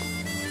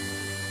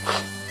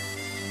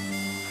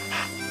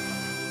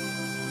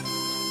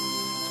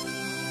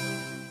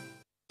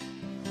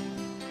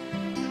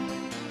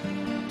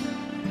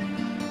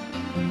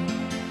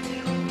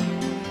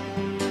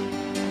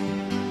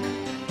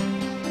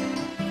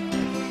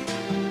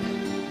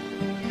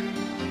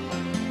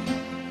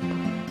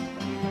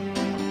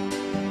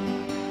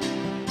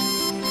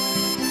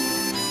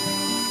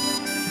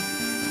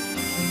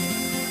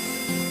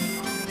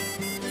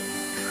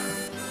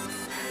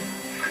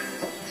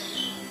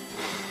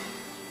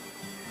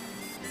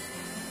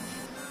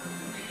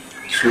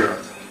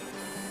 Sweetheart,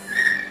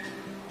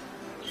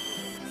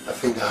 I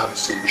think I have a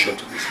solution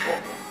to this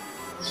problem.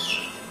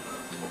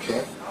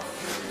 Okay?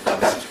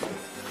 Listen to me.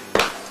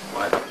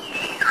 Right?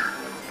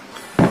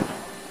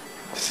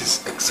 This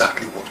is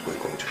exactly what we're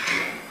going to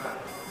do.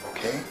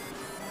 Okay?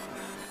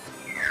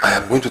 I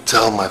am going to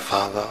tell my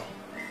father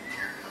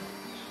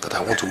that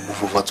I want to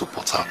move over to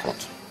Port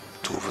Harcourt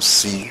to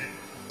oversee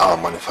our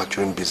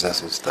manufacturing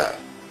businesses there.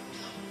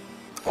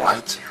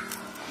 Alright?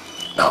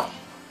 Now,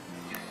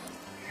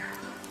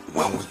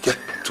 when we get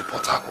to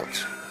Port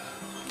Harcourt,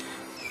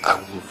 I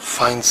will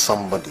find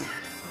somebody,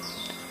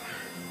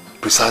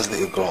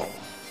 precisely a girl,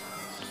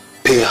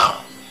 pay her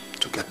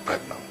to get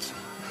pregnant,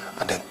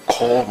 and then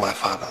call my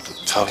father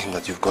to tell him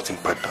that you've gotten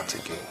pregnant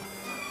again.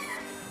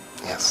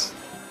 Yes.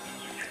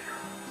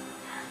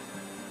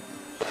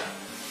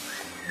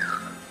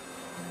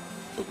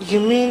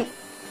 You mean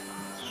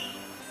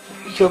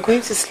you're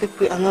going to sleep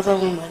with another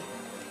woman,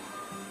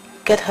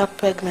 get her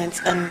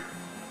pregnant, and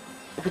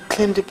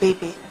reclaim the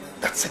baby?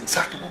 That's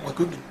exactly what we're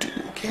going to do,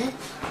 okay?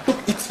 Look,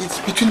 it's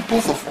between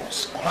both of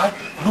us, alright?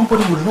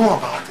 Nobody will know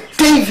about it.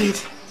 David!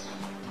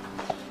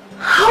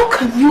 How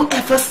can you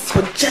ever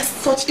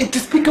suggest such a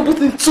despicable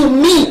thing to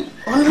me?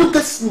 Oh, look,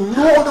 there's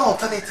no other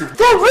alternative.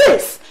 There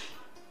is!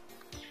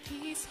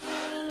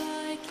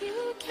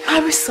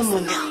 Marry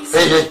someone else.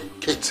 Hey,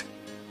 Kate.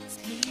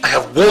 I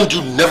have warned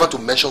you never to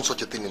mention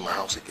such a thing in my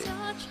house again.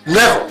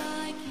 Never!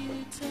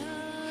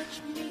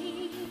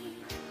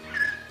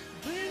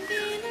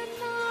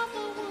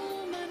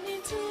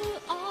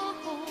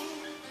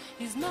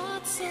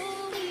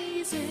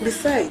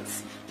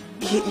 Besides,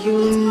 you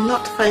will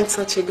not find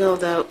such a girl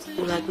that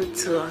will agree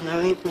to an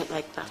arrangement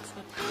like that.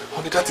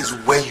 Honey, that is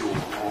where you're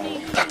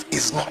wrong. That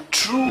is not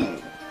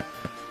true.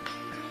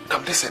 Now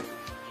listen,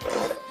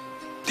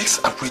 this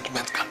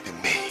arrangement can be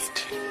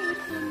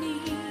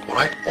made.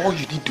 Alright? All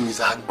you need to do is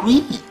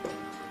agree.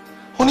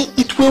 Honey,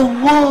 it will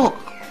work.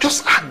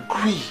 Just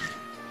agree.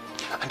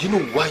 And you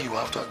know why you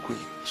have to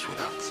agree,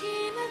 sweetheart?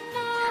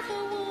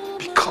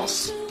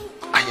 Because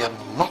I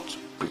am not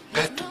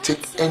prepared to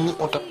take any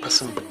other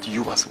person but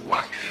you as a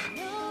wife.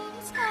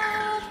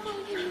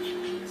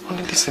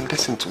 Honey, listen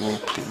to me,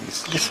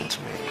 please. Listen to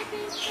me.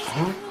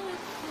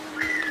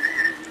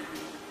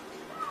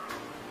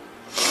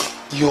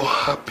 Your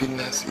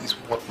happiness is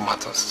what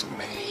matters to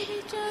me.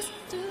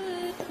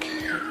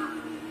 Okay?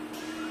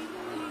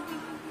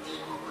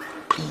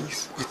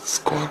 Please, it's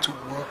going to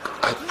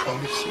work. I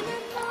promise you.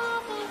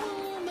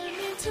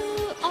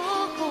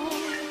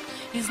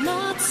 It's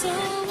not so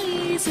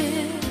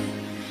easy.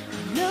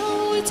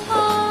 No, it's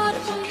hard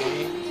for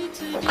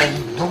I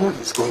know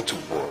it's going to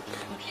work.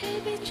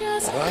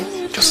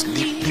 Alright? Just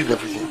leave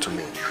everything to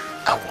me.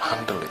 I will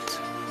handle it.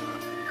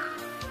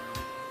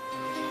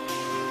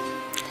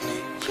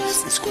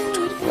 Please, it's going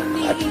to be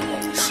well. I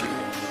promise you.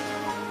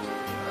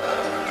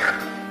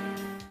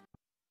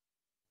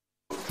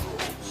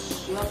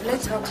 You have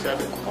let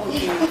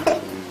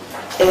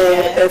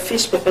her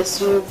fish pepper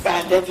soup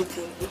and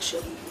everything. Make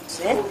sure you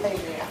eat, eh?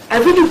 I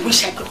really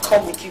wish I could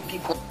come with you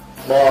people.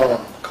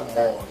 Mom, come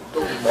on.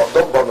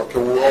 Don't bother, okay?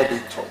 We'll all be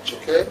in touch,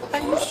 okay? Are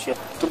you sure?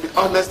 To be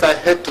honest, I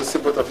hate to see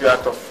both of you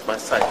out of my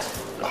sight.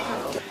 I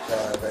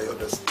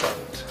understand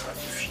how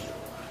you feel.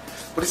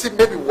 But you see,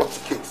 maybe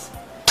worst case,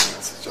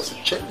 it's just a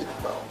change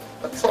now.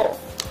 That's all.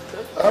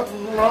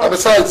 And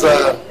besides,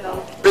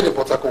 being in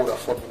Port Harcourt would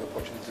afford me the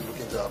opportunity to look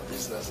into our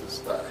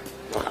businesses. I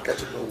get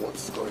to know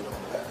what's going on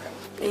there.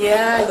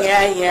 Yeah.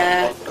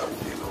 I'm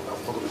not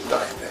going to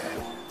die there.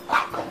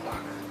 I'll come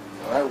back.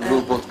 Alright,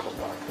 we'll both come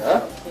back.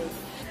 Huh? Okay.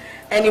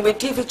 Anyway,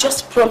 David,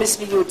 just promise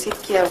me you'll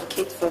take care of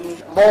Kate for me.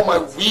 Mom, I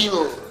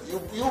will.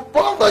 You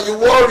bother, you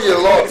worry a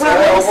lot.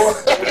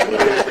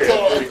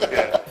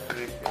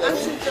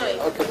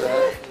 Okay,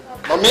 Dad.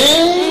 Mommy,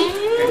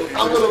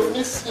 I'm going to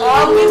miss you.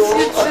 I'll miss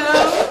you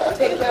too.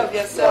 Take care of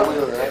yourself. I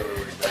will, right?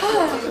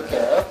 Take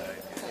care.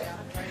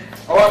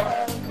 All right.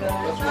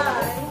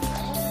 Bye.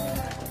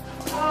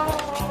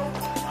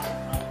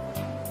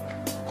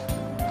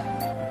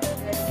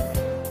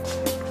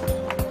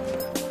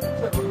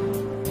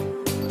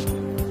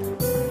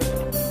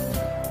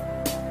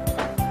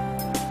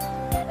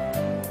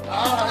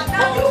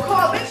 Now you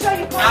call. Make sure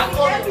you call me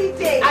every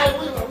day. I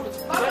will.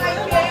 Bye-bye.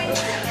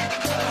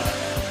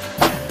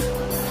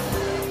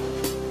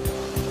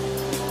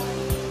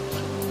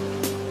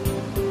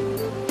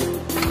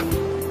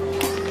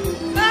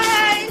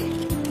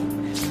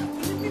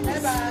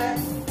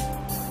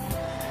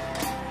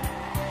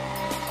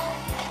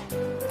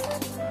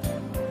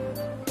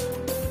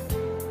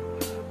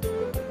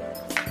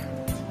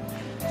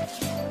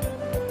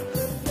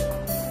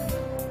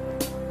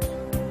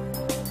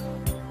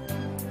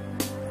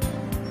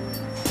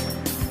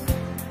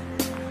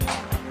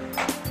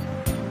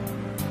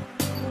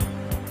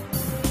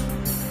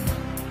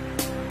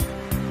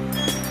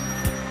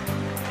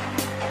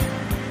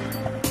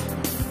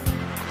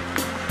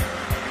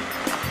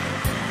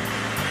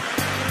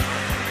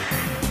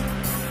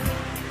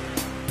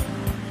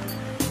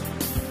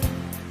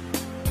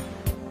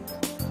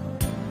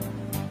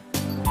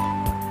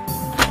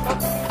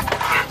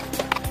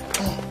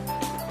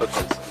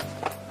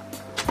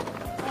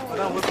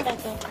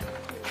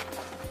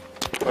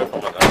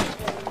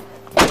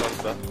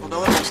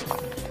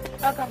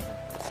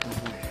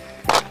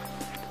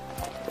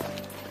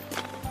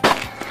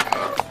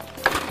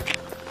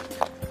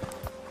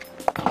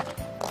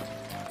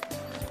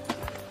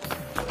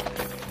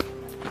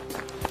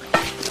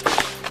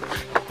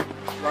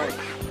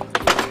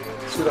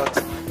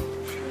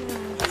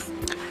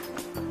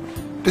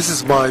 This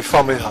is my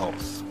family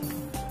house.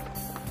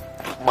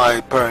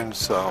 My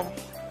parents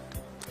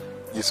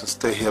used to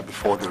stay here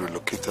before they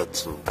relocated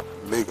to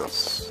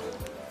Lagos.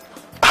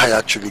 I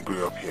actually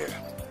grew up here.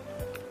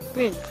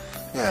 Really?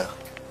 Yeah.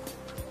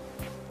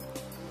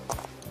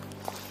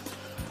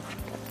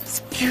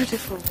 It's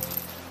beautiful.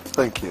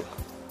 Thank you.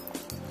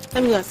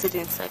 Let me go and sit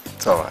inside.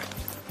 It's alright.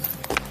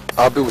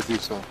 I'll be with you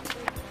soon.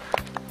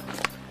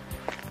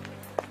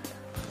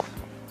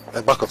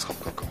 Hey, back up, come.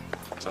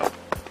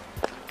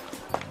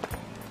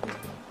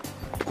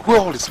 Who are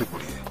all these people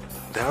here?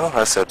 They're all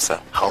house helps, sir.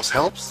 House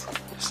helps?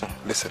 Yes, sir.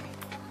 Listen,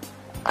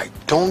 I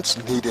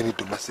don't need any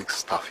domestic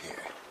staff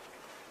here.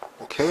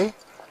 Okay?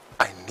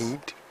 I need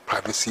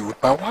privacy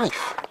with my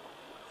wife.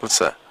 But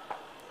sir,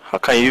 how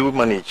can you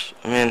manage?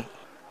 I mean...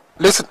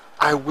 Listen,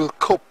 I will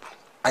cope.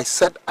 I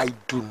said I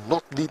do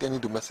not need any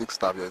domestic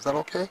staff here. Is that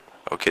okay?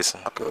 Okay, sir.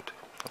 Good.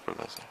 No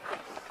problem, sir.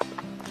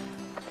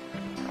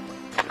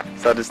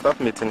 Sir, the staff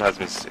meeting has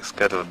been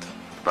scheduled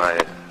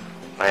by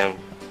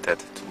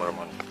 9:30 tomorrow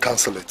morning.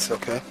 Cancel it,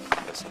 okay?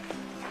 Yes,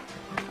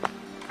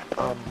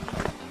 sir.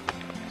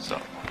 So,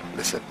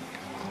 listen.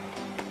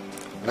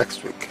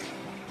 Next week,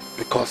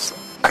 because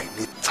I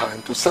need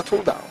time to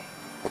settle down,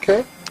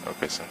 okay?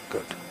 Okay, sir.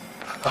 Good.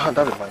 That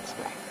reminds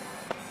me.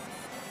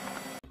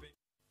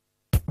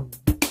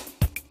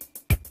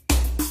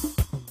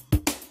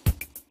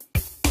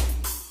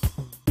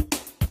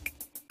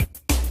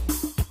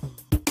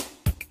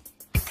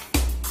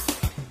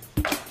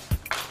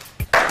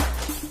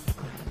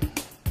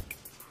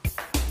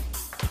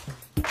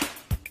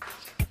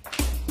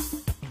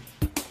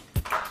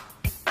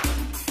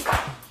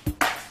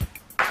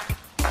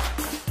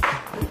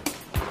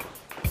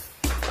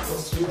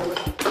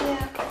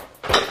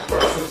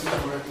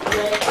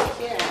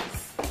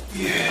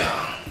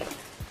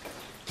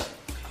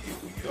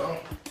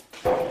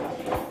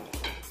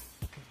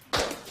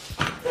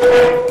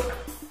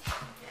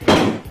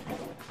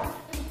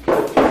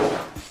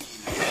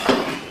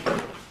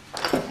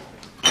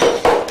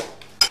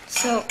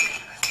 So,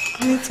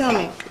 can you tell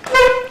me,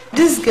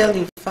 this girl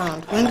you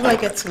found, when do I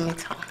get to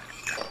meet her?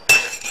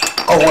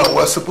 Oh, well,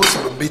 we're supposed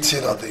to be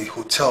meeting at the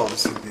hotel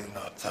this evening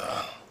at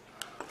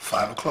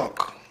 5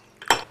 o'clock.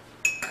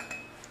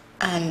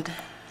 And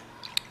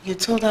you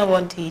told her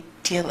what the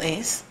deal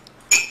is?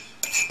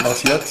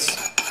 Not yet,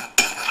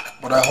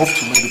 but I hope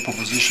to make the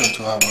proposition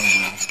to her when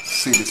we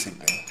see this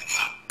evening.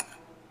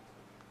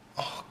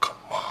 Oh, come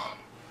on.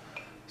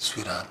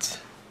 Sweetheart,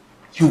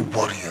 you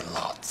worry a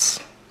lot.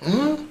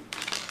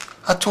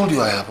 I told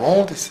you I have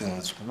all these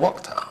things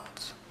worked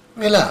out.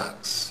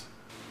 Relax.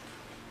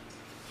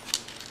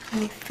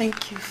 Honey,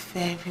 thank you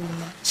very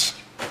much.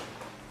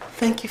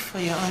 Thank you for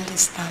your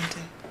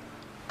understanding.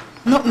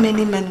 Not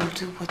many men will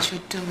do what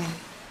you're doing.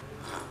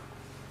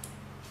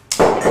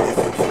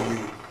 Anything for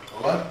you,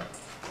 alright?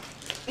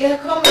 Yeah,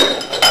 come on.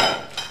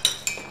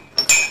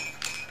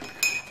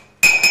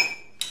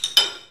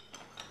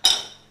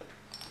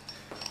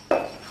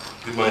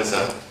 Good morning,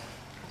 sir.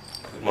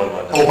 Good morning,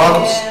 madam. Oh,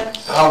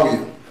 Marcus, how are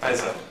you? Hi,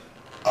 sir.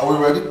 Are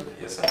we ready?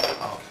 Yes, sir.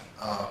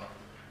 Okay.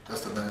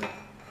 Just a minute.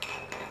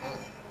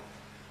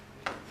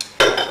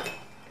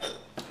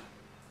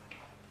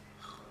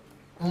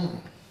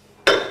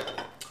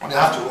 I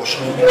have to wash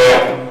it.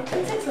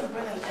 Take some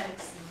bread and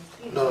eggs.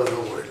 No,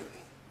 don't worry.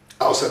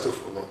 I'll settle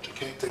for lunch,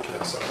 okay? Take care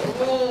of yourself.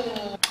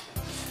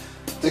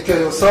 Take care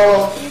of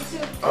yourself. You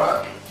too.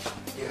 Alright.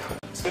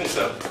 Yeah. Excuse me,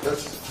 sir. Yes.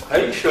 Are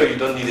you sure you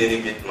don't need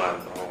any gate man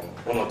or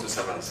 1 or 2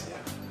 servants here?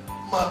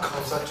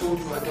 Marcus, I told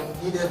you I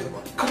don't need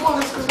anyone. Come on,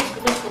 let's go.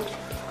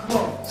 Come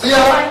on. See ya.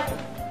 Bye.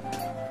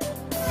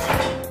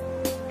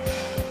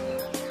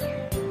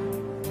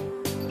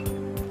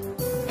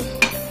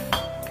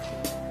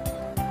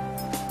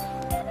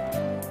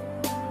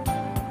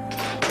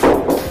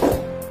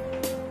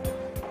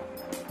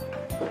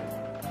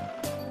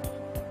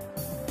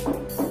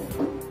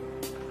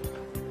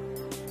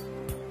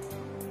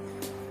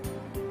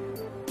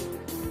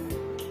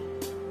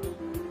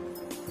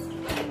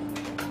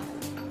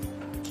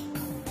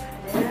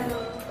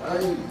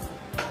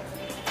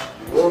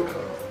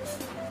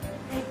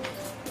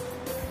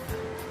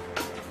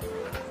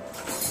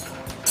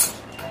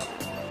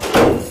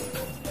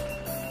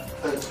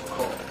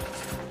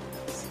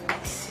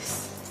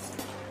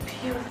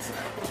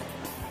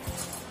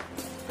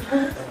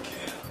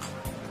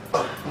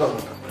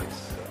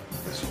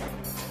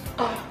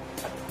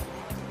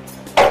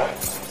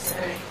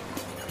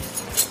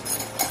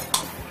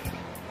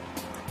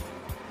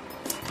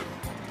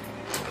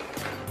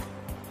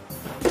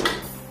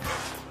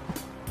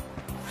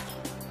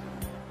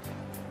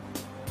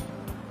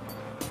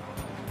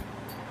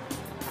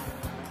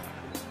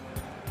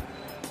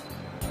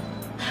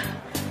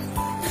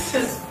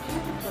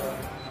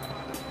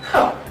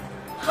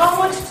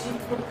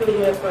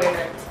 For a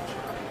night?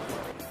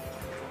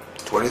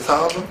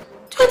 20,000?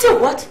 20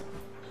 what?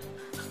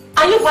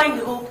 Are you buying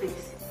the whole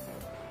place?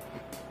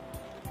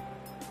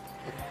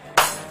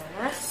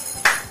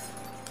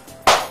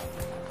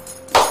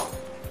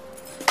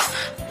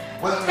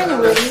 Well,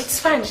 anyway, it's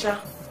fine, Sha.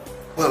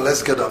 Well,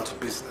 let's get down to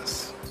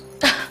business.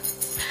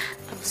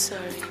 I'm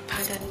sorry,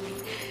 pardon me.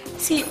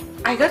 See,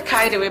 I got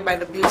carried away by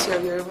the beauty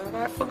of your river.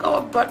 I forgot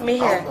what brought me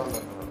here. Oh,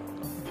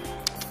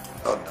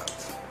 no. Not that.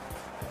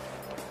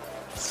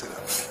 Sit down.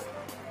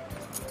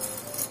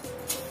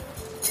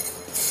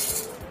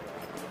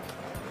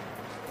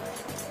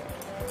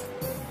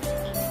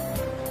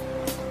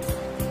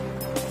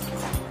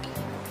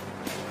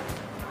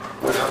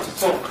 We have to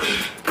talk.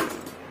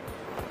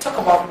 Talk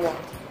about what?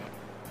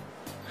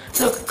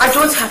 Look, I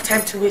don't have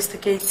time to waste,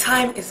 okay?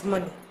 Time is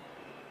money.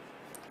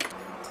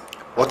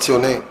 What's your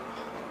name?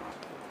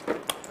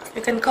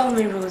 You can call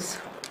me Rose.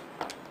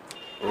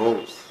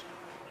 Rose.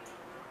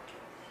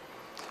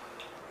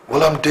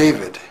 Well, I'm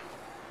David.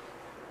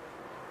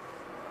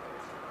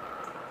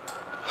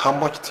 How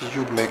much do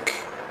you make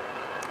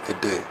a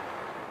day?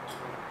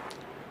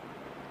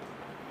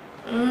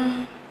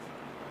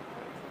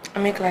 I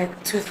make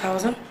like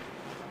 2,000.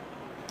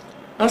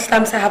 Most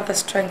times I have the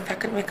strength, I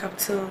could make up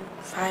to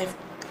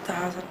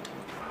 5,000.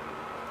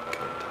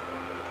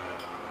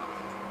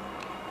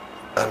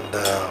 And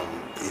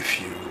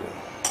if you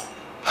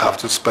have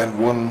to spend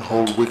one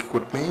whole week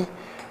with me,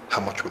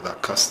 how much would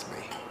that cost me?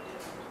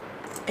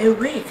 A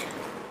week?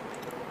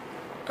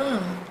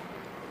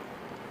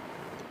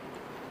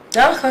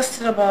 That'll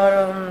cost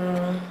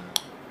about,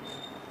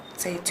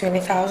 say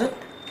 20,000.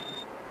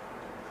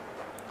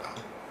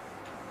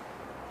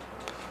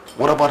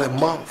 What about a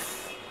month?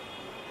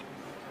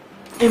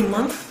 A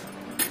month?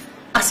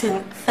 As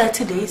in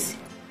 30 days?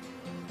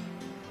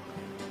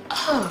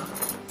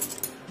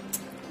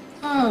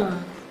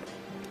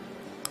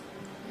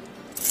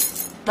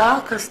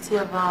 That'll cost you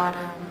about,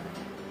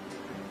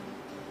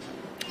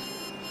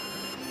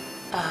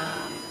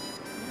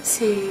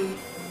 say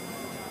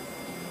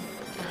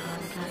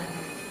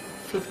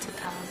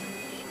 150,000.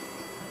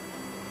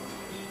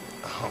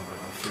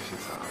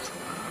 150,000.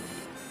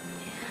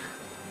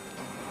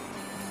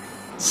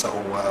 So,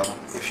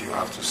 if you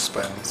have to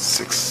spend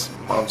 6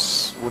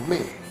 months with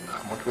me,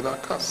 how much will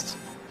that cost?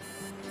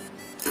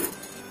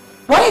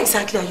 What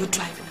exactly are you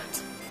driving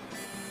at?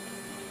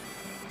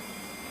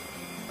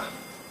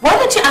 Why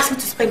don't you ask me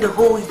to spend the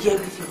whole year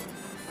with you?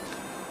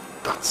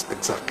 That's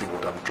exactly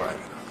what I'm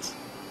driving at.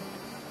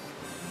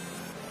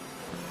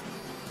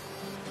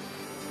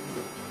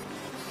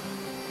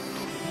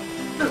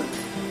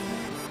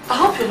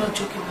 you're not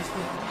joking with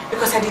me.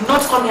 Because I did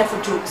not come here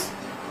for jokes.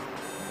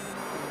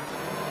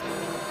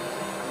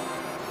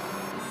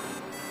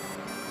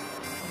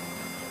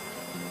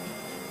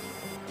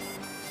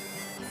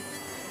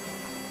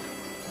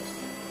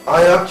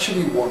 I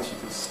actually want you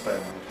to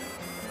spend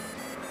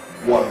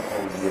 1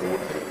 whole year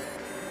with me.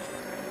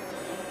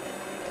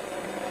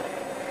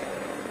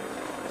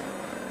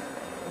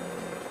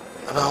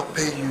 And I'll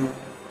pay you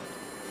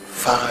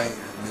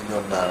 5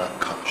 million naira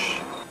cash.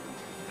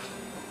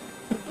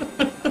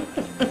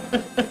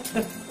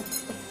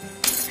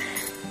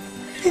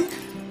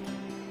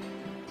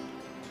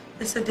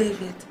 Mr.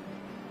 David,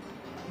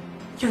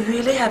 you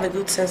really have a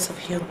good sense of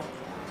humor.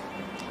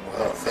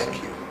 Well,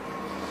 thank you.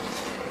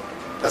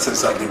 That's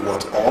exactly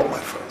what all my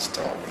friends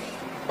tell me.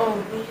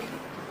 Oh, really?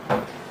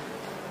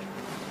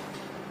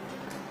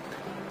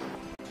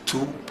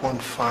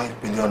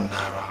 2.5 billion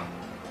naira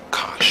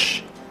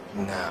cash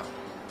now.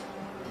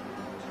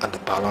 And the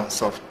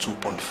balance of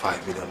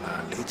 2.5 billion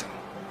naira later.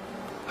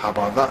 How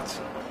about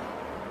that?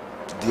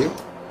 Deal?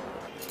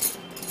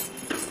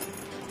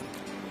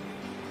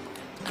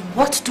 And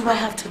what do I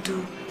have to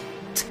do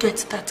to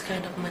get that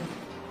kind of money?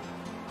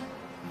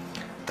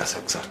 That's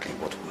exactly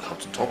what we'll have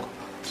to talk about.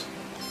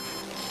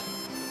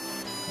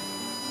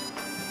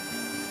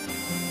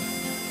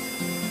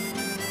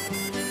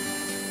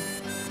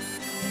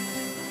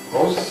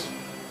 Rose,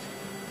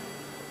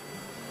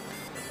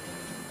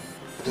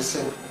 it is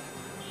simple.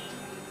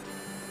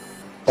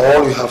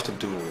 All you have to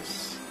do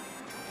is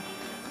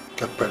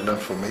get pregnant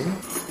for me,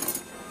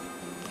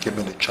 give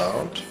me the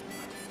child,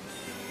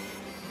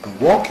 and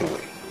walk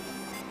away.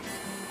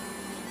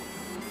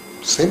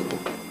 Simple.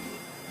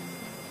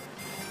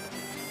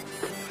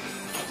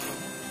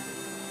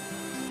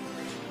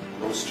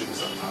 No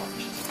strings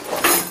attached.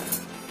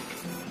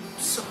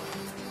 So,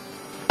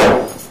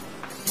 I'm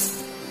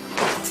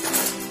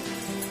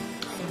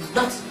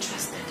not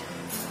interested.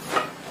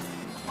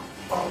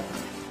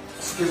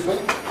 Excuse me?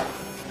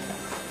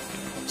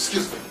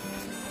 Excuse me.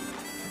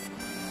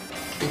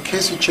 In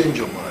case you change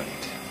your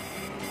mind,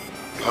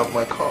 you have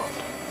my card.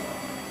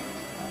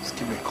 Just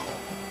give me a call.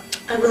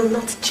 I will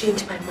not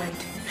change my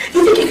mind.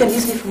 You think you can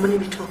use me for money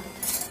return?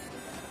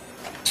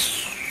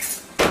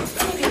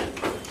 Maybe.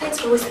 Thanks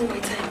for wasting my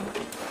time.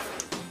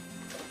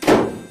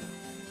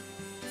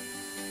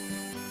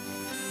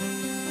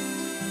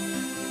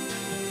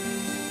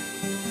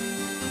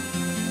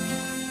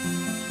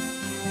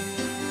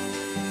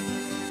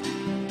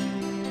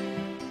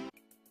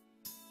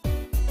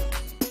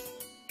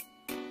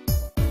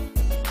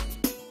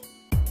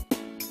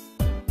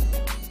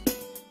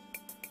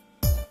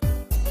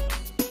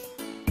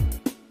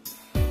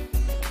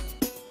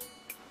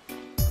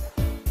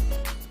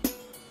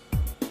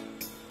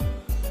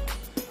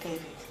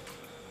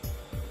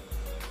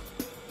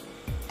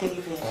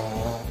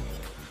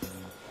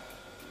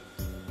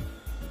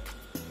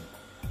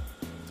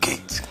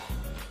 Kate,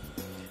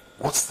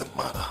 what's the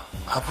matter?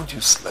 Haven't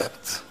you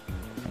slept?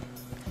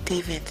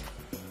 David,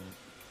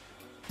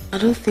 I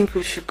don't think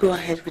we should go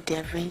ahead with the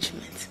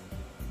arrangement.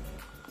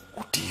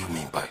 What do you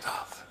mean by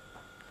that?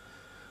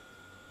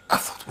 I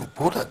thought we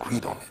both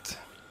agreed on it.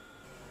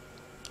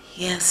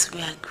 Yes,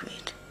 we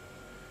agreed.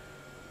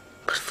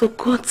 But for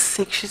God's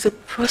sake, she's a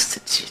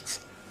prostitute.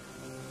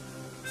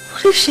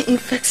 What if she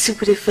infects you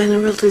with a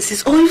venereal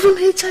disease or even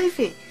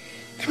HIV?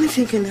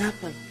 Anything can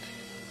happen.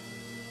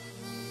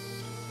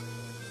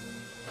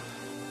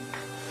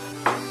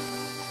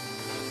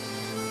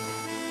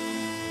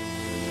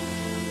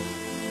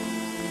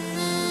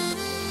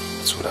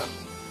 Sweetheart,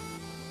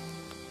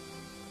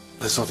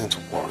 there's nothing to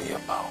worry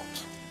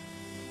about.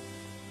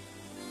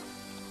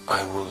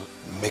 I will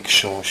make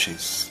sure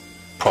she's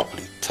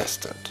properly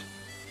tested.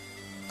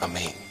 I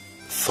mean,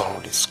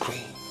 thoroughly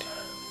screened.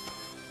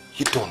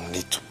 You don't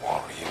need to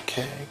worry,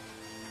 okay?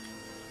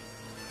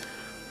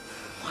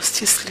 Must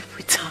you sleep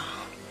with her?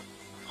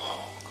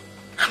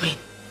 I mean,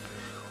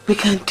 we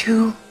can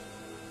do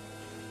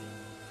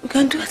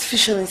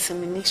artificial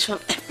insemination,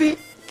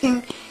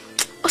 everything,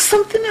 or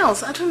something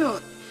else, I don't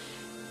know.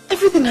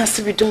 Everything has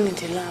to be done in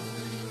the lab.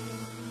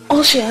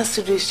 All she has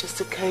to do is just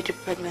to carry the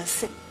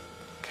pregnancy.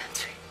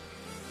 Can't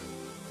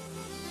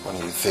we?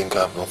 When you think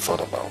I've not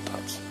thought about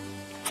that?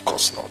 Of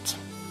course not.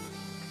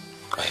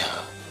 I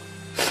have.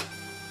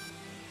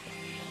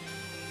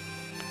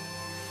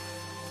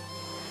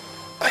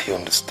 I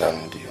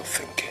understand your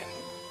thinking.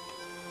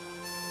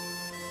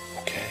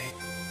 Okay?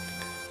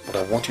 But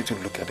I want you to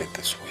look at it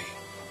this way.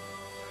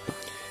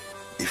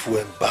 If we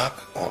embark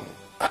on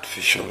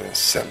artificial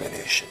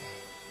insemination,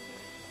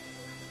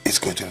 it's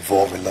going to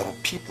involve a lot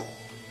of people.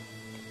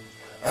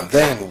 And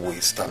then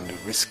we stand the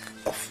risk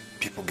of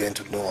people getting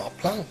to know our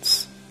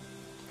plans.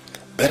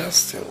 Better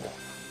still,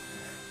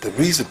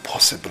 there is a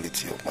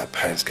possibility of my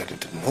parents getting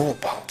to know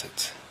about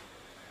it.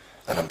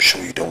 And I'm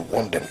sure you don't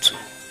want them to,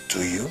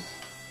 do you?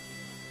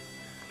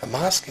 I'm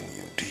asking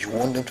you, do you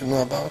want them to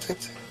know about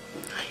it?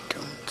 I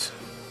don't.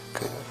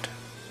 Good.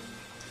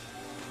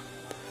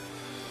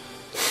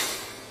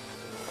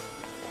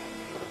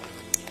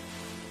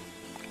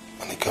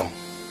 Honey, come.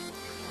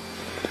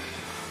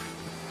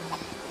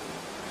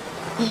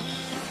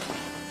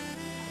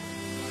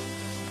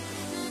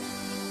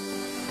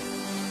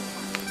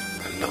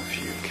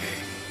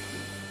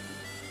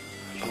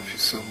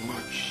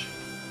 much.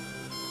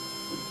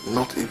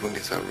 Not even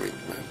this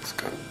arrangement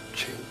can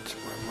change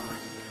my mind.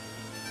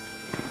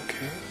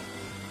 Okay?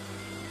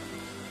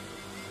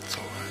 It's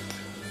alright.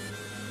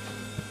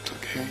 It's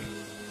okay.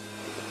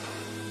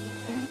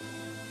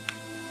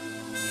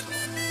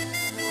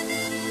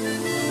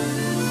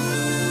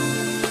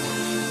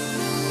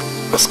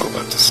 Let's go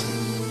back to sleep.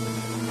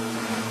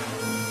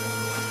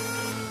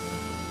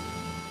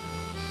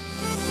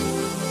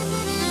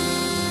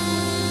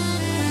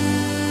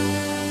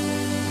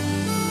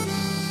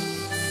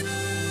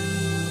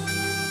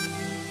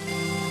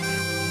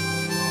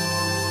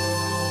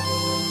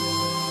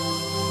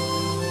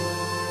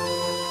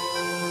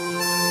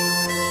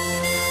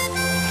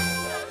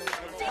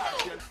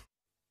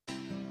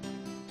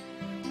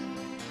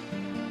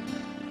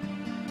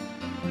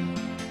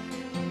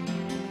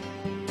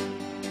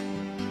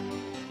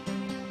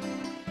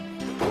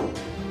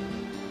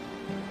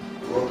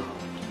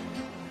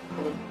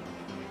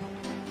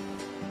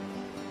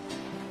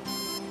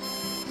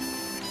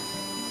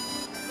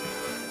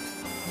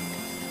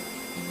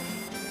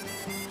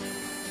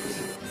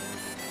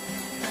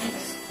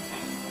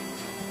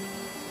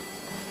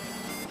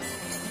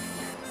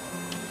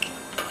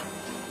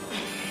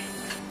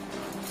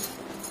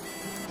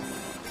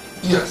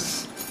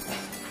 Yes.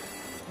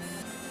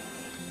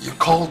 You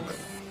called me.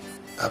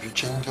 Have you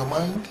changed your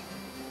mind?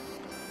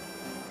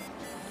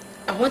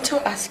 I want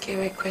to ask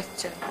you a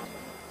question.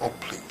 Oh,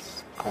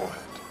 please, go ahead.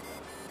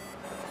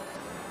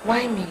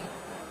 Why me?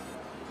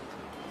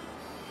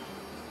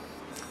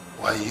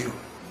 Why you?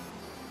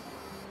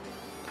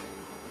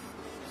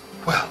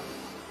 Well,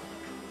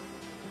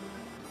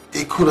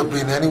 it could have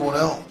been anyone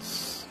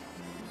else.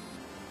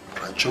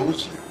 But I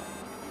chose you.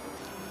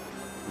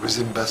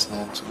 Reason best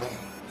known to me.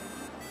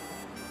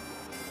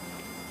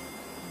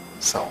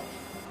 So,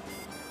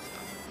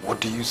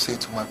 what do you say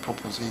to my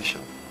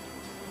proposition?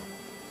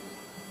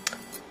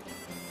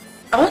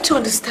 I want to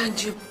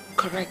understand you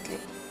correctly.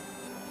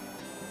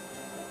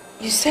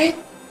 You said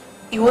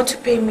you want to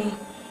pay me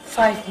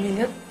 5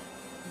 million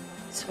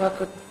so I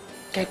could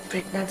get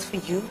pregnant for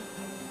you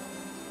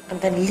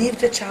and then leave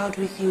the child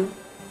with you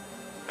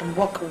and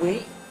walk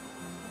away?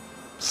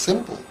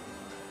 Simple.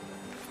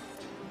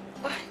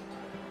 Why?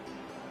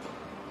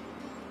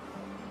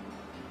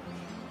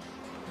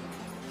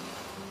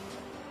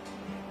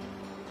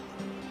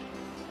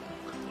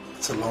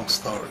 It's a long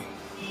story.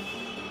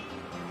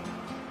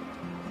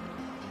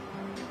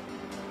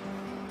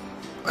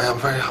 I am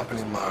very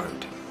happily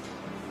married.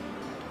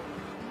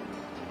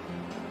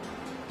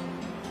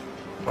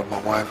 But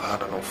my wife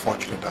had an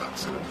unfortunate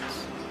accident.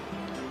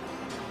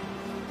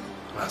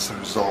 And as a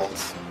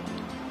result,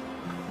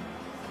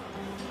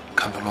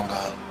 can no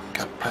longer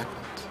get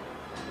pregnant.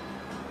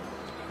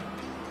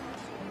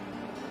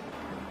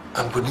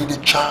 And we need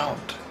a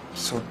child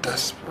so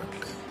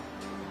desperately.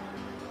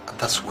 And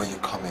that's where you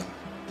come in.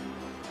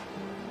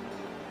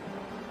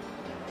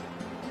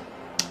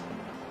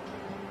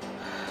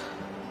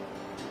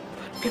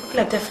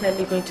 People are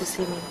definitely going to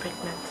see me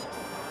pregnant.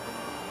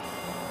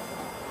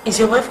 Is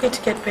your wife going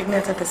to get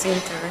pregnant at the same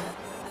time?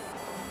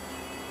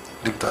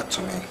 Leave that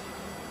to me.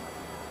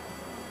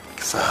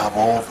 Because I have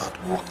all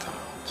that worked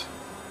out.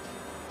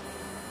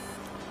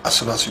 As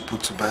soon as you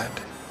put to bed,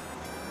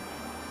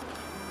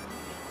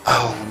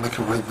 I'll make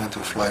arrangement to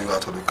fly you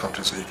out of the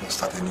country so you can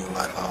start a new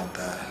life out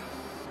there.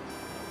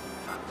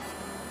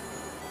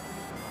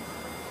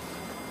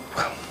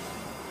 Well,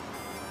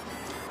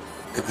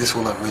 if this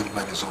whole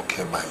arrangement is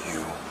okay by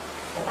you,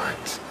 all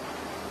right?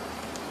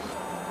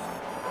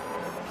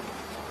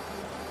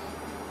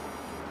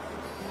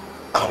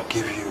 I'll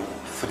give you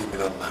 3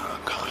 million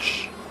naira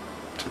cash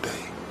today.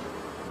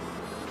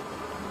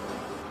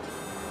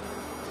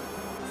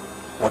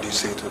 What do you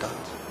say to that?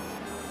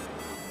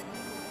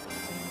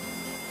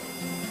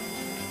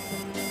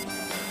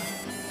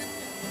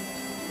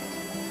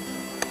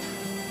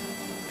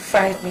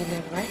 $5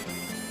 million, right?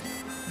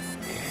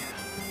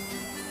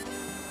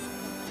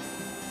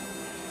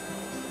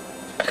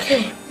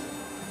 Okay.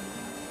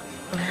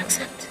 I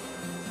accept.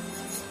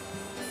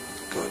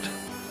 Good.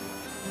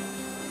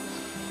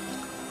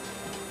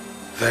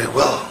 Very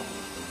well.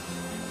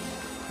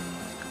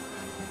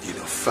 You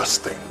know,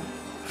 first thing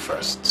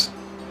first.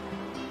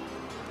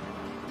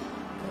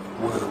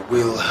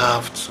 We'll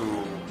have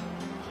to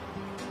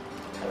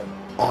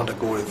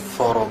undergo a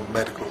thorough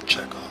medical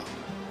checkup.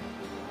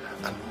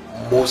 And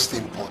most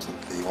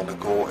importantly,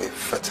 undergo a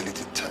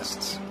fertility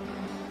test.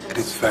 It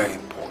is very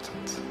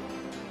important.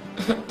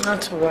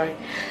 Not to worry.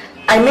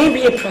 I may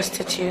be a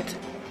prostitute,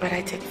 but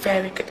I take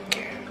very good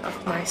care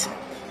of myself.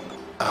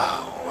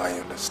 Oh, I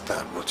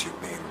understand what you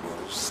mean,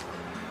 Rose.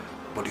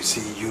 But you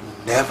see, you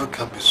never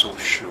can be so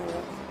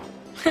sure.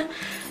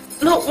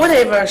 No,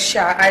 whatever,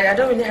 Sha. I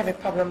don't really have a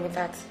problem with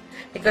that.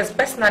 Because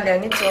personally, I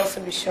need to also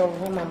be sure of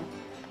whom I'm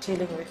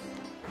dealing with.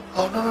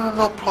 Oh,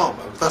 no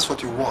problem. If that's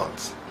what you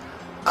want.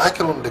 I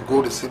can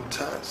undergo the same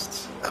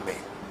test. I mean,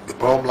 the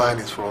bottom line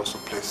is for us to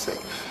play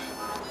safe.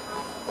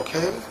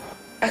 Okay?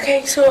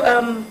 Okay, so,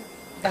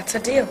 that's a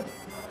deal.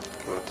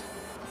 Good.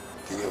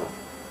 Deal.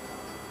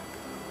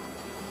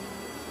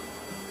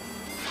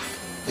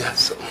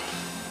 Yes.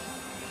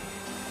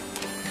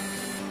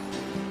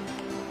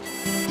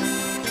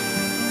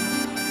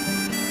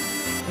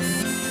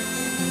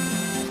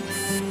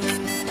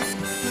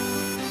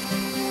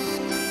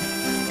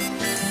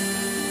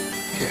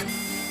 Here.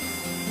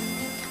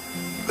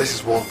 This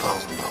is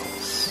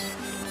 $1,000.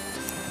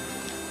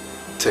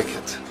 Take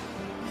it.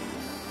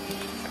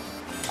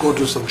 Go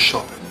do some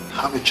shopping.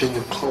 Have a change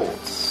of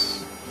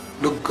clothes.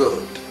 Look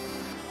good.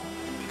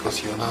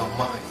 Because you're now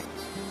mine.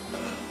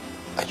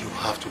 And you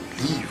have to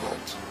live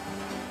up to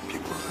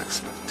people's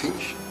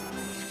expectations.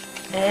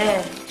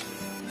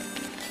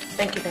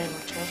 Thank you very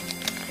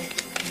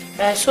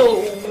much.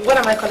 So, when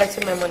am I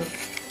collecting my money?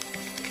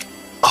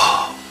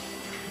 Oh,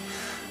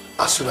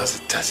 as soon as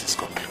the test is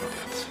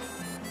concluded.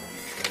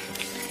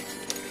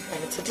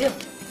 And it's a deal.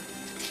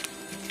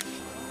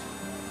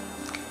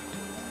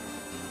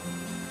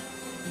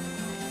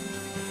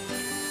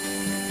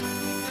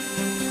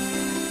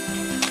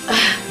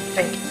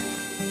 Thank you.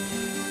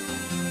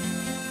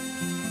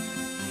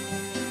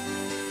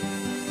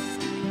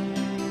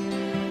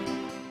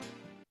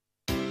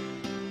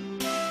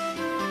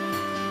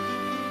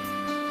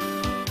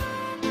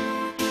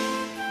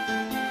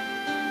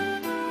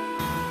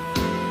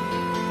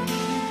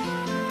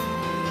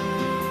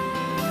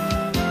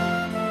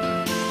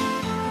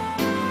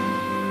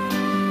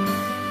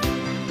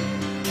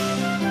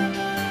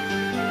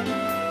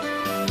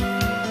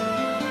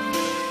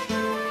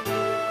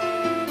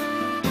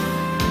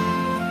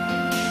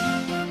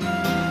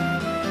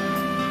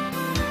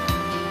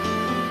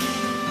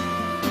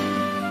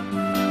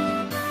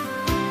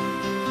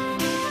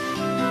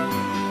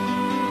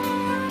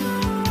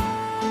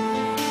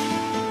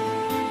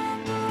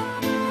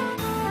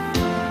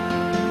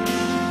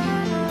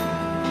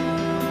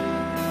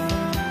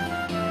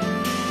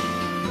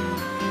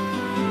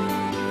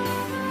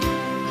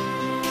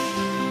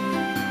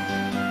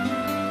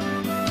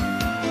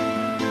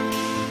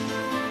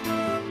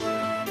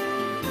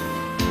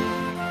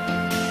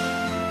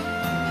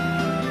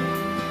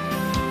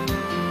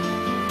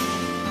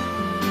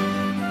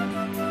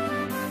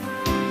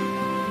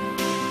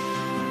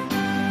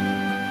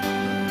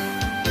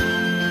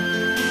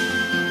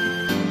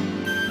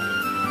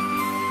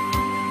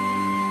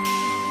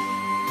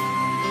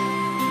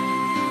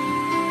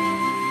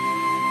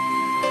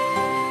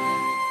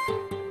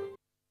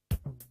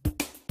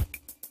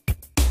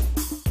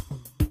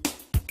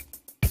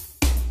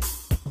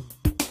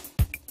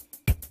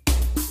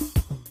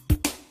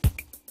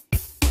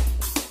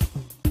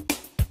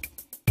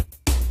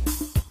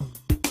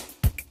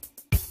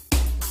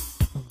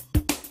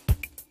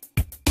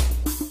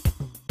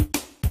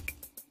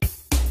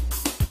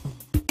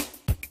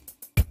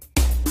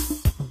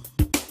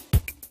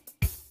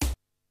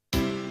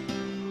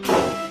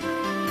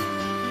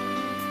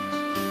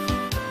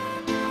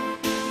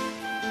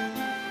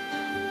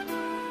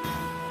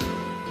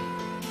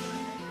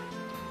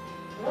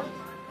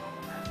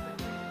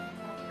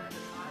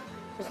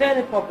 Is there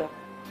any problem?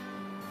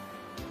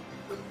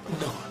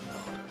 No.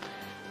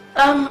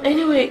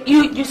 Anyway,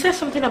 you said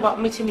something about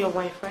meeting your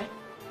wife, right?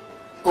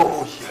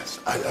 Oh, yes.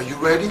 Are you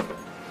ready?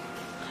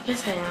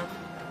 Yes, I am.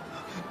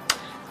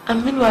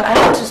 And meanwhile, I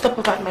have to stop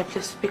over at my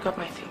place to pick up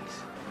my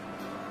things.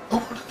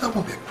 Oh, that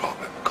won't be a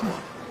problem. Come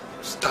on.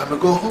 It's time to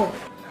go home.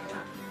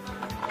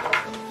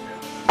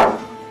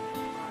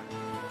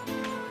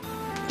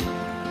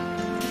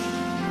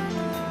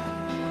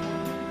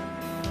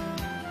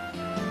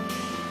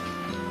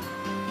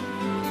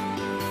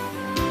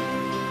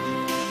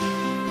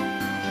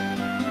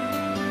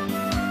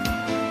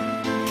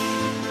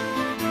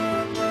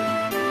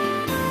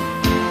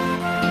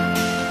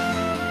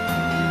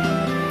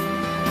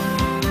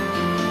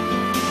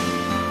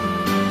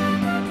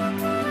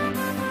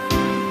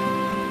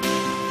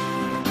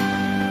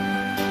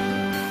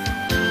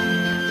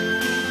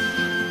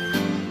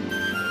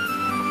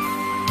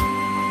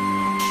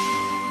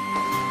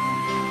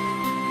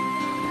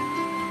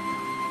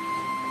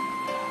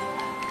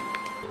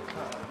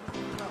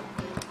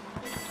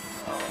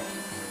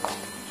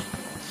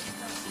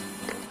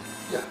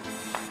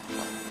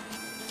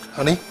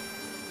 Honey,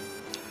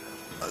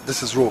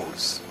 this is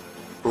Rose.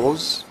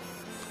 Rose,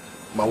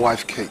 my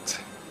wife Kate.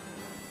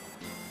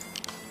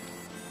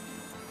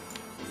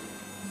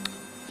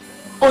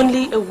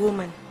 Only a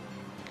woman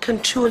can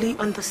truly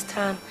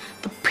understand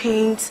the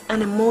pains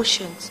and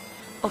emotions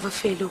of a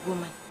fellow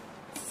woman.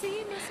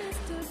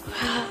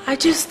 I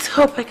just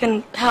hope I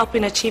can help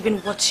in achieving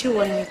what you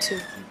want me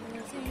to.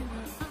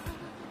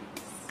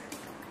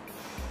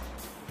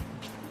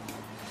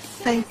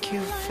 Thank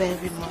you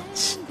very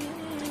much.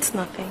 It's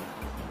nothing.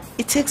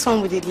 It takes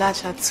one with a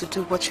large heart to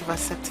do what you've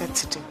accepted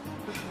to do.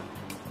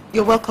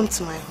 You're welcome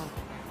to my home.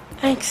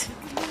 Thanks.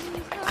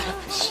 I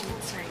appreciate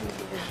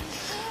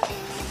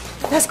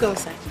it. Let's go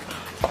inside.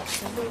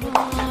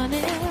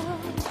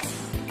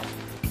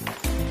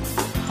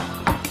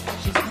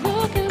 She's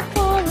looking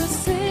for a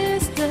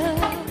sister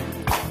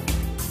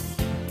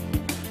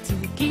to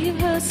give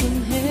her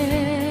some help.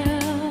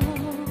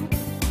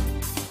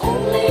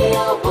 Only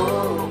a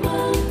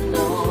woman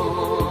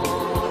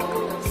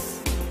knows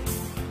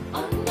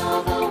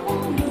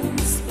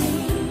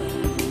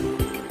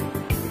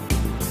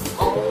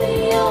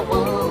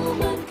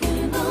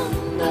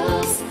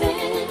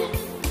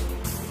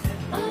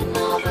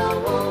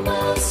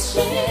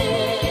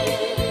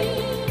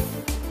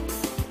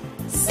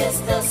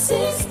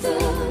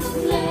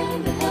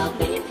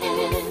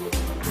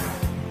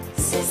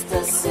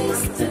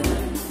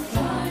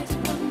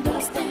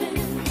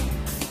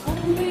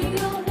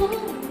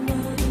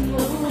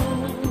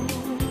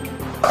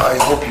I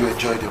hope you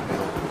enjoyed your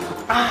meal.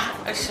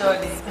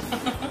 Surely.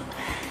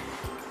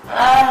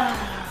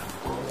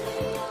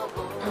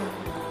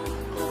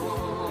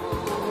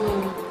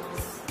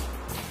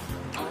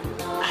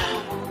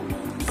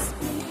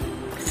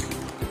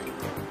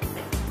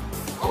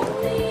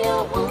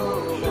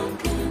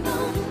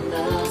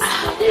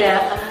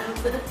 Yeah.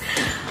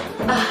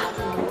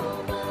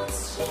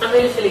 I'm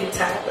really feeling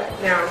tired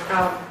right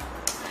now.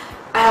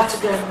 I have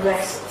to go and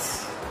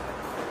rest.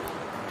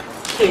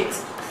 Kate,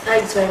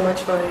 thanks very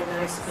much for a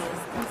nice meal.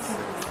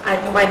 I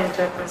quite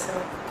enjoyed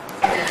myself.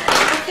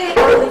 Okay,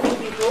 I'll leave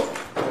you people.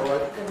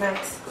 Good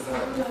night. Good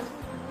night.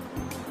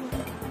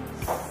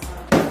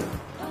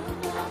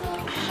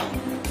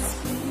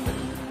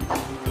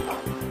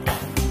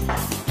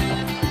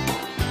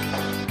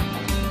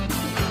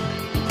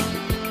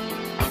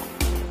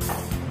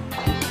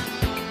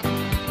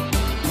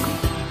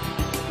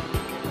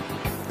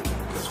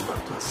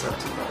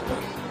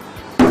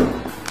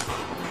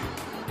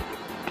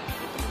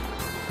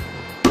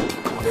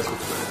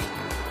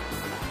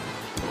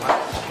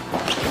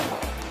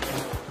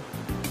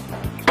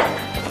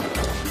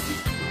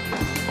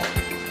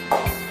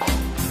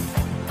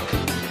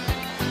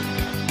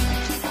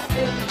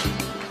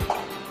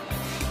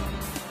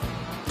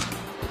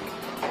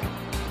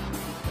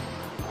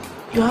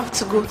 You have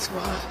to go to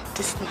her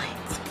this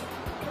night.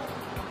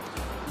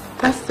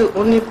 That's the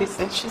only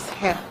reason she's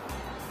here.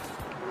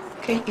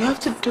 Okay, you have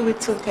to do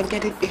it so we can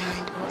get it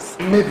behind us.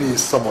 Maybe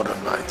some other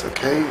night,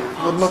 okay?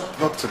 No,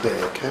 not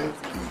today, okay?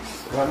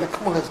 Please. Raleigh,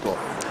 come on, let's go.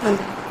 And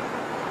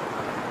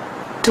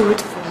do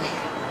it for me.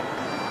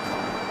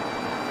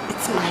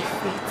 It's my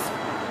fate.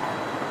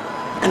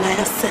 And I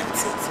accept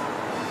it.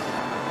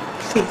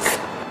 Please.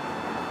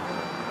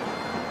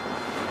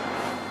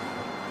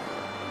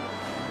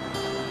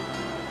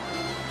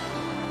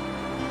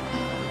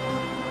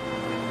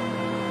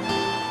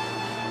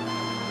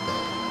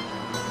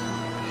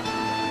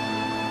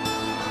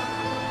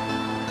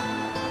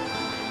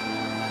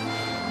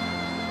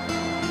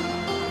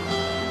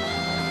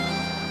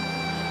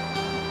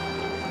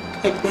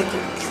 I beg you,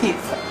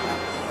 please.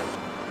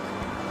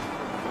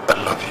 I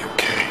love you,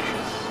 Kay.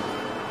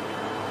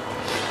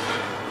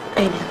 I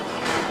know.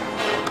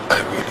 I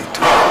really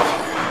do love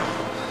you.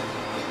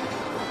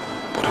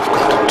 But we've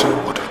got to do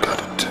what we've got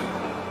to do.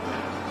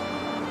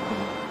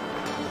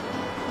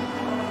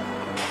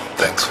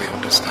 Thanks for your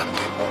understanding.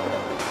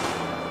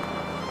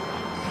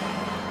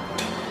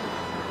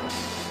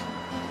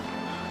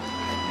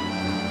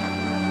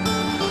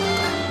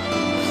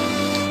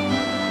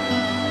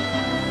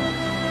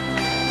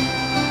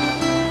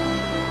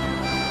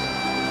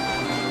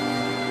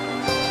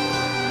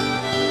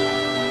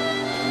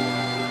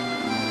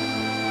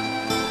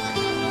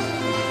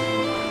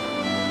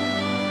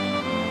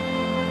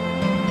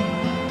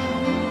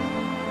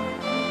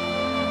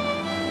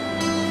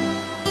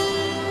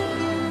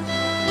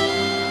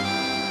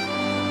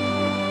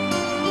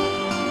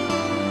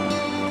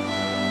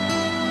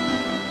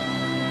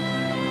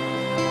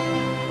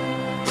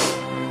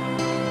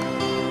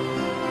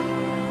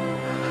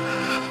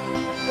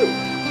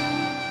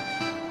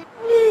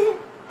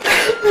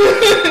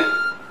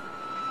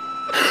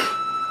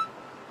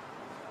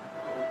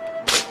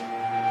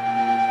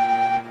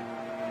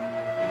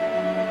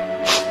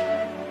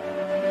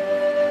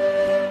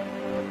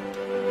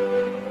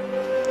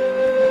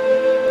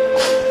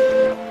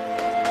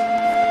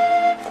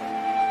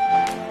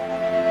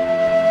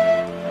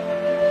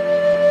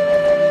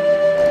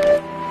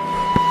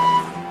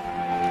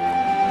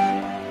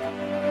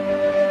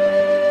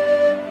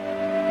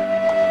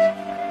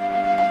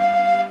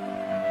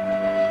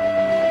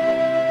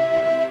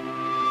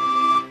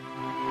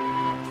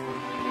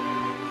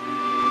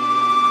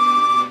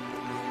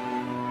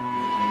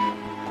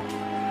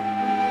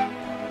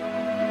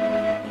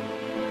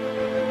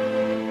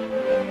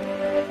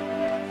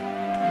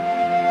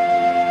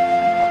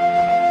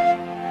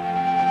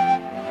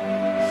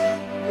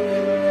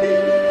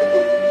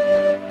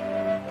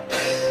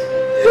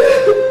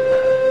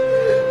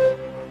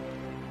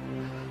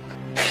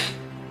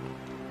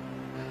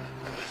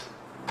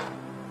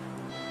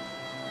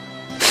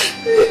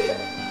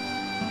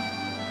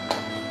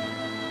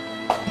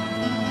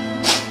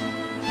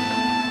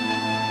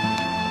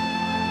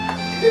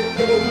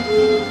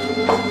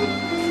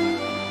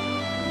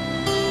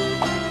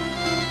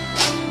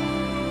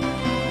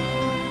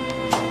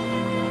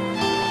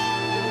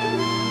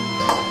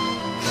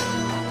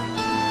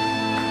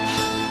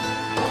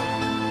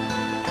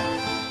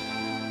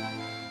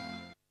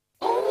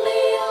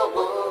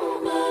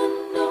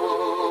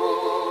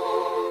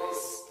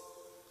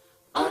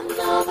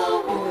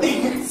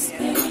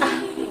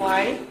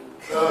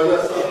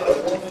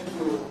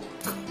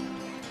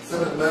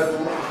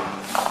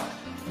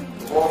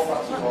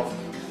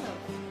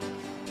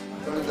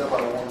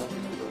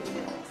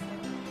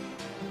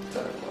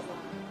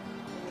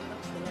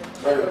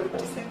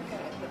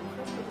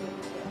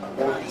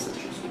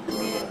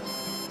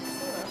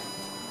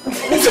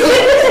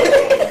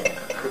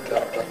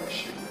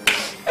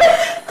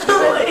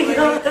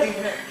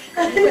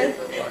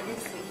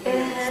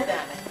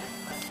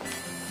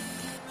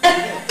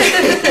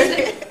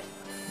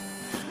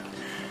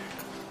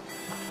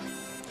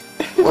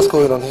 What's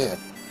going on here?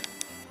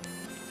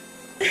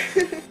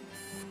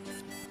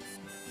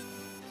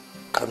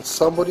 Can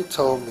somebody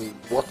tell me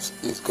what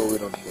is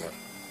going on here?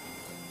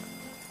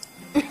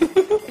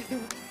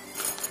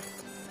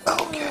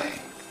 Okay.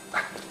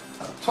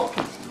 I'm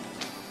talking to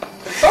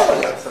you.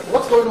 Somebody answer.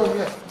 What's going on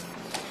here?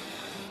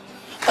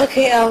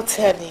 Okay, I'll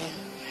tell you.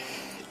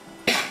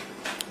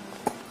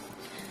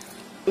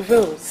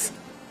 Rose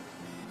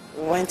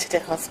went to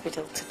the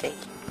hospital today.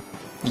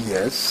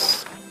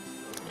 Yes.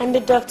 And the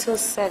doctor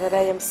said that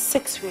I am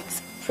 6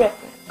 weeks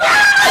pregnant.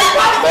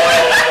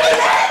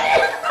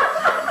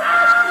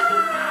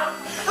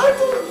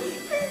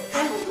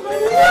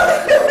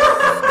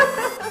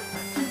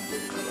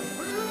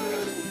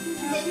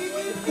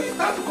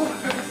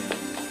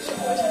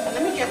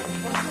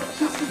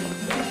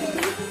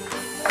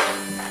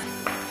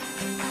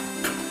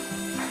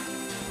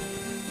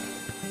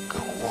 Go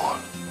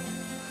on.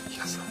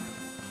 Yes, sir.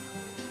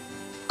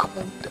 Come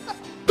on, Dad.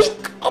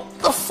 Pick up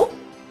the phone.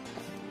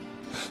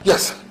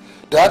 Yes,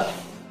 Dad.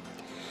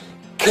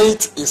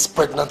 Kate is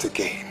pregnant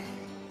again.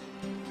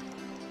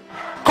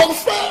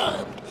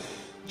 Confirmed.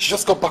 She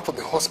just got back from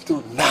the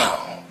hospital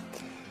now.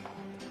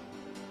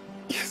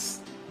 Yes.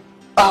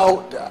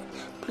 Oh, Dad.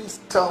 Please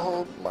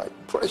tell my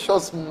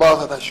precious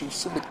mother that she will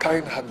soon be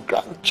carrying her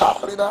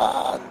grandchild in her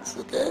hands,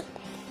 okay?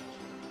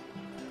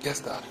 Yes,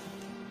 Dad.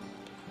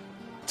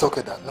 It's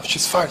okay, Dad. No,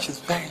 she's fine. She's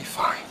very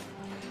fine.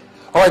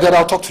 All right, Dad,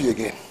 I'll talk to you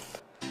again.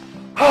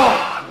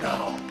 Ah,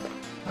 no.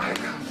 I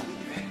can't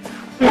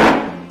believe it.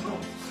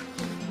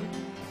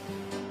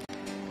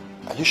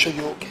 Are you sure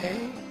you're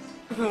okay?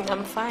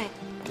 I'm fine.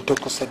 The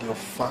doctor said you're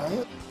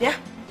fine? Yeah.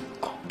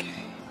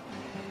 Okay.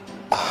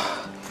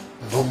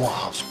 No more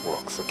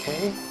houseworks,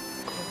 okay?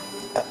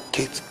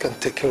 Kate can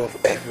take care of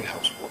every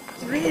housework.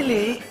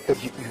 Really?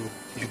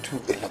 You do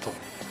a lot of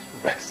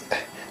rest.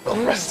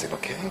 Resting,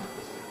 okay?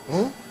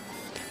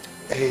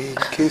 In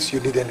case you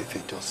need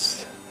anything,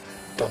 just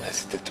don't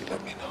hesitate to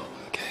let me know,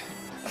 okay?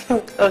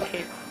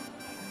 Okay.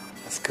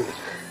 That's good.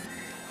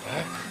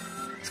 Alright?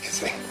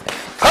 Excuse me.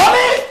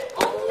 Honey!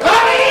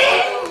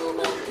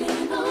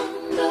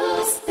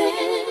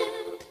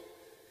 Understand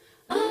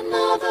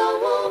another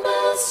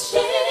woman's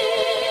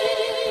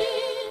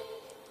shame.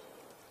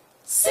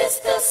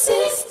 Sister,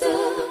 sister,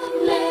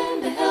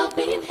 lend a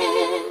helping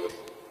hand.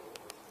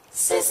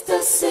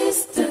 Sister,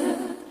 sister,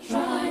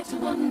 try to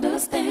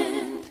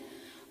understand.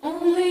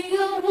 Only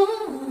a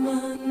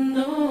woman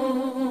knows.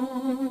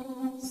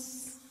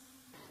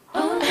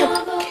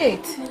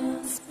 Kate,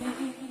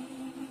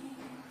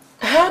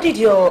 how did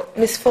your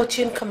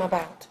misfortune come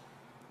about?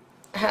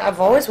 I've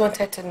always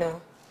wanted to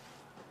know.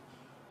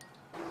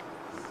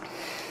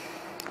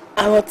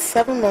 I was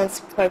 7 months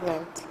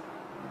pregnant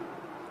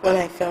when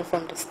I fell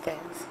from the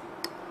stairs.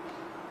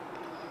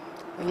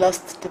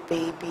 Lost the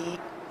baby.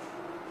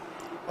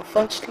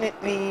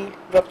 Unfortunately,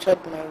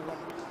 ruptured my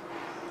womb.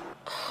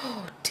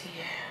 Oh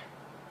dear.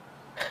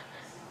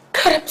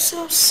 God, I'm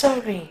so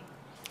sorry.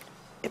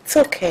 It's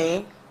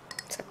okay.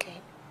 It's okay.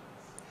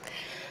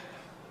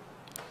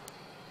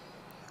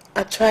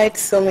 I tried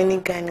so many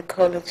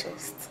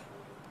gynecologists,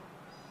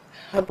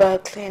 herbal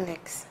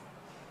clinics,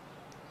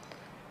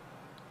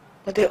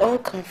 but they all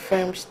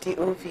confirmed the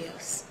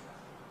obvious.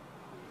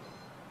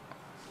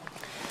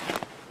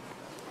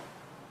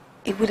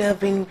 It would have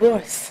been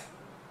worse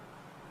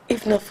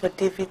if not for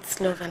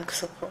David's love and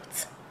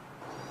support.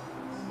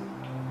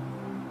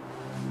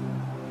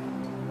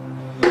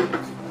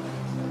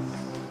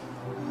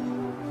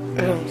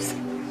 Rose,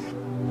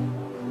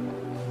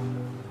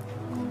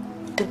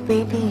 the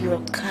baby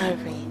you're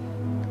carrying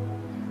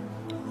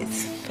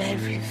is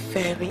very,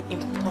 very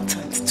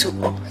important to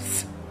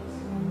us.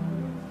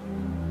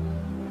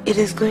 It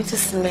is going to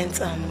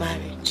cement our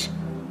marriage.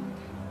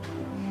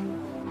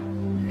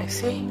 I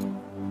see.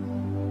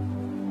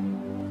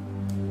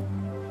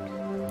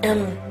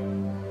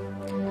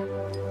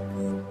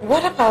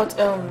 What about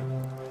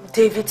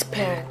David's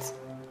parents?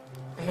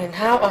 I mean,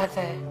 how are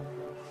they?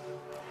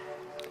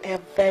 They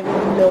are very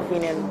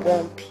loving and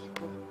warm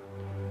people.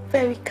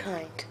 Very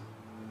kind.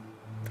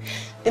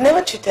 They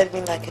never treated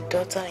me like a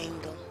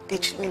daughter-in-law. They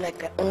treat me like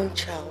their own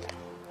child.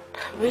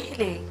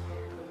 Really?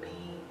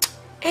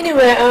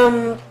 Anyway,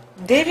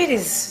 David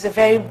is a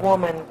very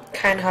warm and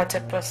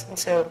kind-hearted person,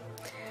 so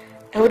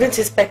I wouldn't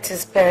expect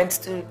his parents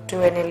to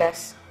do any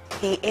less.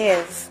 He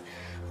is.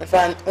 For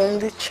an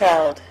only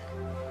child,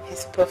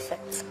 he's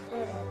perfect.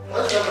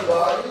 How's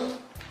everybody?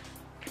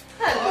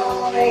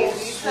 Hello, baby.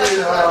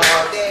 Sweetheart,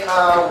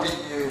 how are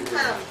you?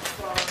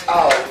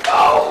 Ow.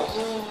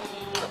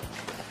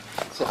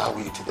 So how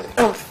are you today?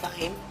 I'm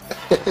fine.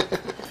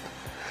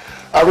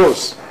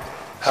 Rose,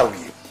 how are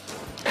you?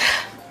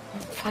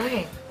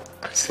 Fine.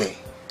 I see.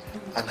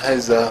 And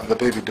how's the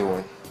baby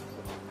doing?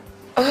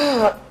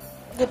 Oh,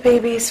 the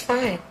baby is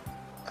fine.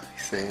 I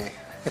see.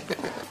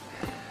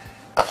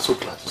 I'm so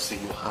glad to see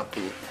you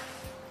happy.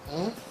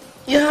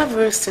 You have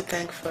Rose to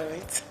thank for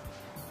it.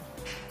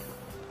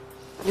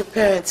 Your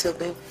parents will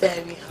be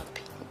very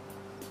happy.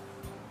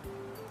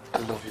 I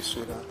love you,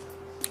 sweetheart.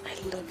 I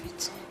love you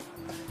too.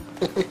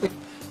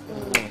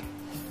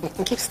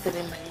 Keep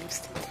stealing my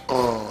lipstick.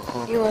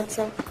 You want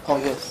some? Oh,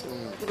 yes.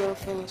 You don't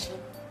finish it.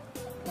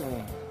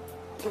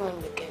 You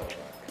want me to get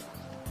drunk?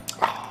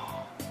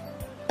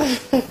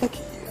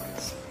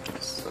 Yes, I'm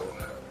so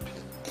happy.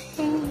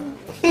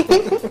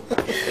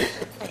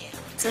 I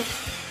have to.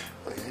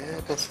 Oh, yeah, I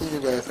can see you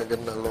guys are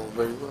getting along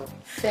very well.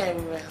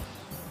 Very well.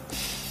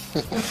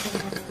 It's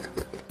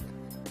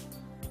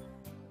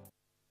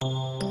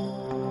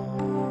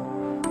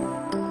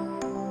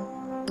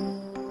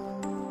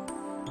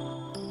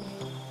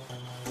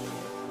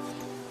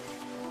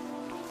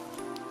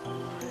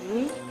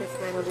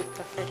not going to be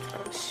perfect.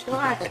 I'm sure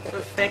I can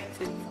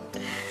perfect it.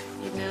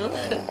 You know?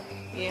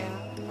 Yeah.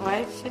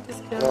 Why should this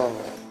go? No,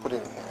 man. Put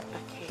it in here.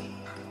 Okay.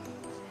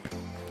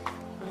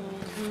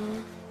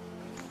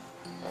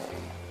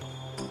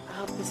 I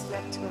hope you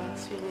slept well,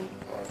 sweetie.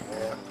 Oh,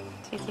 yeah.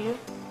 Did you?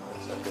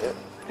 Yes, I did.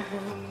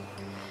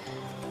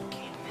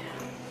 Okay, now.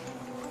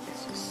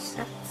 Let's just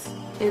set.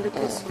 You look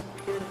so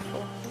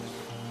beautiful.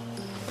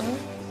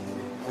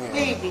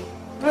 Baby,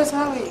 Bruce,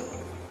 how are you?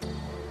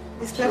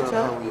 You slept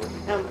well?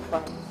 I'm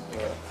fine.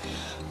 Yeah.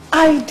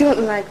 I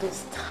don't like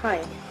this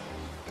tie.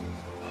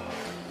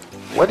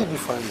 Where did you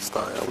find this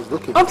tie? I was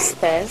looking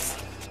Upstairs.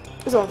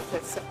 It's on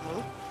fix it.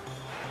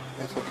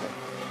 It's okay.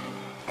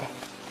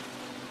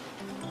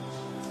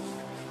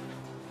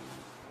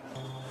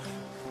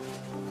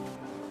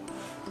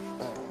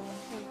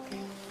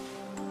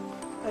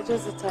 I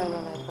just the time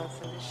when I got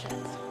in the shirt.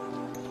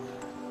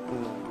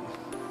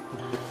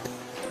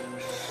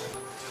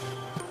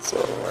 It's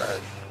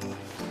alright.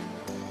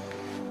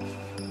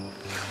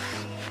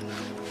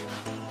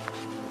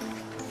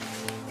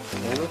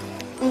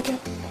 Okay.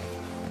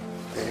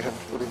 Yeah, you have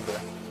to put it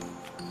there.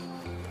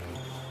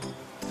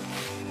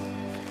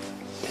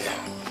 Yeah.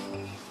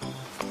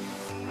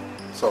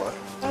 It's alright.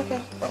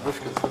 Okay. I wish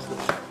you could see.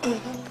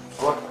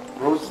 What?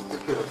 Rose,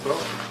 take care of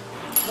yourself.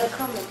 They're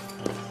coming.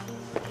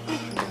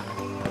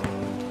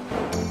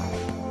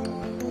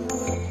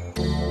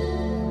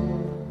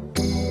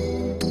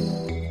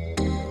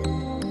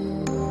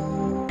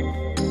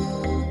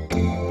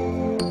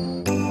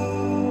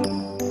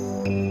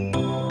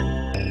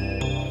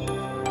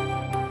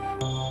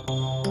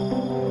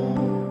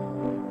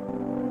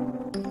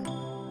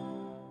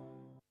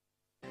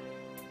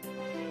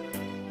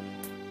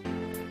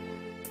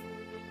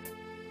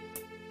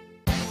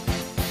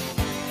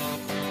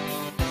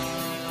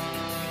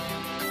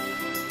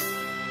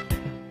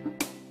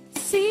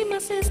 See my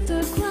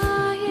sister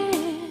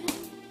crying,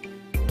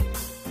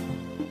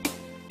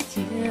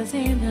 tears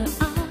in her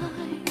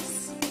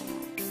eyes.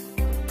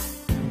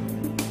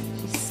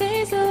 She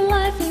says her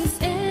life is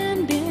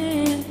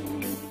ending,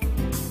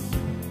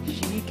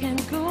 she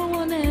can't go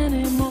on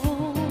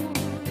anymore.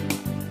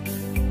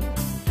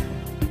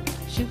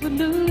 She would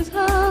lose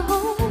her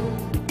home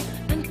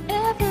and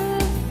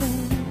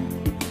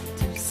everything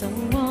to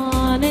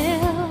someone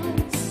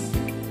else.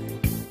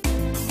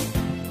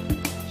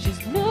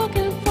 She's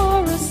looking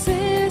for a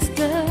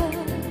sister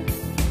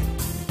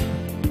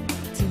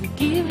to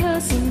give her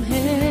some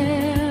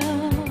help.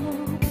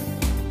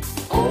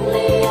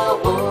 Only a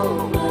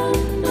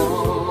woman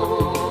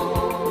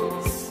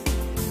knows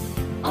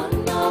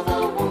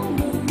another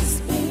woman's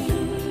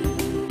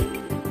pain.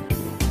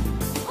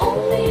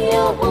 Only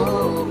a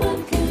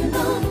woman can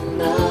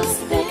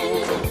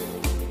understand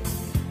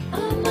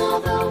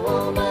another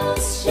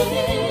woman's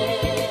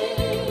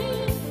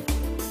shame.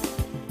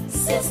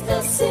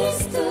 Sister,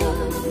 sister,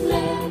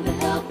 lend a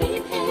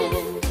helping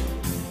hand.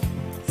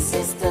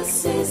 Sister,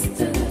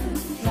 sister,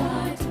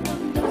 try to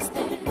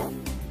understand.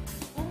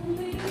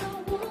 Only a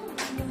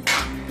woman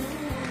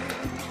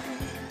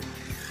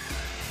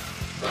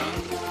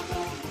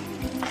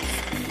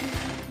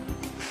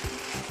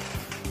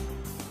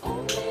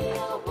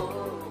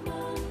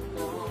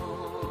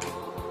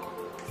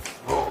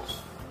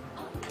Rose.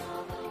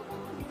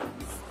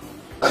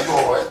 Are you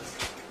alright?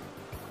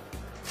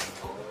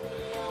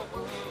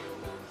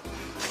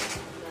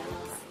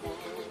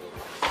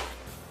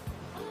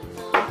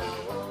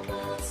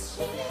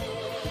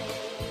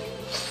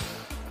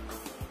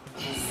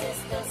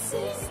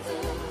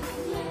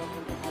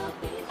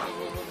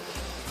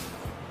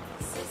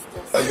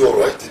 Are you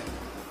alright?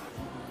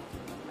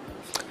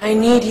 I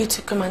need you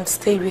to come and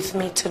stay with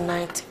me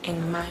tonight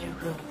in my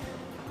room.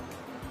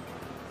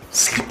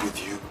 Sleep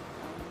with you?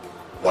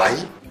 Why?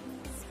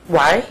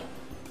 Why?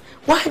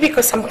 Why?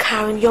 Because I'm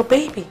carrying your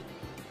baby.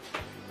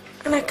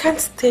 And I can't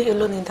stay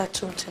alone in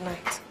that room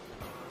tonight.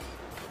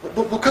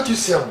 But can't you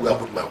say I'm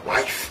with my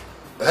wife?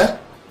 Eh?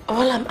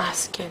 All I'm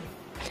asking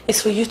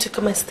is for you to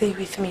come and stay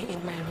with me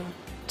in my room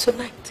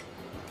tonight.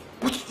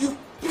 But you've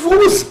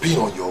always been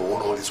on your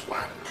own all this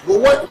while.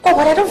 What? Oh,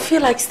 but I don't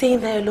feel like staying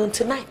there alone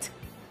tonight.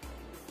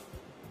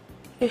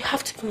 You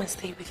have to come and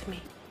stay with me.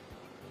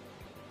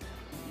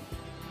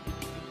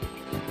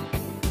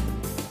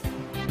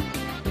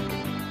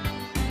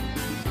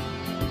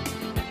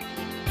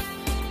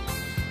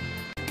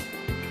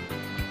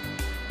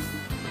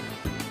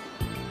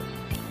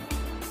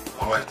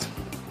 All right.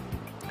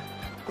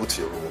 Go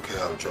to your room, okay?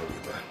 I'll join you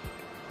there.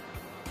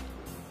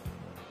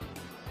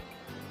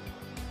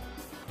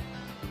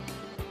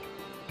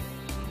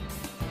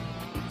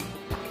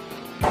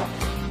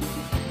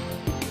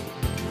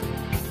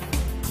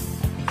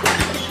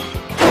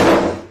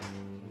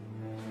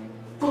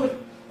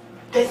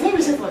 There's no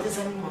reason for this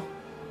anymore.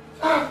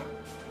 I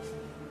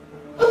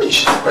mean,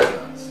 she's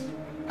pregnant.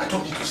 I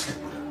don't need to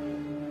sleep with her.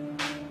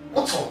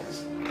 What's all this?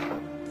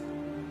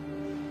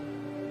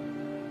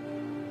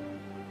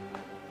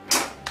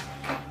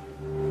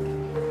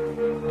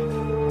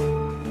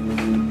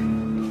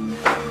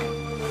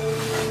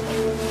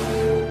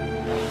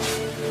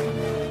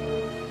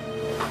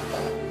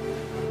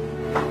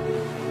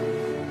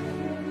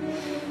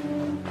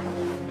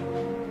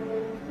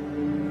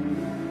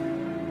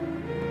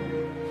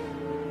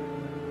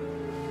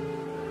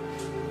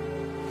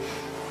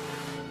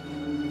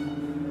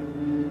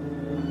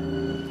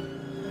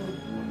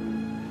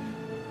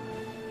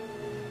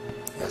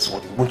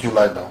 Won't you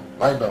lie down?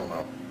 Lie down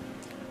now.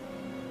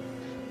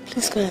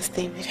 Please go and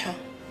stay with her.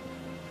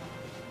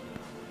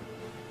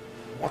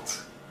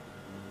 What?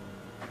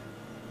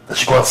 That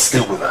you go and stay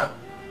with her?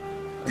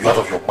 Are you out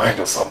of your mind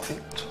or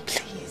something?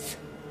 Please,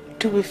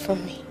 do it for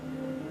me.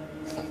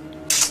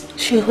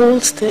 She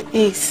holds the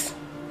ace.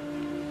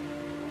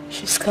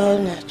 She's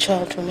carrying her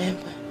child,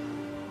 remember?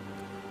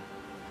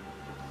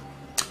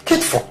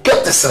 Kid,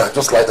 forget this and I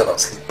just lie down and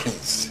sleep,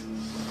 please.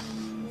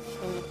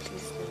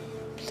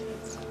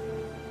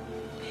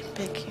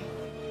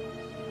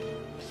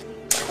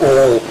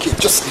 Oh, okay,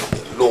 just leave me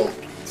alone,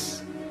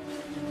 please.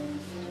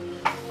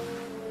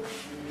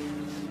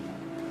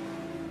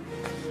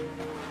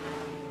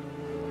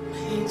 My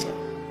angel,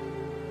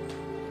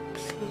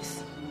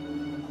 please,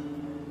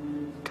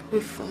 do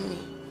it for me,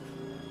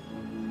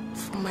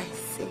 for my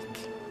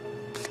sake,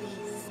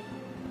 please.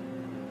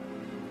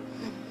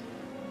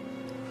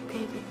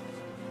 Baby,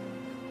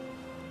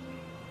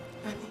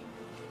 honey,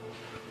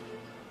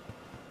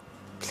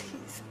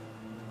 please.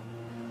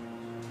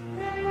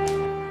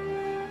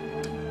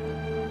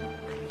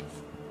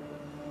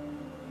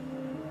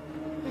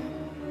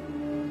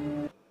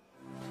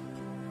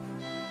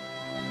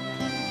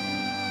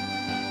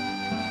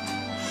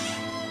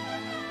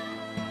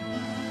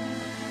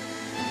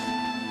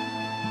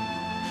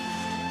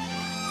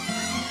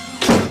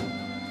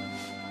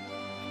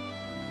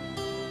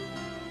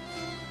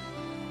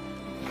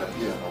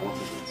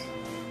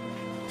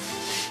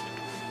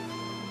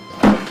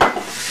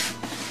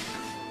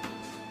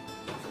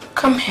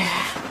 Come here.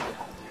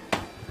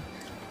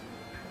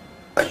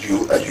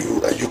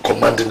 Are you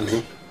commanding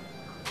me?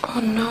 Oh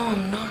no,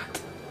 I'm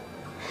not.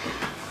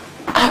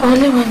 I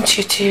only want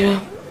you to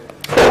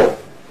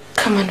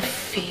come and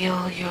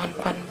feel your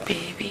unborn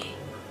baby.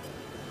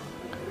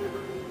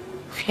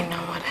 If you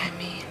know what I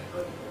mean.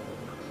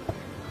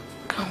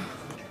 Come.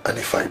 And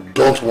if I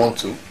don't want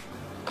to?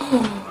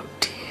 Oh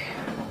dear.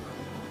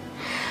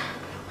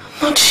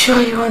 I'm not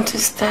sure you want to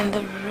stand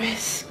the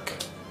risk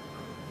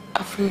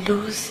of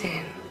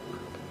losing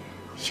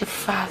your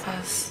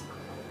father's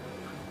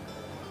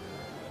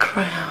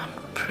crown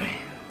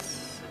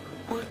prince,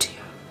 would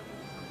you?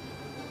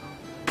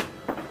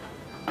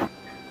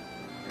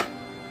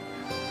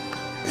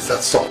 Is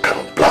that some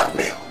kind of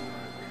blackmail?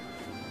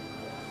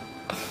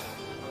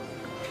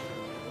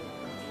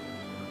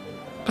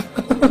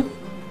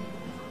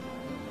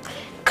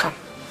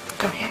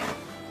 Come here.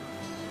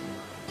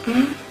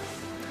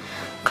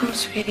 Come,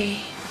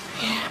 sweetie.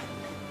 Yeah.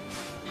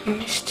 I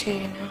missed you,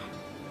 you know.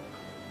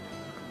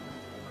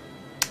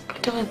 I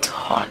don't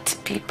hurt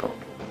people.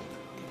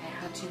 Did I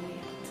hurt you any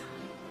other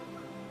time?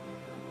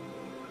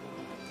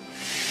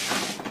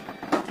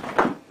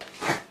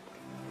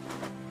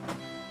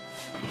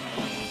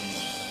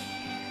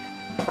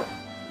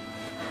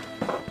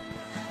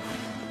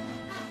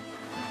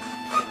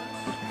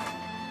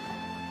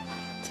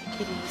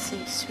 Take it easy,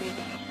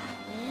 sweetie.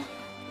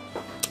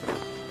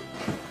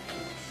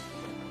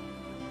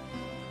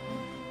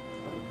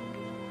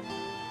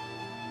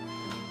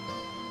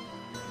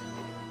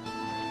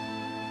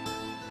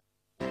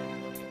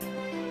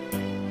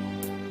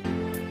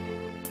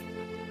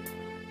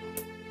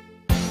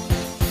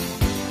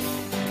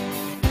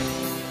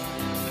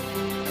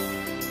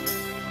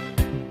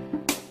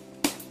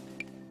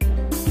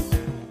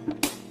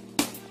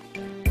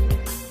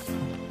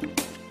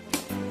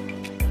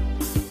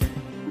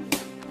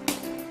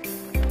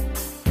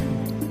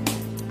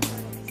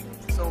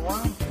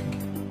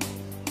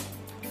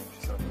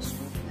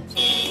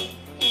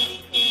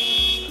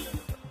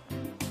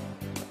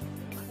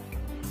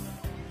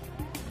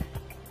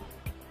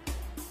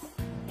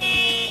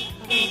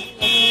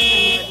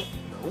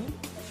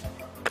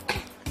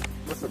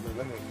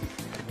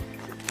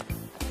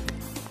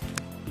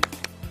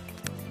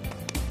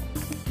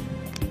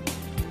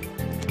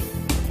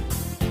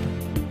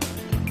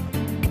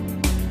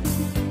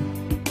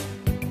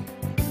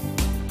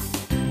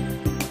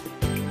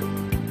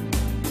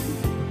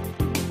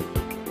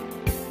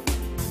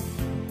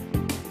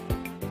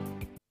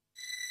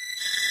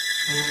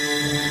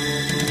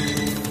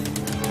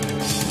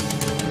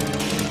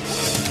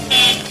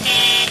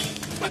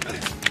 my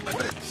parents.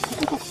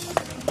 Go.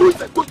 Go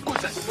inside, go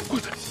inside.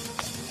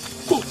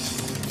 Go.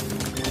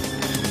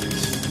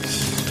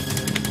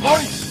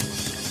 Hurry.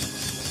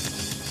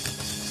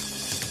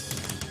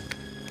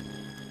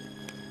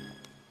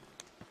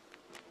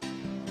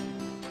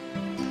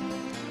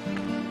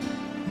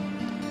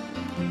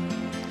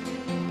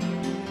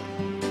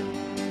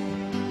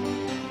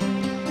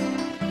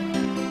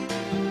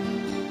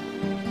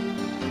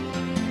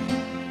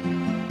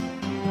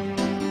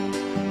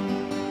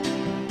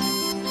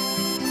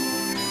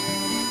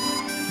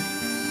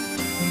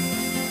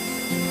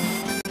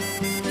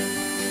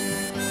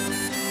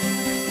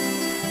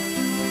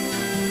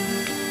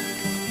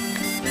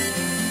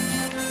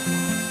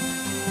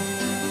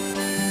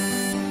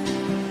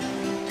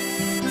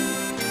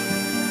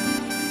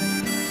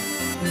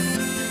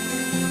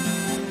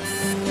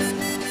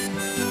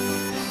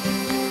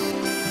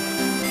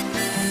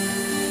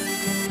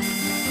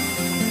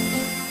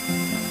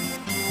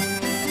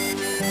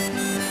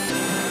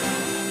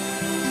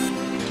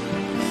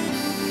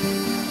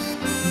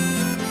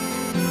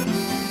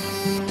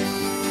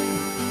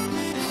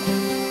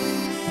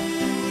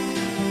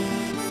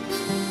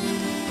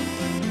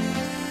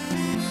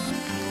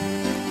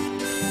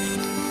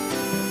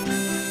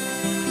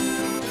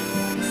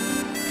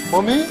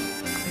 Mommy?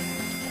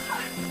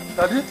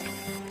 Daddy?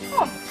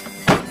 Oh,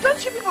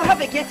 don't you people have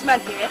a gate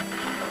man here?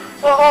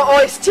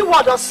 Or a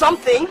steward or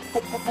something?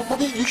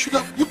 Mommy, you should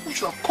have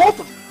called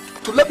them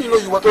to let me know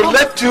you were coming. To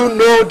let you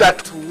know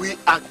that we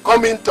are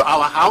coming to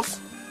our house?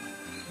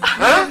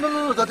 Huh?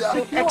 No,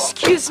 Daddy.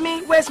 Excuse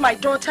me, where's my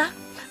daughter?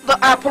 The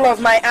apple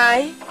of my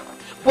eye?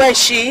 Where is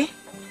she?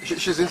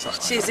 She's inside.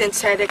 She's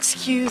inside,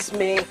 excuse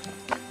me.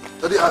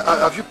 Daddy,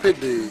 have you paid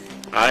the...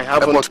 I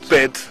haven't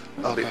paid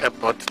the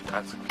airport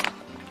tax.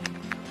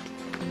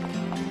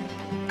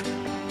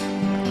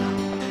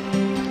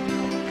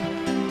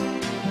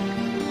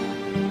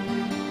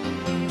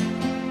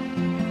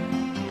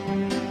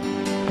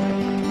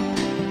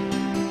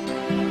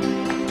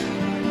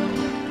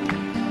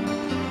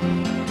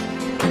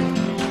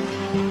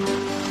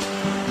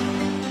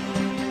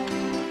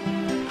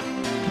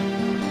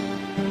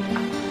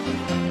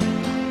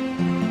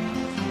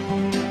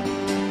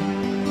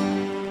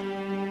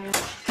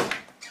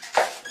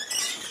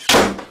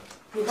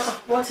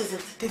 What is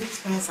it? David's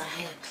parents are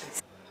here,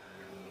 please.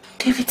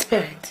 David's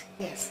parents?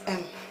 Yes.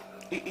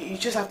 You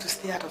just have to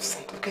stay out of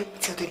sight, okay?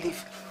 Till they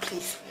leave,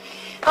 please.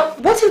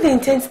 What if they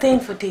intend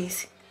staying for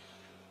days?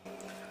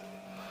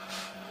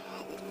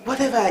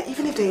 Whatever,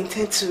 even if they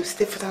intend to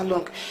stay for that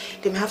long,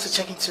 they may have to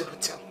check into a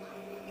hotel.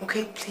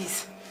 Okay,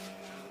 please.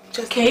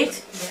 Just...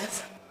 Kate?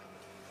 Yes?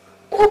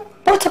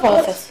 What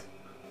about this?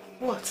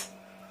 What?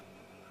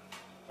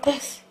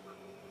 This.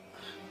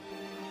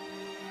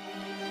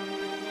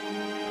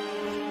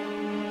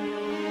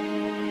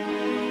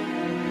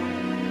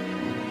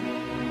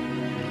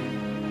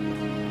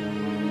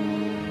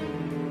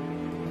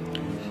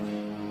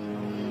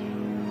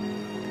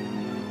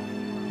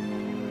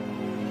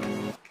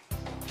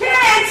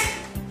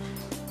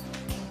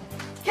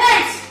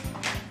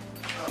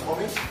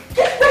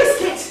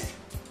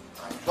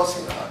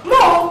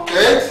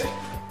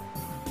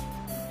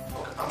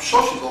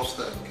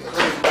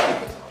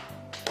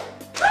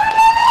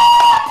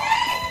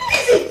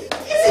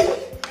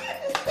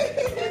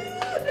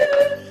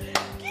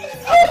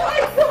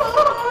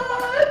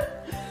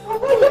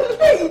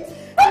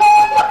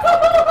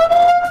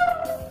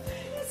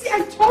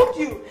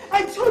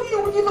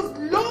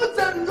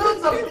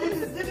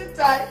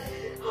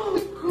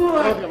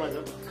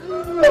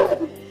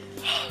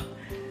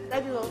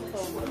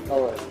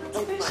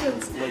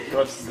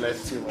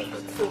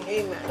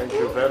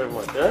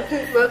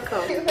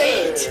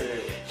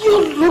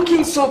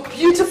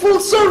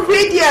 So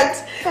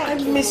radiant. I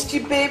missed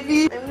you,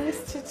 baby. I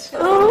missed you too.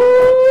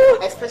 Oh.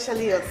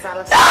 Especially your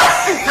salad soup.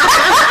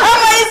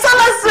 My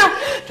salad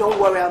soup. Don't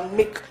worry, I'll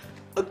make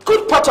a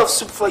good pot of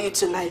soup for you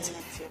tonight.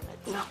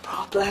 No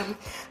problem.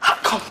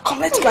 Come,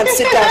 let's go and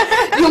sit down.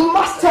 You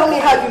must tell me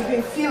how you've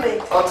been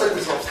feeling. I'll take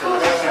this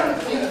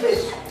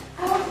upstairs.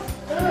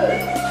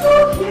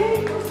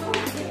 Okay.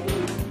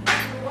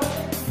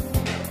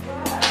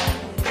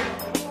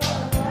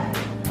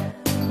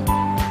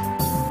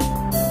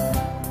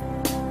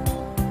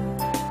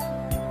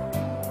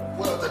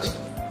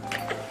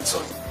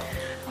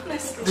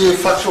 The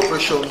factory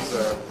operations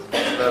are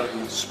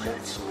very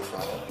smooth so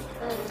far.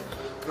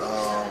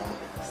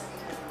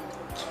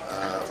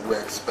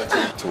 We're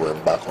expecting to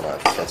embark on our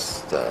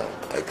first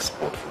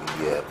export for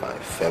the year by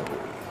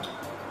February.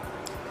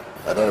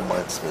 And that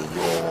reminds me,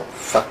 your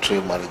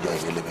factory manager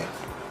in Elime,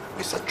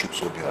 Mr. Chups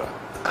Obiora,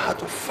 I had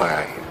to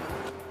fire him.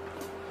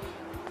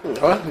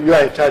 Well, you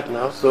are in charge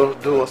now, so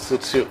do what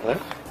suits you.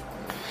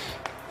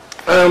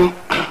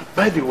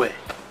 By the way,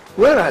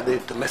 where are the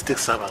domestic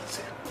servants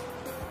here?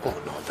 Oh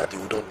no, Daddy,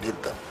 we don't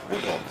need them. We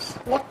don't.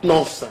 What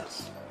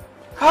nonsense.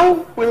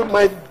 How will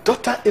my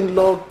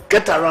daughter-in-law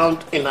get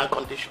around in her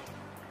condition?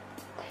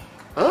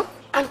 Huh?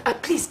 And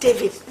please,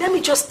 David, let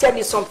me just tell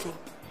you something.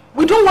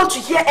 We don't want to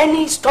hear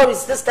any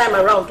stories this time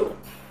around, though.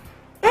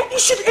 And you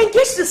should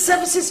engage the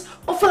services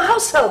of a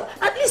house help,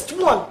 at least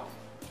one.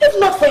 If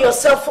not for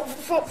yourself,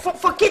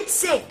 for kids'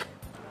 sake.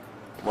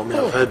 Mommy,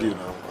 I've heard you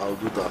now. I'll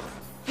do that.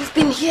 You've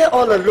been here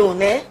all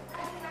alone, eh?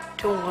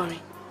 Don't worry.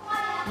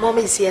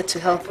 Mommy is here to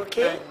help,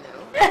 okay?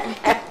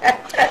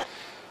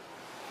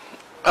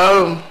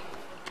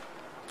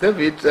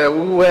 David, we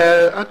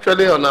were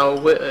actually on our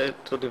way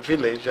to the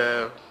village,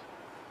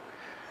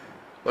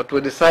 but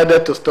we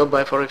decided to stop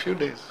by for a few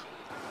days.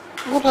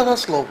 Well,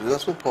 that's lovely.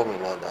 There's no problem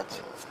about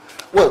that.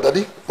 Well,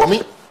 Daddy,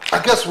 Mommy, I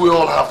guess we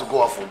all have to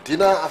go out for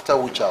dinner, after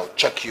which I'll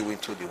check you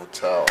into the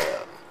hotel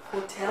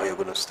where you're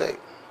going to stay.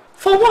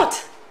 For what?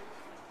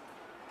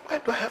 Why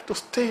do I have to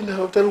stay in the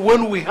hotel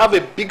when we have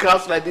a big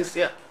house like this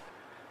here?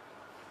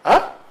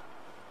 Huh?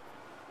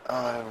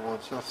 I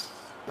was just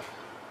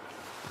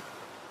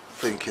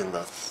thinking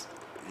that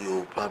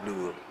you probably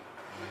will.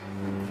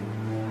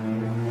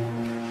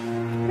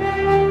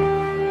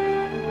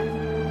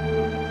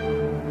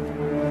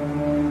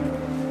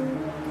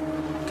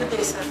 Good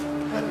day, sir.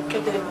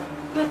 Good day, ma'am.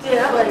 Good day,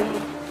 how are you?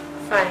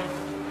 Fine.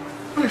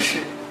 Who is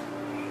she?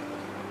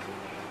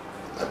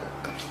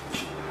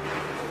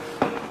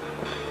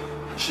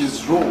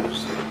 She's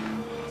Rose.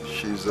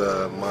 She's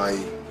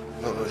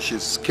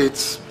she's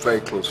Kate's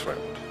very close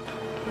friend.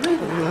 Really?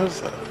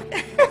 Yes, sir.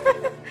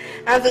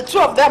 And the two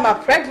of them are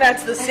pregnant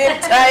at the same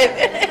time.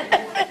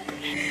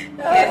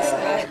 Yes,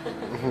 sir.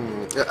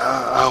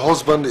 Her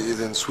husband is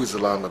in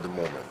Switzerland at the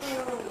moment.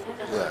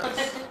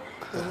 Yes.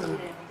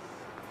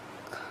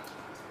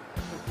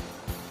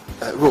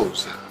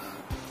 Rose,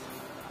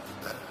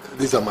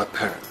 these are my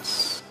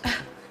parents.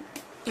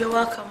 You're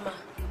welcome, ma.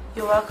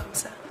 You're welcome,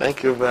 sir.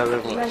 Thank you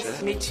very much. Nice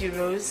to meet you,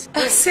 Rose.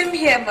 Same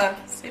here, ma.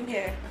 Same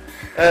here.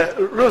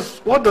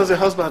 Rose, what does the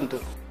husband do?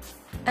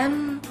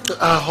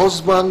 Her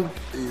husband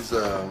is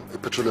a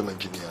petroleum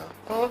engineer.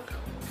 Oh.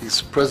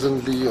 He's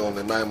presently on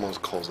a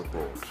 9-month course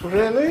abroad.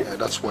 Really?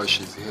 That's why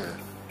she's here.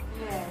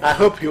 I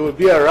hope you will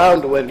be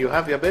around when you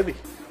have your baby.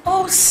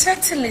 Oh,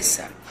 certainly,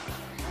 sir.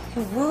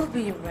 He will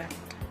be around.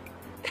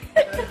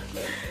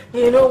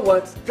 You know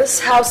what?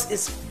 This house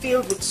is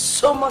filled with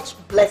so much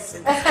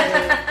blessings.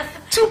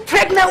 2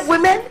 pregnant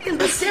women in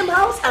the same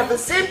house at the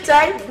same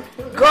time.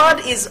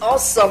 God is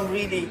awesome,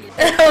 really.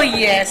 Oh,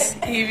 yes,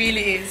 he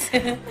really is.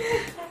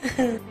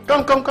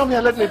 Come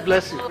here, let me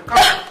bless you. Come,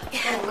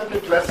 let me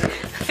bless you.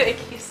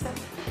 Thank you, sir.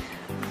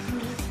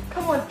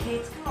 Come on,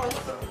 Kate, come on.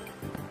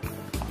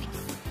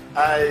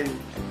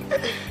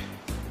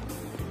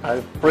 I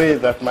pray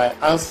that my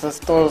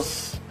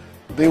ancestors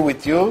be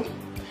with you.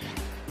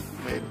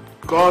 May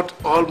God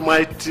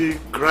Almighty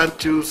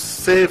grant you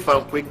safe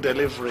and quick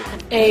delivery.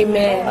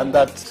 Amen. And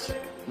that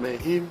may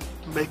He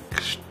make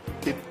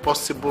it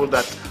possible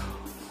that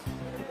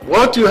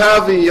what you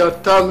have in your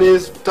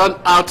tummies turn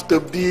out to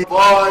be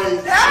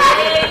boys.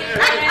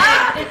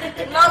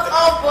 Not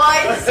all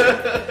boys.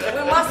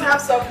 We must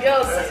have some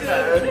girls too.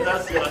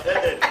 That's your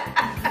head.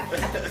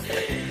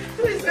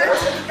 Who is going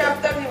to look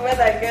after me when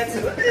I get to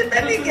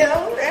any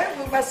girl?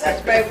 We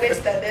massage my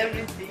waist and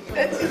everything.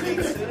 Don't you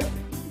think so?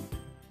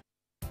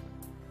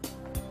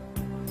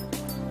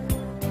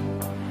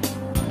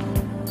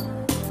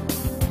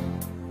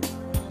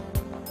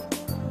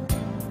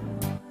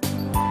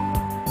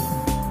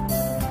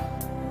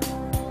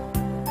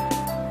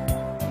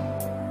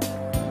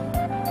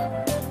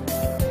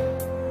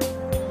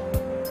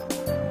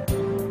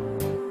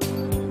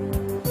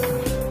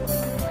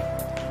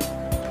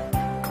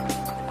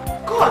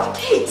 God,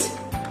 Kate,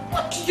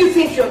 what do you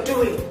think you're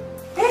doing?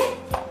 Eh?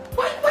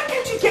 Why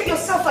can't you get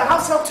yourself a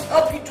house help to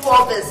help you do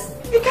all this?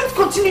 You can't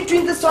continue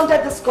doing this under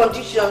this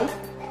condition.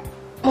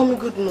 Mommy,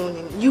 good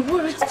morning. You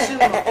worried too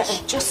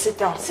much. Just sit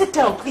down. Sit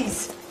down,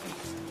 please.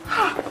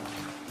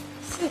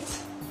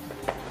 Sit.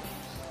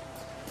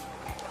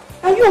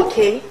 Are you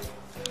okay?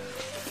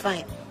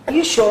 Fine. Are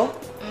you sure?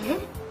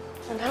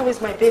 Mm-hmm. And how is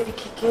my baby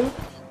kicking?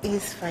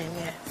 He's fine,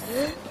 yes.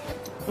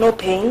 No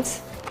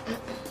pains?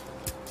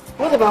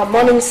 What about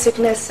morning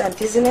sickness and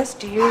dizziness?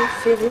 Do you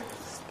feel it?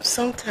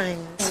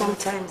 Sometimes.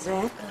 Sometimes,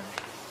 eh?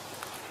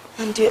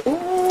 And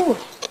oh,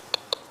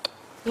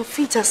 your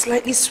feet are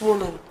slightly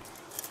swollen.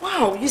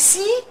 Wow, you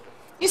see?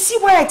 You see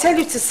why I tell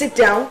you to sit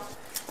down?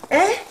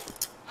 Eh?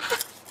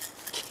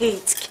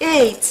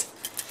 Kate,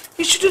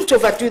 you shouldn't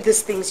overdo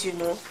these things, you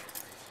know.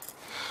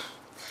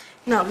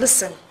 Now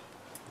listen,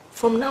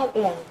 from now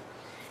on,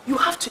 you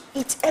have to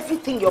eat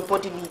everything your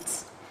body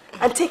needs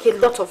and take a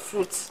lot of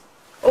fruits,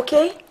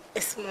 okay?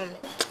 Yes, Mommy.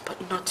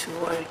 But not to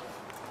worry.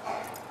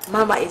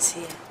 Mama is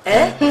here.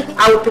 Eh?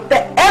 I will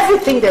prepare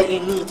everything that you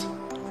need.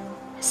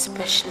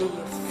 Especially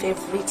your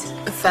favorite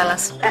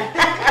fellas. Let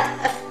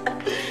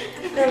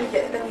me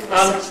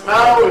And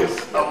how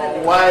is our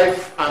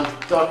wife and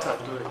daughter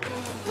doing?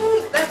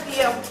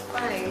 I'm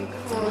fine.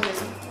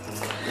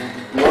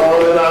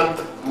 Well, and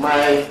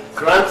my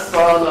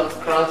grandson and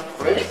crown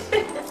prince?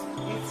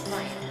 It's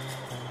fine.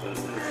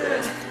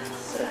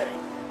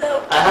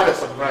 I have a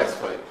surprise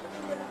for you.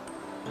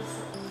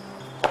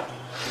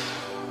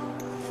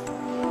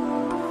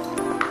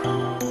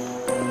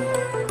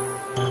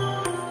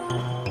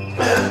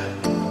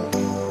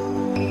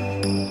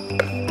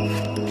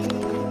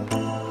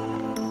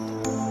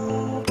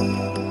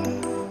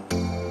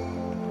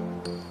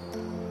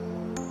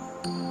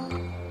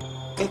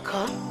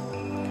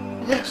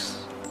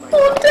 Yes.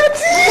 Oh,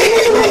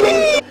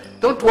 Daddy!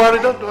 Don't worry,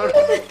 don't worry.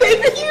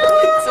 Thank you.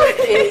 It's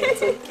okay,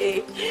 it's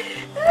okay.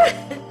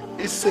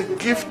 It's a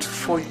gift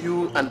for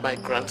you and my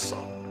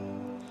grandson.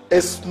 A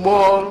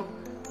small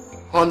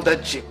Honda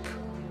Jeep.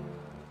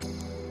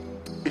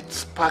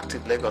 It's parked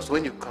in Lagos.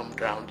 When you come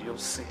down, you'll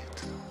see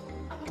it.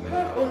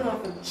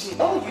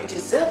 Oh, you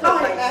deserve it.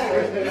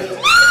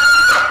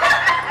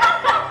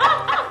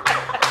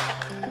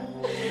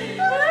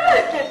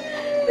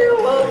 You're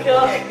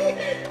welcome.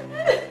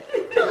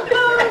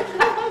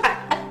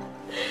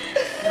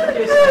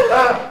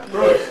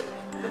 Rose.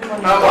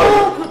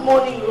 Oh, good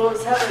morning,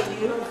 Rose. How are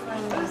you?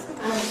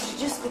 Did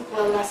you sleep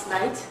well last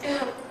night?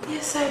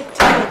 Yes, I did.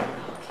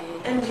 Okay.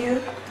 And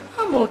you?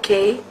 I'm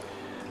okay.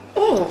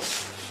 Oh,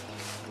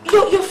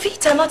 your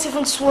feet are not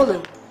even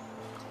swollen.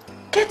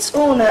 Get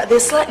on, they're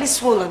slightly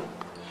swollen.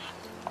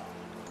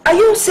 Are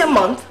you same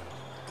month?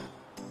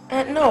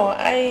 No,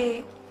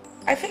 I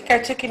think I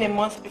took in a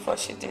month before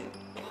she did.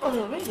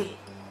 Oh, really?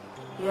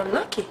 You're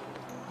lucky.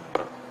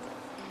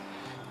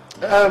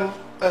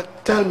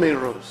 Tell me,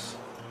 Rose,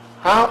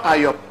 how are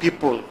your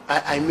people?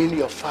 I mean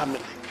your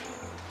family.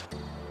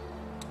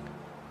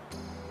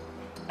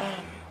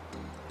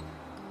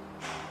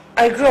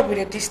 I grew up with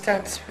a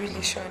distant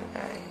relation.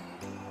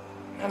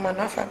 I'm an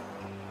orphan.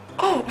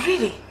 Oh,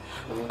 really?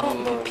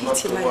 Oh,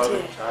 pity, my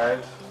dear.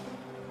 Child.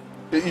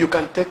 You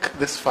can take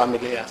this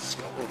family as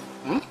your own.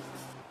 Hmm?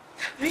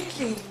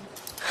 Really?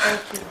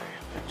 Thank you very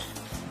much.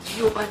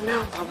 You are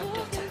now our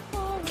daughter,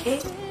 okay?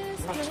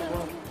 Not to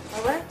worry.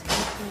 Alright?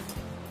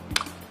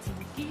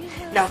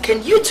 Now,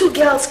 can you two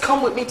girls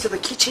come with me to the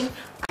kitchen?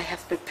 I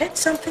have prepared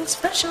something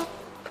special.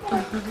 Come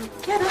on.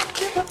 Get up,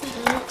 get up.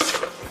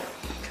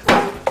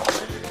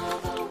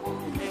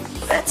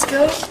 Let's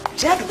go.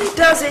 Gently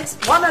does it,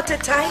 one at a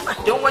time. I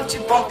don't want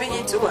you bumping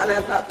into one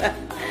another.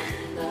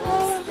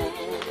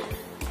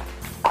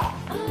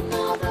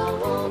 Another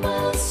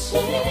woman's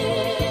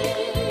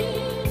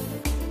shame.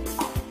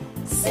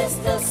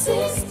 Sister,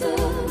 sister,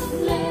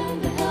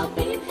 lend a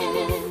helping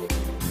hand.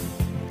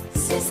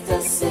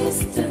 Sister,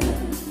 sister,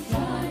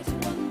 try to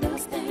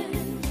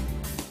understand.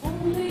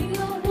 Only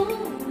a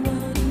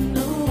woman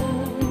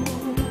knows.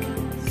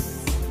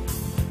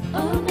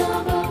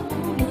 Another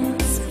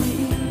woman's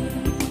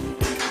pain.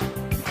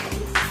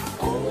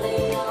 Only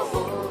a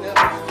woman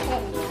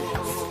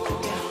knows.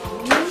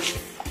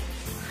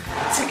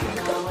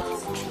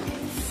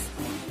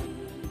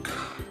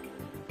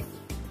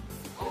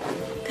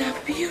 They're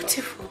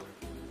beautiful.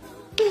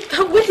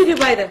 Where did you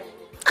buy them?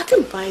 I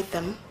didn't buy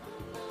them.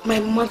 My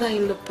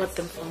mother-in-law bought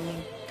them for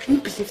me. Can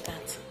you believe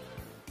that?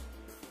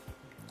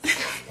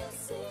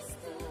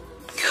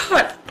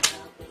 God,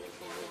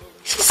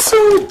 she's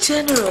so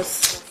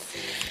generous.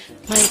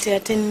 My dear,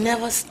 they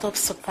never stop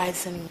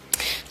surprising me.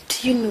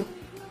 Do you know,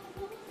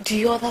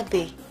 the other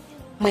day,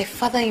 my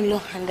father-in-law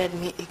handed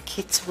me a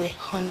kit to a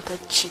Honda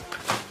Jeep.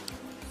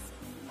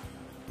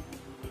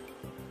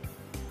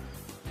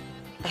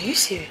 Are you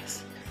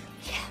serious?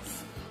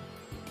 Yes.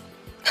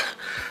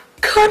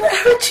 God,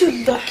 aren't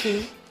you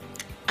lucky?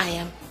 I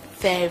am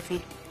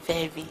very,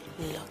 very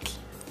lucky.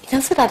 You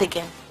can say that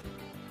again.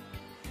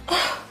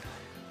 Oh.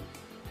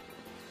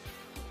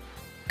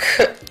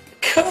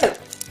 God,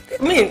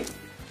 I mean,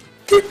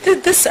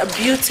 these are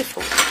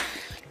beautiful.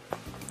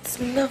 It's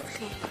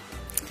lovely.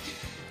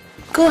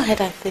 Go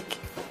ahead and pick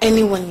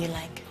anyone you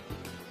like.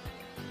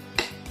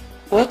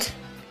 What?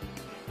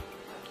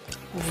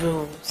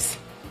 Rose.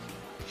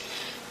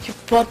 You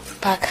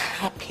brought back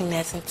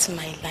happiness into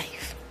my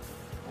life.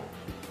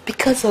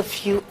 Because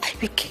of you, I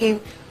became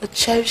a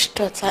cherished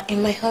daughter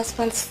in my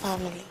husband's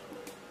family.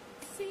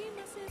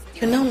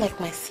 You're now like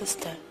my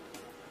sister,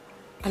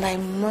 and I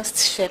must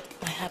share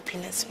my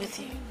happiness with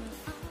you.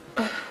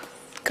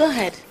 Go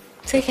ahead,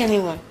 take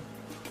anyone.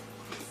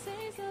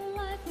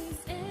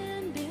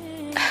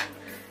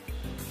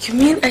 You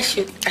mean I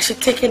should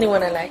take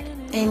anyone I like?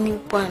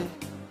 Anyone,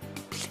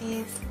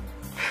 please.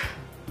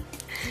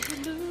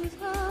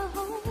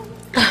 Oh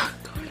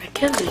God, I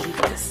can't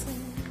believe this.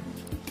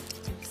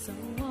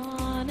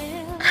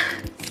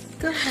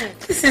 Go ahead.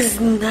 This is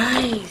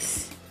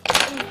nice.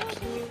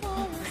 Thank you.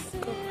 Oh my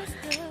God.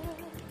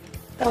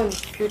 That one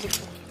is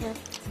beautiful. Yeah.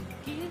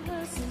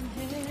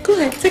 Go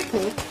ahead, take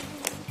me.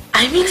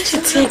 I mean, I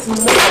should take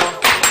more.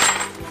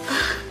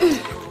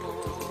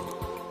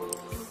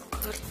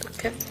 God,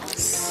 look at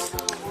this.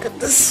 Look at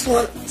this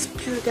one. It's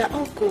beautiful. They're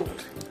all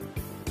gold.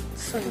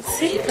 So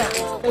see that?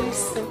 Very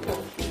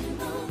simple.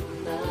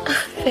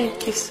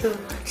 Thank you so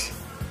much.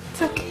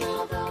 It's okay.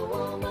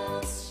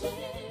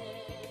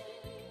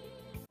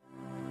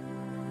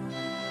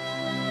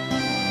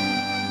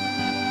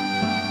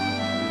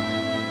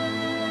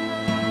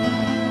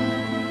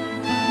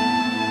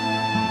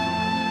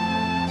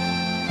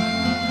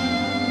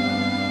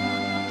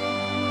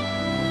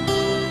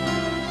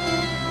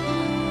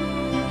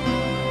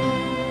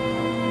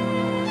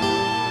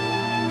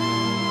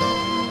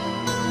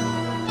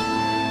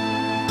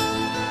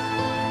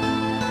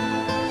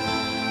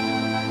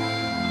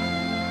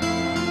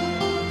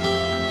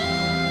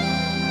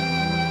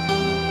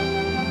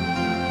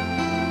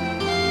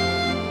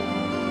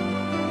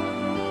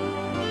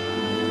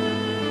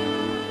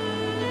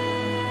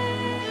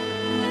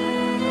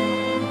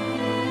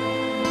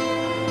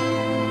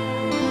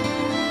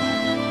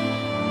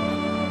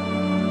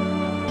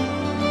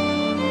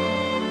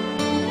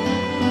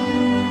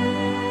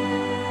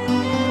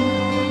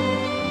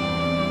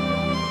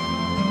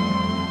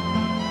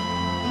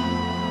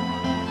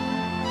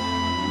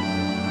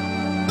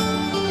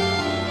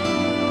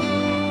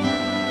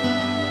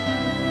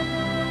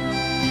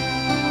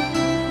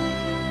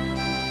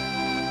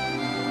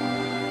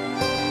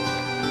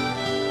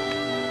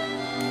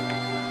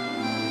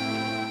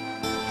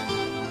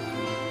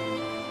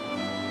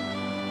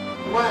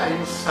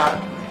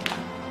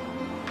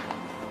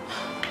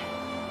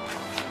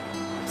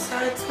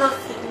 it's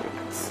nothing.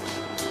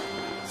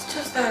 It's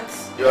just that...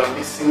 You are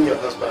missing your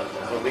husband.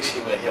 I wish he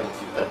were here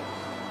with you then.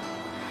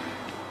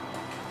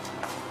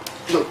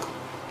 Look,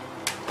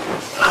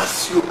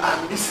 as you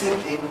are missing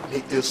him,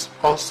 he is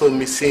also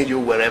missing you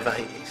wherever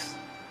he is.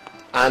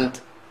 And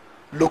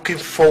looking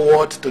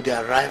forward to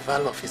the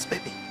arrival of his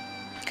baby.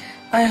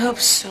 I hope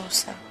so,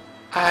 sir.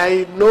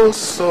 I know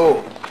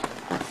so.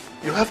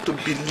 You have to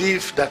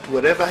believe that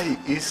wherever he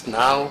is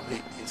now,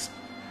 he is.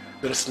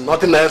 There is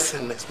nothing else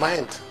in his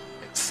mind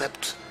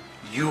except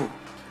you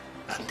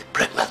and the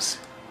pregnancy.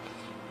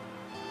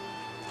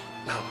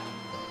 Now,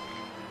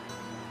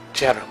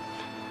 cheer up.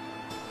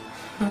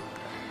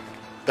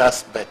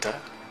 That's better.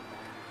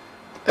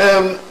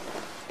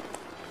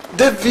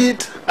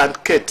 David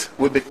and Kate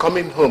will be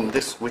coming home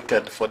this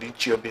weekend for the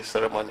GOB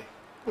ceremony.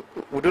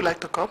 Would you like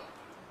to come?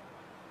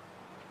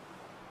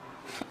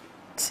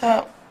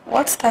 So,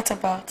 what's that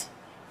about?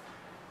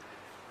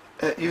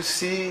 You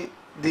see,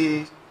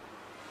 the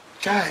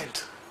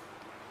child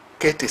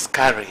Kate is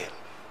carrying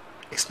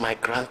is my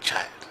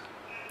grandchild.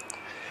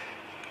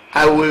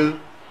 I will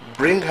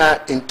bring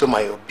her into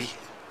my OB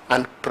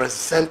and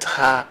present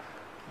her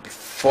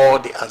before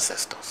the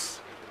ancestors.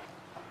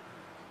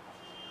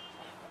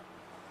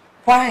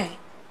 Why?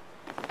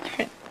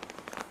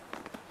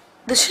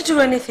 Did she do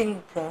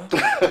anything wrong?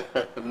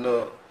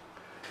 No.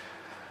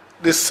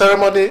 The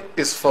ceremony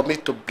is for me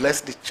to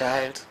bless the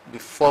child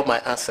before my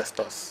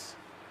ancestors,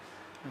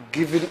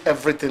 giving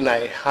everything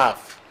I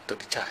have to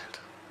the child.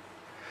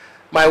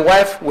 My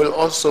wife will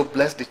also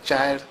bless the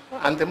child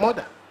and the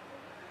mother.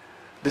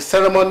 The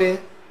ceremony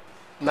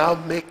now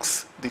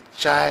makes the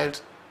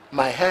child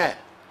my heir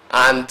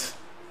and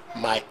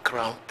my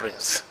crown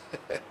prince.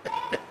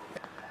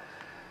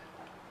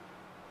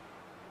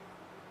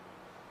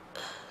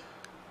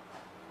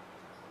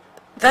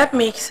 That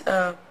makes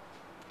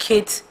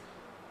Kate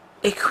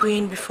a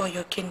queen before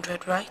your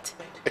kindred, right?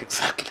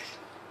 Exactly.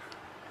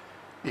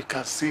 You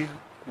can see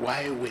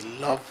why we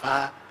love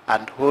her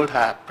and hold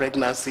her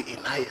pregnancy in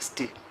high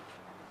esteem.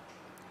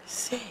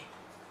 See.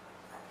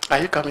 Are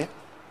you coming?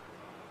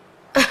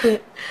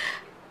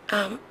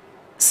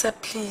 Sir,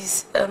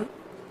 please,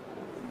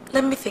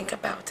 let me think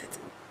about it.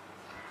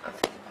 I'll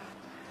think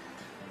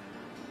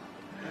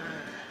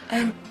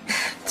about it.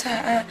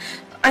 Sir,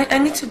 I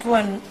need to go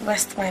and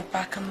rest my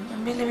back.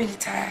 I'm really, really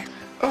tired.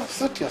 Oh,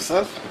 suit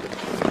yourself.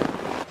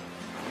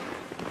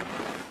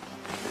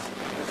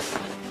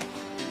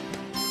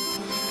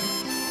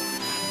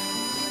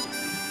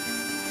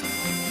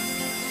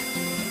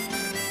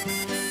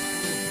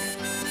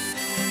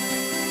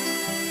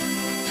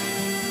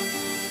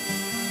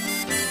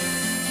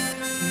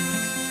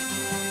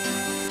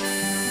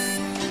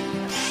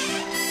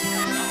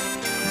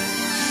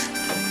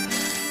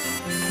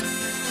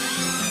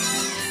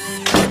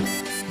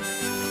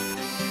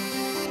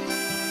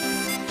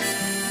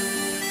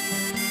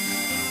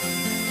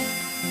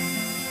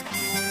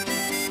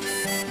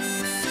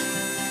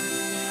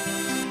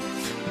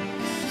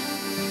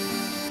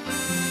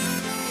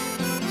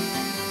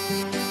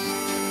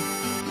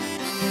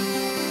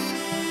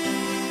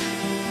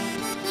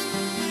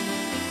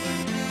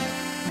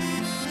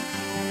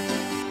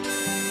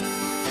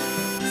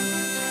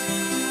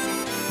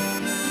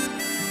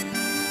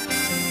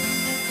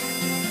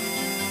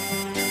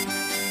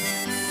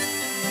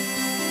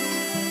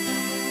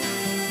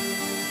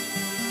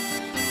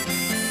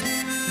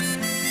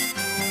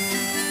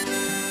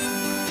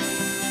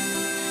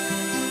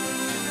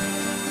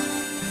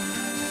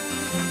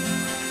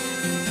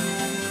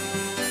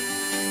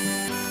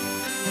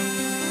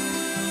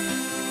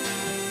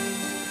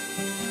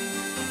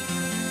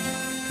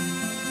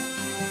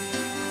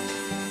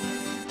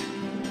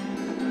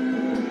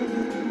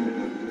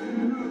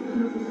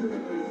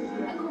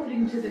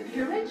 To the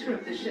curator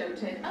of the show,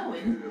 Ted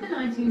Owen, the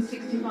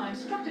 1965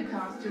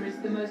 Stratocaster is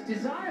the most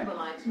desirable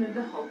item of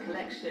the whole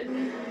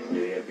collection.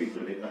 Nearly every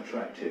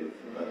attractive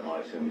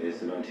item is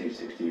the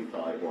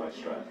 1965 white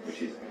Strat,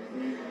 which is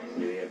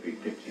nearly every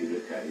picture you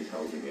look at is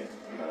holding it.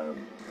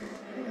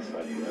 It's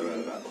valued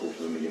around about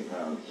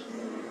 £250,000.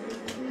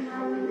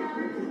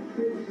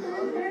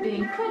 The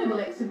incredible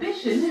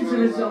exhibition is a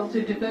result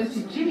of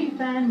devoted Jimmy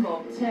fan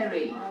Bob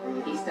Terry.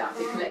 He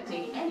started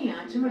collecting any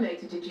item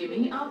related to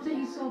Jimmy after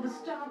he saw the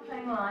star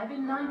playing live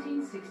in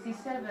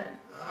 1967.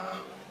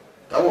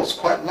 That was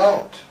quite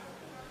loud.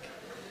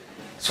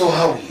 So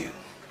how are you?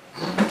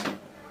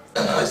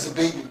 And how's the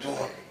baby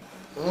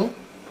doing?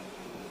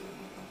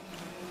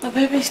 The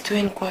baby's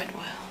doing quite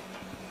well.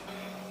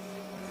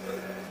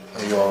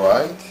 Are you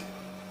alright?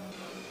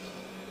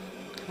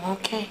 I'm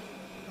okay.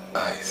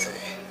 I see.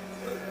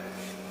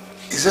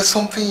 Is there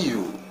something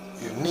you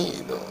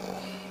need, or,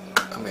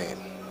 I mean...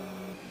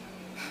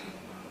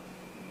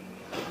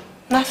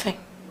 Nothing.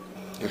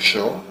 You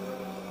sure?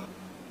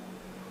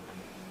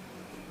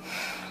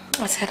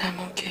 I said I'm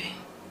okay.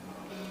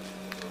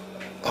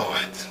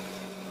 Alright.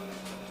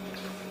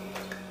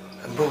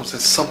 And Rose,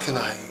 there's something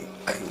I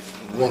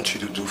want you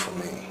to do for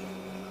me.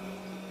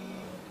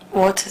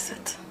 What is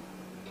it?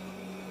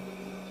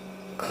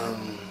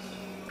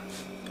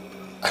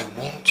 I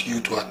want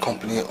you to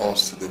accompany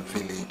us to the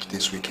village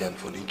this weekend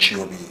for the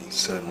Chiobi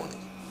ceremony.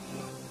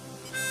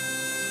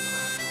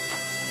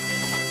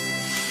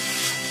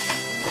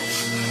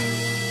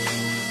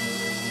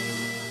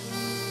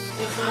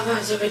 Your father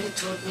has already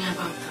told me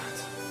about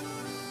that.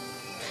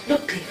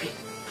 Look, David,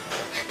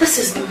 this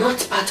is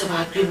not part of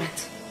our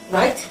agreement,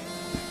 right?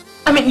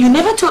 I mean, you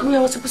never told me I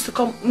was supposed to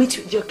come meet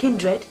with your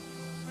kindred.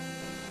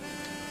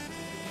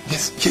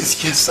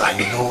 Yes, I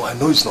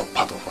know it's not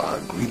part of our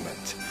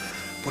agreement.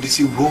 But you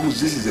see,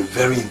 Rose, this is a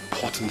very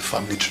important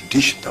family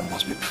tradition that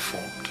must be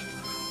performed.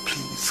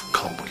 Please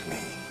come with me.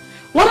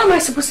 What am I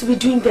supposed to be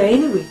doing there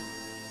anyway?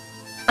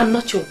 I'm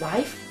not your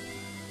wife.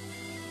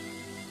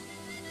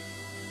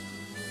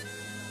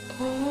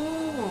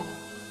 Oh.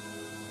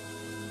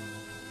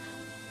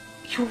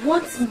 You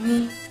want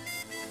me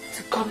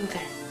to come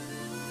there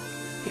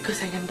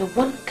because I am the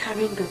one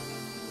carrying the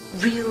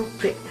real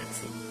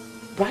pregnancy,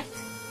 right?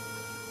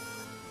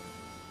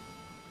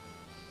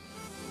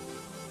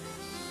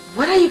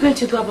 What are you going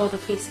to do about the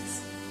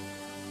faces?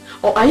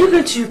 Or are you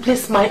going to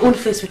replace my own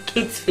face with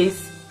Kate's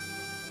face?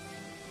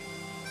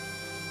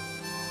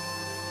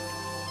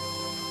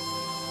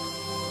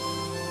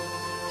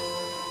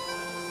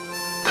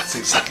 That's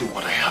exactly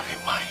what I have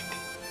in mind.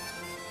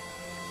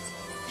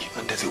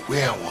 And there's a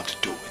way I want to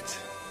do it.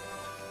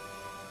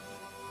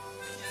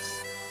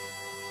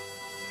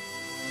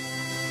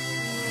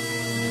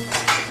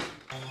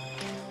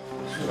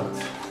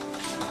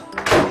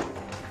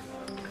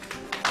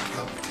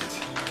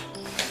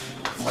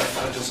 My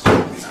father just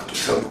called me now to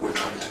tell me we're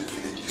traveling to the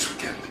village this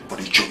weekend for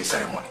the Chobi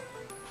ceremony.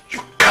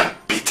 You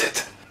can't beat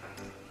it.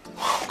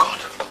 Oh, God.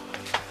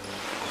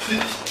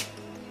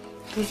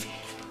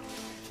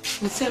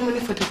 The ceremony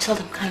for the child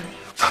I'm carrying.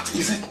 That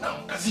is it now.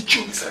 That's the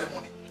Chobi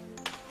ceremony.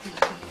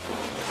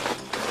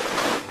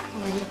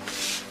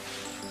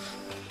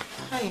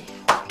 Hi.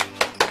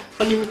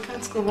 Honey, we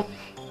can't go.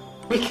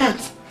 We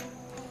can't.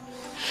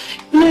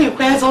 You know, it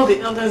requires all the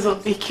elders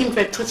of the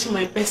kindred touching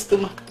my best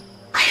stomach.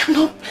 I am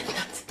not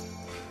pregnant.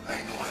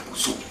 I know.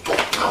 So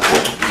talk now.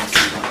 What do we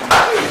do?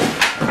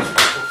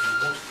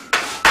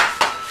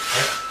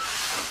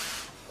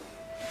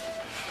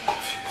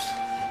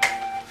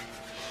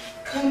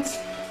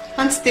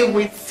 Can't stay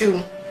with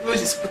still.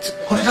 Rose is put to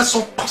bed. Honey, that's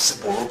not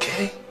possible,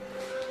 okay?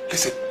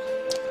 Listen,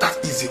 that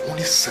is the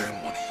only ceremony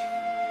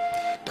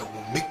that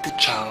will make the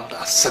child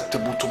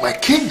acceptable to my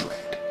kindred.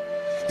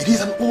 It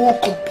is an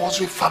old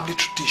compulsory family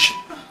tradition.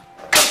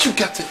 Can't you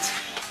get it?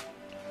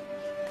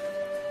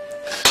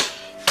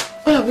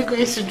 What are we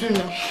going to do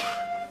now?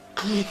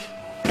 I mean,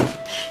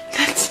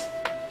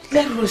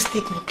 let Rose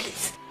take my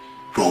place.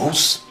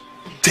 Rose?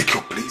 Take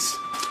your place?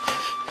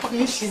 I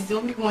mean, she's the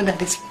only one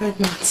that is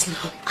pregnant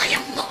now. I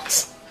am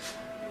not.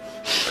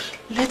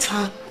 Let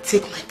her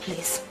take my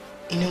place,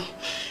 you know,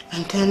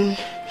 and then,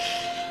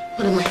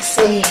 what am I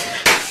saying?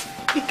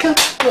 We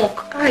can't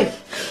walk.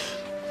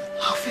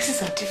 Our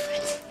faces are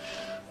different.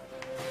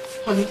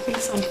 Honey,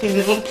 please, something,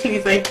 no,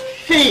 please, I beg.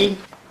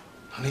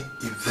 Honey,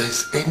 if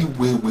there's any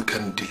way we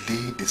can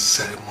delay the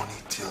ceremony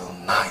till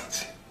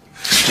night.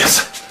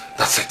 Yes,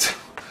 that's it.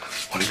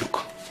 Honey,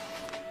 look.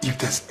 If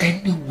there's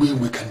any way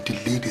we can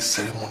delay the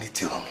ceremony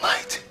till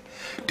night,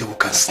 then we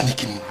can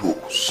sneak in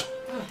Rose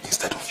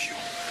instead of you.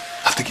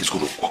 I think it's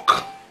going to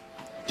work.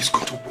 It's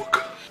going to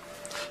work.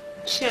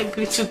 She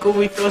agreed to go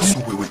with us.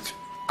 Wait.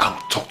 I'll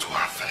talk to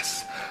her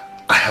first.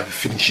 I have a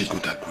feeling she's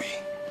going to agree.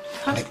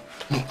 Huh?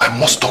 No, I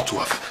must talk to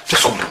her.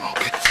 Just hold on,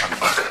 okay? I'll be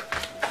back.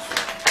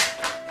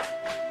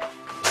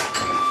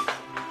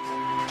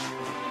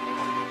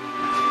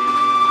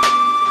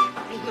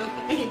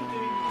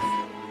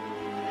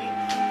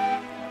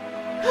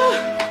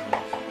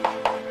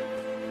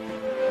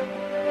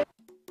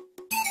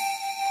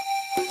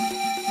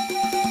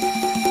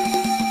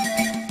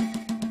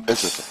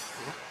 Ezeoke,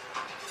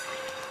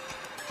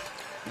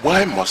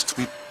 why must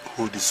we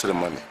hold this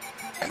ceremony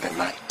in the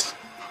night?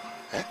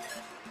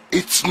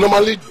 It's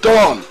normally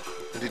done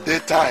in the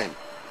daytime.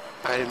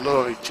 I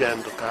know,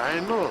 Ichenduka, I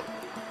know.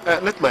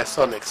 Let my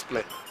son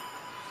explain.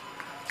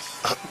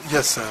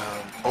 Yes,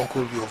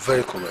 Uncle, you're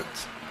very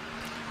correct.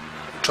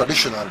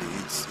 Traditionally,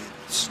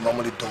 it's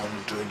normally done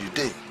during the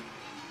day.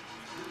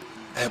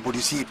 But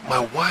you see, my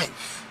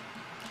wife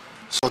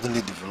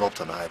suddenly developed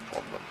an eye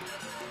problem.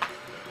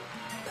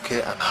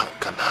 Okay, and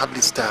can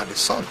hardly stare at the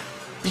sun.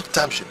 Each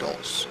time she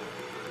does,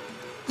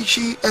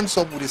 she ends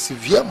up with a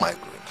severe migraine,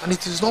 and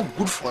it is not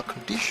good for her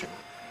condition.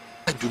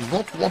 I do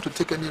not want to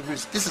take any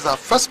risk. This is our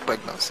first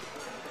pregnancy.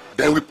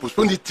 Then we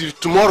postpone it till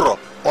tomorrow.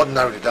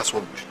 Ordinarily, that's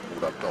what we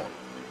would have done.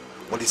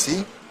 But you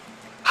see,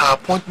 her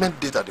appointment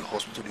date at the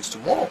hospital is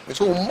tomorrow,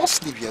 so we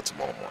must leave here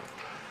tomorrow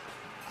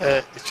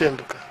morning.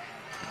 Ichenduka,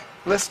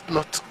 let's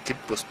not keep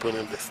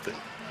postponing this thing.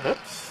 Huh?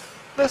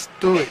 Let's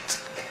do it.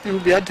 You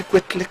will be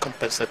adequately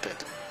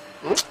compensated.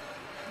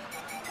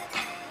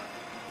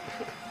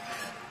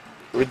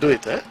 We do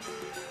it, eh?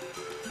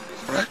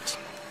 Right.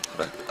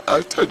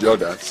 I'll tell the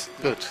others.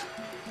 Good.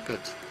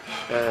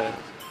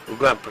 We'll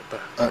go and prepare.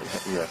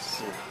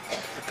 Yes.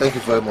 Thank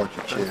you very much,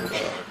 Chair.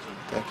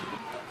 Thank you.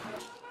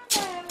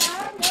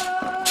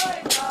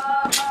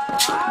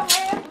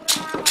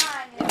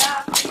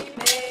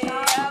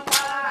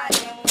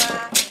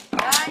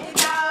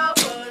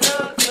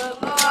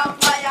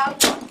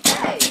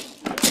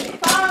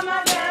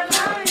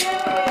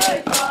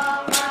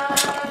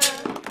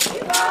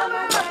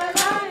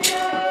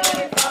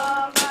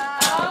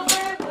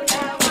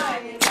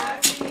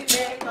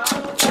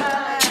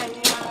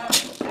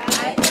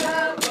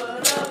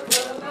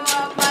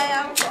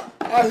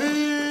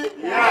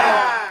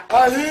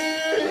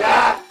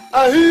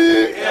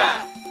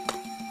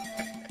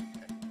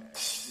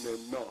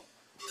 No.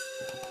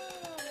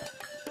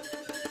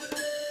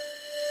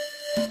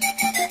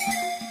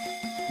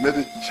 May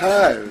the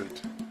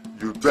child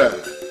you bear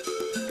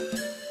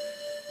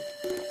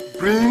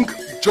bring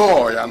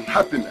joy and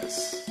happiness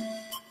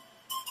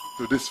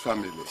to this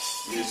family.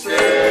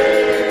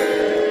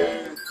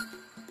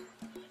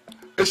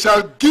 It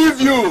shall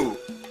give you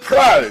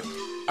pride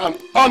and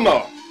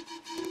honor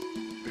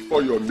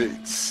before your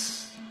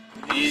mates.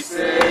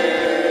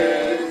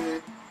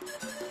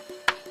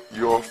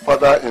 Your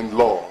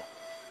father-in-law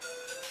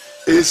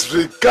is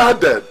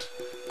regarded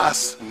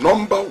as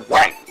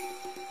 #1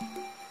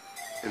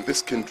 in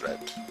this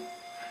kindred.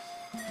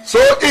 So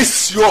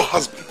is your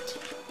husband.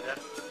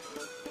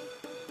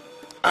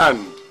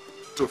 And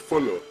to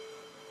follow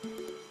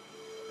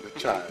the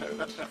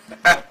child.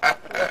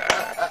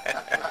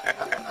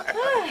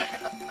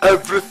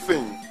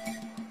 Everything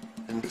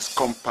in this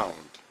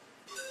compound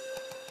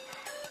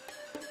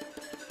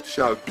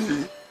shall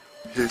be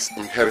his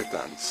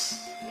inheritance.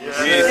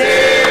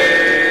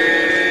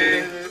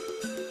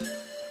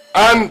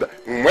 And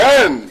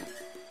when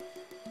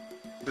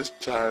this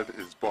child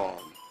is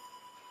born,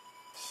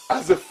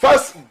 as the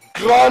first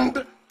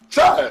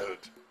grandchild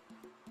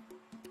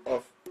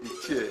of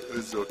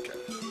Ezeoke,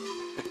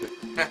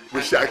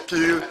 we shall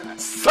kill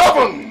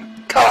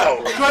 7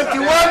 cows.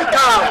 21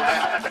 cows.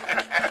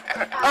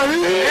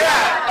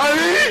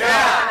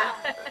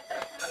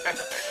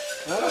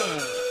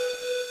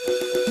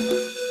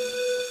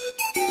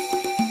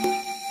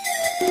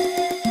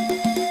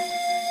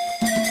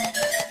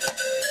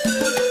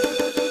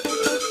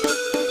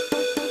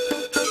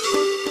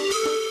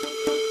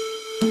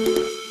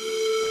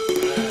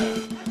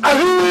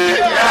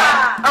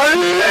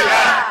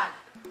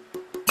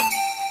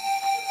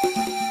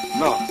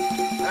 No.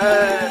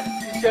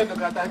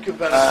 Thank you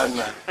very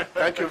much.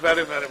 Thank you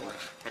very, very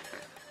much.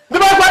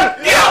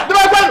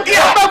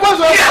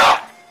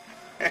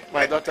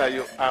 My daughter,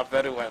 you are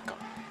very welcome.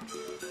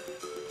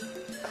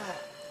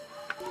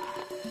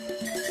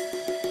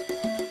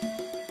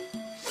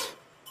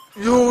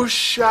 You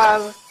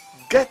shall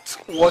get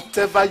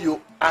whatever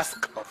you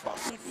ask of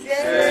us.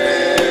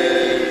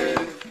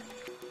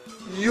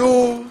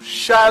 You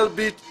shall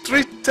be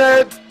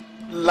treated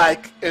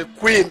like a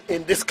queen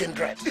in this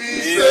kindred.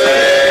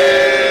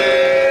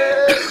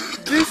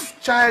 This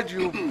child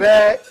you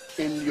bear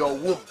in your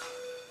womb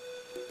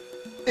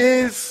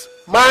is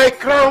my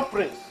crown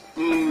prince.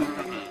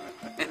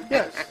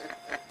 Yes.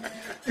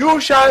 You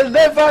shall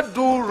never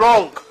do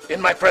wrong in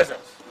my presence.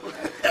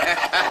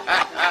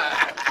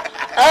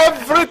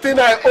 Everything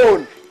I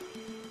own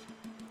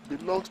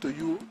belongs to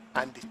you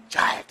and the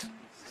child.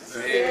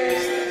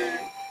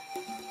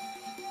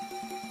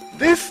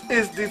 This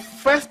is the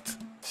first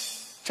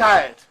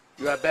child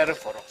you are bearing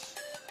for us.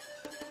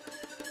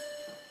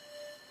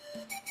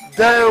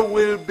 There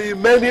will be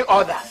many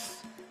others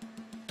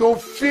to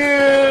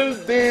fill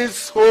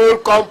this whole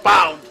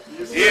compound.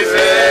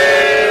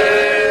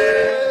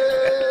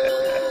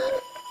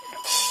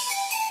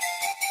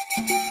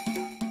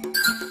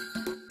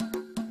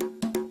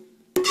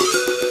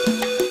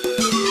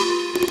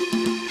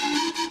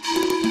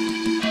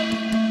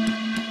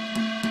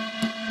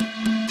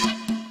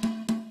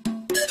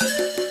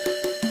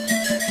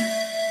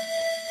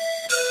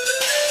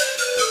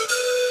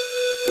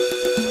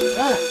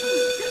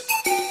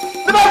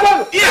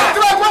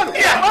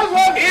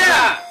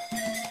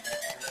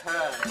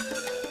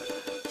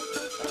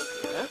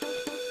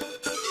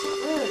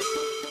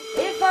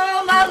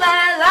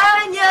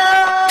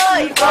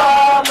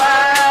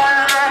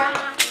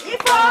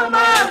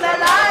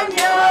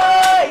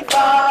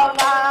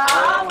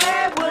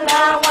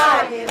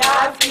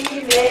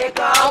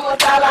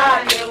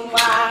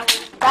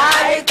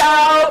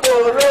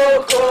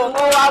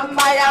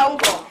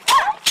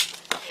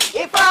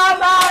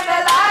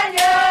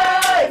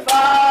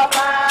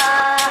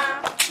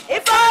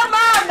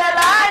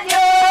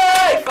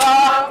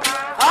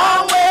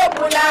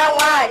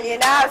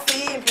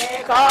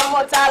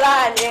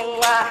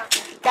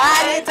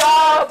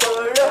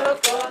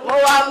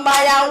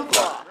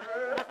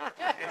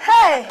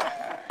 Hey,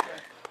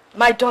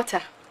 my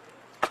daughter,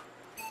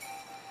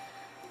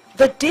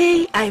 the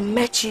day I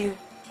met you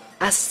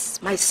as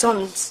my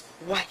son's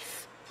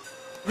wife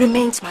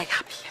remains my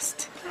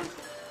happiest.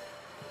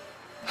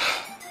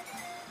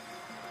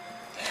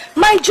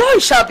 My joy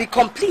shall be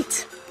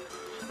complete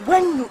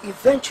when you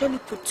eventually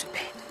put to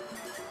bed.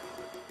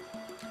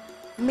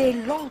 May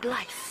long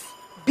life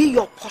be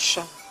your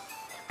portion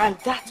and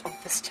that of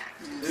this child.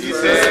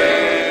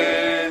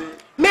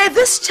 May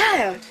this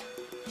child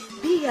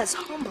be as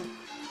humble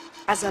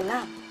as a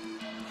lamb,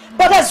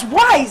 but as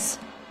wise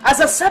as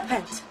a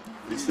serpent.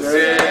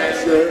 May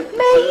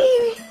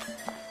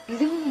he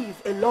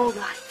live a long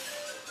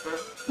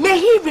life. May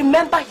he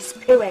remember his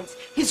parents,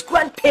 his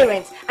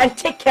grandparents, and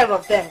take care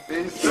of them.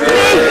 May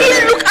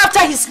he look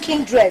after his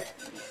kindred.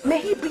 May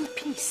he bring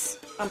peace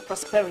and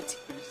prosperity.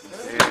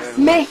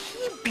 May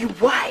he be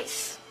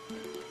wise,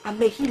 and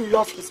may he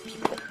love his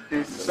people.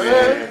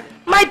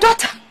 My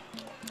daughter,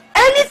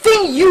 anything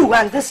thing you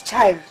and this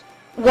child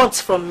want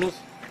from me.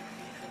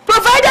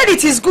 Provided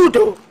it is good,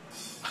 though,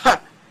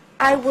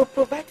 I will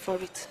provide for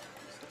it.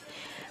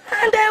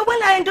 And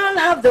when I don't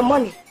have the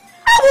money,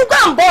 I will go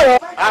and borrow.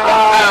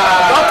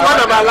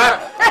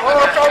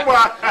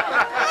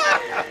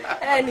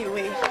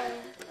 Anyway,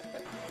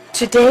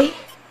 today,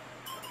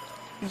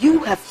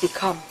 you have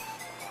become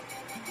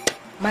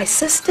my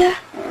sister,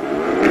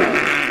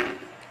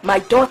 my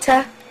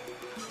daughter,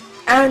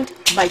 and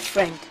my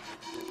friend.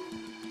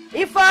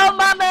 If I'm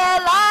a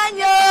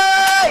Melanio,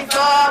 if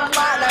I'm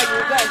a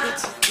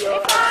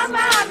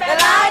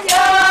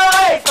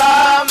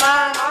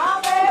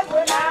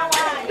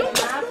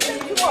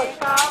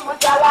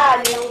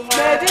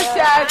May this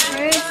child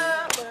bring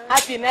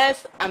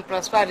happiness and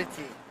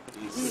prosperity.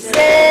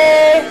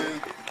 Say,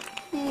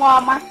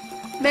 Mama,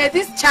 may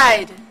this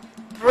child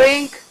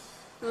bring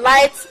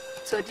light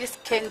to this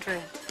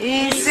kindred.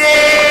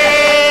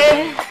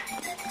 Say,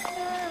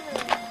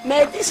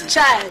 may this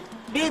child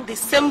be the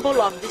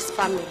symbol of this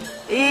family.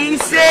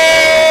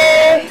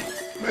 Say,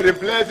 may the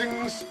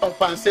blessings of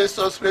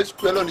ancestors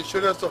rest well on the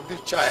shoulders of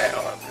this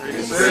child.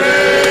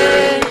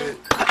 Say,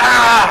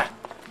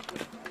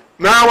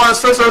 may our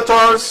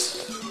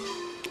ancestors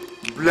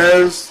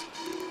bless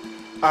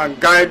and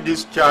guide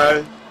this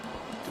child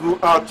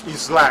throughout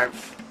his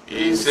life.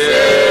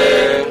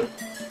 Say,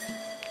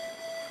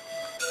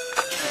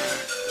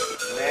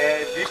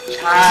 may this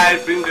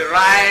child bring the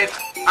right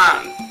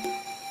hand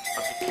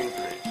of the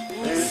kindred.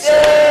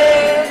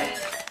 Say,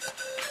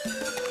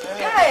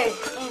 hey,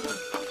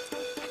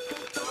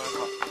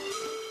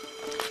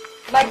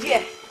 my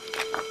dear,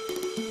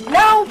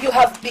 now you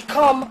have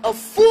become a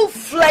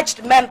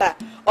full-fledged member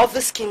of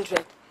this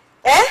kindred.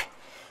 Eh?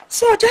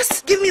 So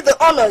just give me the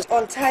honors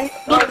on time.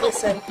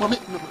 Mommy,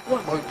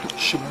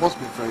 she must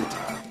be very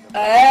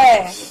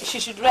tired. She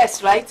should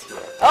rest, right?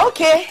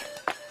 Okay.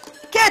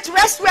 Kate,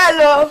 rest well,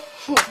 oh.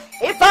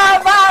 If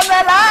I'm a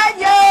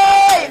Melanio,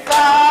 if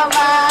I'm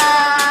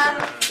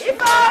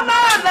a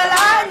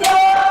Melanio,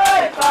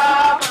 if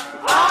I'm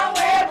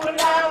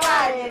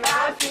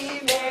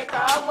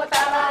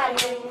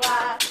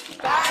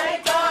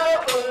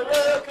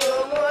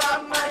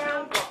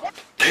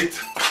Kate!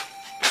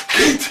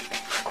 Kate!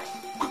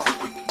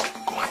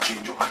 Go and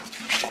change your mind.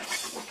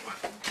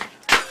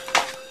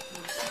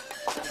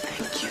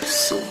 Thank you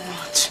so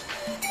much.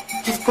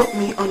 You've brought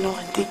me honor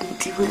and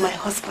dignity with my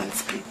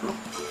husband's people.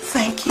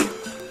 Thank you.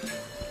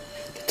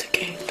 It's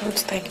okay. Don't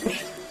thank me.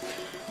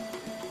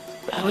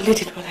 I only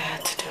did what I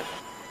had to do.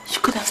 You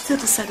could have still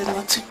decided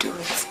not to do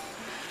it.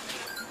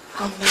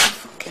 I'll never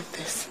forget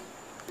this.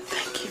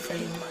 Thank you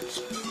very much.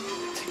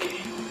 It's okay.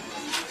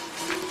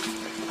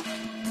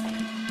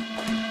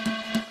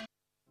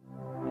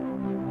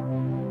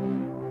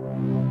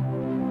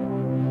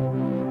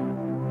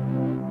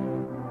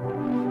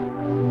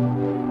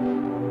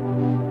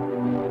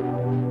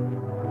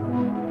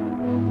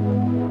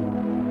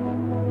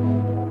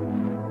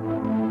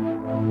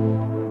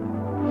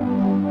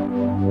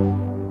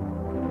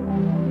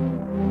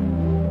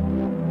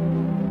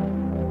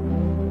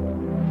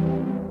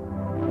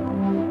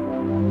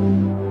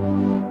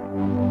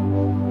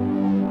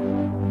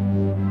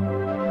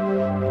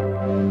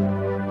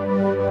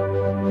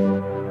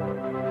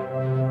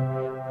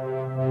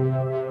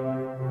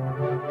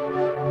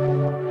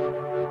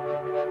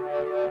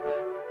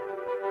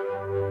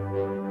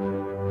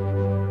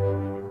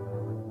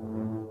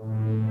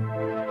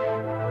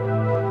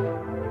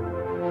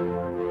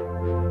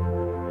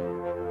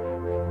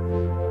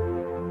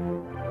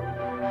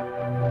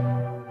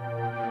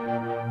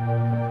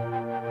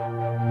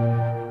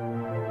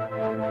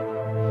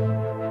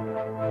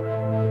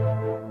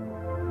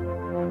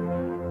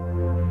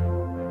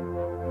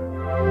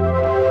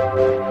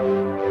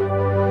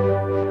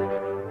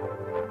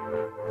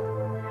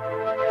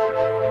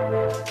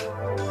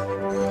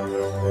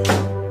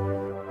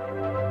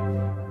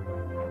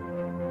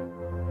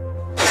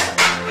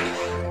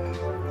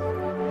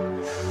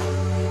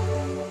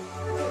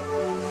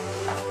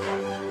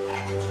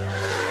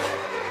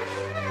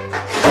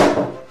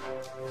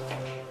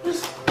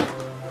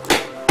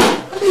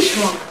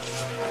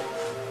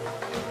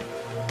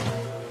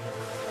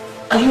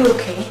 Are you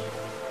okay?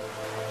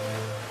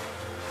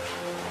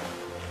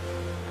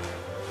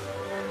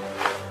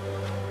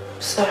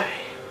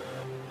 Sorry.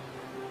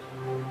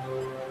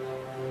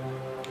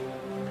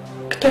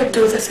 I can't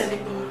do this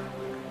anymore.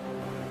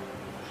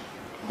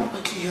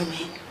 What do you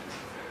mean?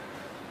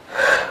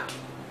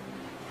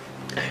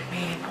 I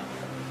mean,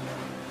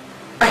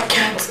 I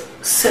can't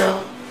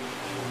sell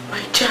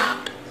my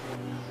child.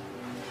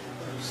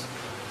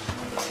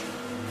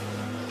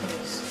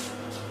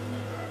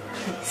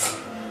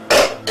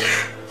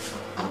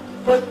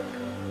 But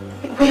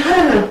we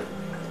had an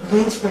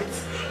arrangement.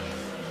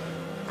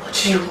 What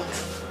do you want?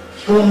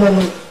 You want more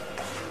money?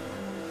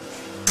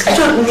 I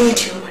don't need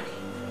your money.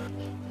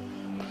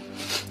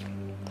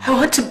 I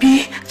want to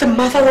be the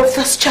mother of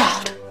this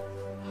child.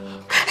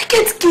 I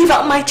can't give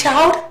up my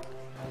child.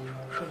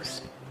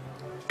 Rose,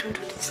 don't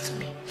do this to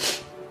me.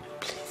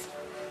 Please.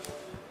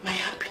 My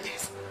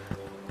happiness.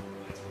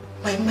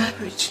 My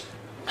marriage,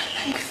 my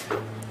life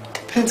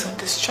depends on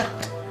this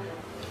child.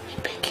 I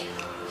beg you.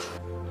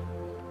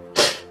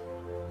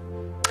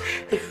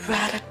 They'd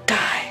rather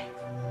die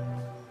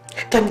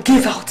than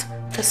give out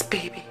this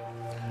baby.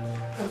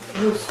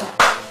 No, stop.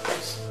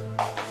 Please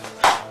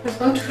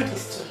don't do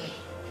this to me.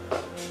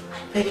 I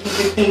beg you,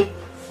 baby.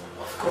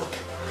 Of God.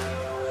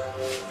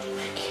 I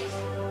beg you.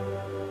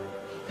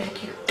 I beg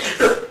you.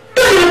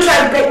 Don't even try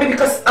and beg me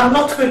because I'm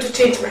not going to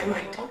change my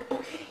mind.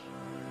 Okay?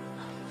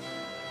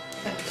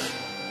 Thank you.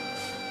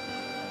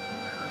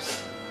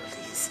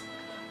 Please.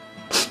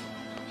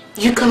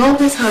 You can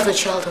always have a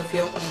child of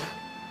your own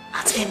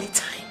at any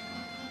time.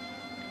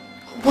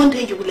 One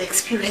day you will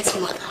experience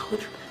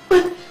motherhood,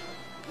 but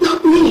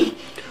not me.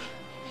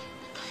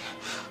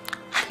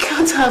 I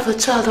can't have a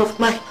child of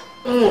my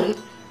own.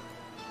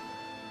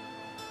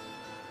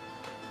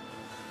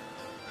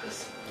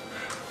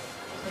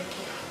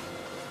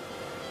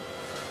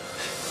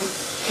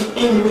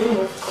 In the name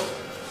of God,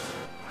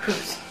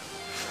 Rose,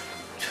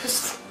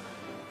 just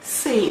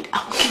say it.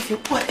 I will give you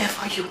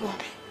whatever you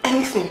want.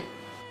 Anything.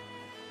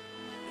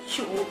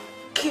 You will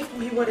give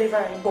me whatever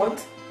I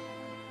want.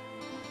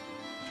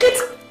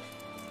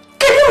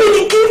 Can you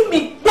really give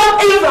me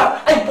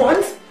whatever I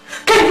want?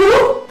 Can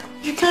you?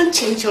 You can't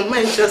change your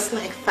mind just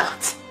like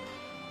that.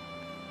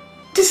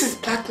 This is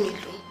blackmail.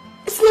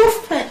 It's not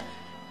fair.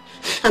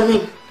 I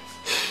mean,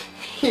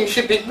 you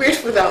should be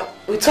grateful that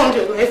we turned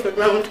your life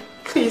around.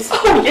 Please.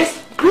 Oh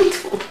yes,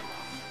 grateful.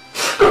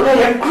 Oh, I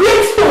am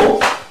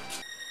grateful.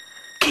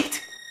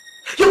 Kate,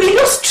 your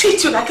in-laws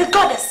treat you like a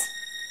goddess.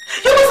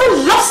 Your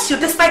husband loves you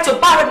despite your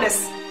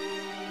barrenness.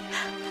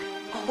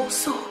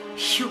 Also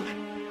human.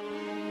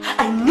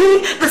 I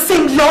need the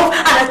same love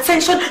and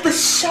attention to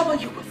shower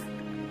you with.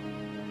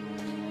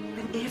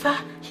 Whenever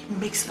he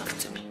makes love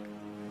to me,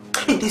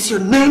 it is your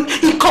name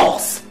he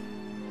calls.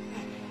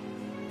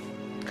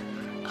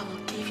 I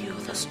will give you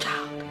this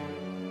child,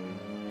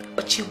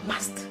 but you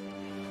must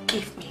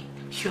give me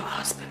your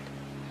husband.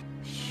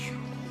 You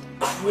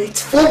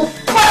grateful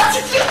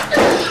bastard!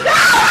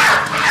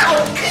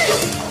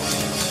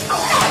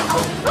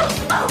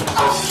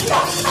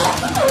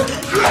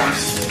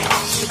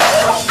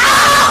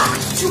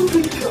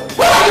 Stupid girl!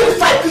 Why are you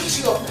fighting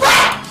to your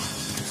back?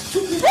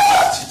 Stupid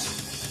bastard!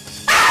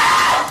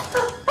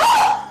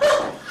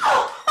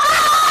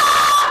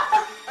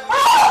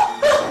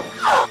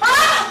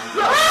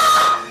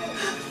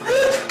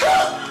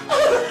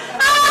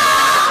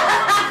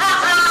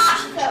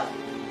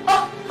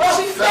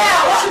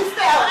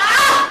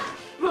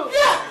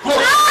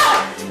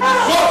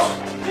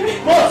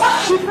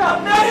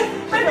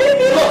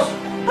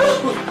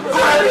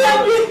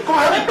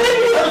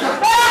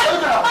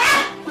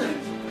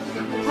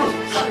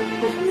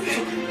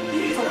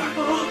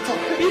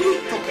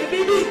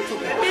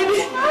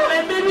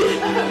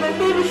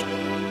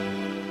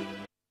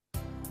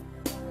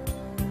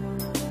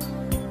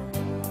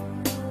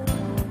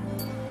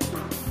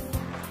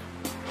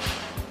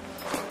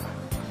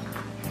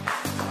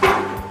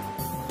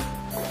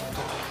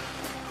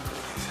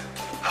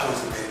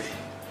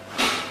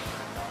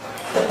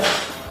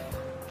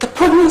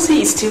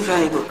 Is still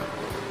viable,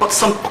 but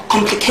some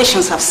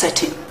complications have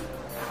set in.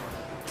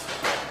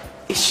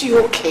 Is she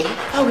okay?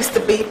 How is the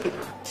baby?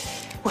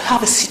 We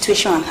have a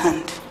situation on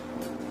hand.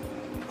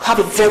 We have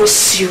a very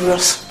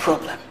serious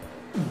problem.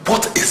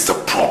 What is the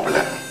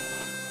problem?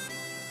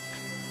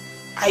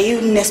 Are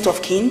you next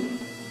of kin?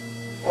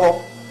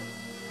 Or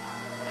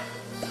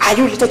are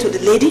you related to the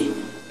lady?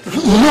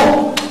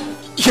 No!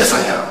 Yes,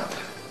 I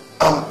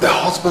am. The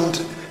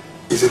husband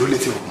is a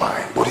relative of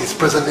mine, but he's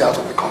presently out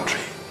of the country.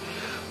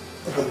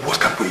 What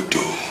can we do?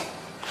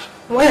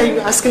 Why are you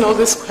asking all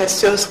these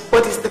questions?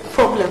 What is the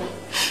problem?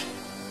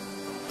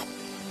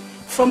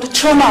 From the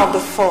trauma of the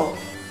fall,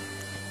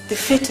 the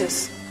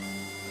fetus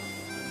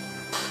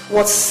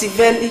was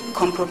severely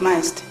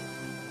compromised,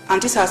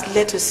 and this has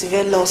led to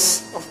severe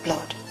loss of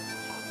blood.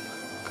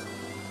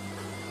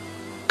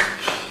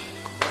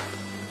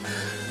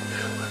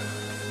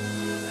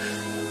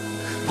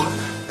 But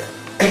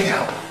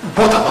anyhow,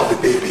 what about the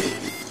baby?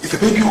 Is the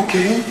baby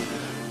okay?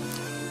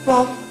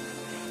 Well,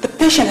 the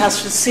patient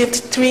has received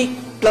 3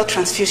 blood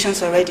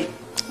transfusions already,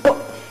 but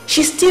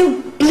she's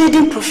still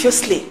bleeding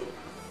profusely.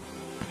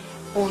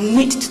 We'll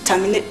need to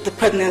terminate the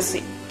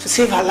pregnancy to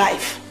save her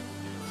life.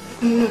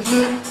 No,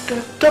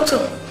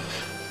 Doctor,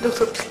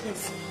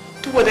 please,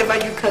 do whatever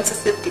you can to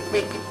save the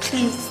baby,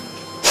 please.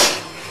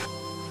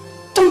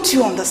 Don't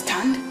you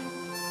understand?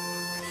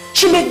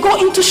 She may go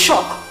into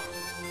shock.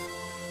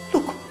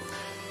 Look,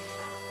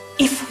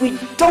 if we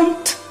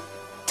don't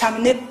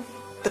terminate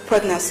the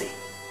pregnancy,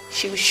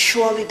 she will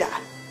surely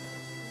die.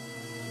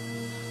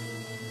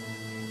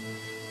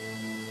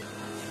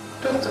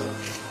 Doctor,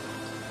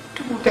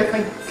 do whatever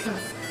you can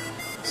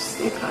to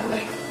save her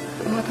life,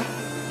 the mother.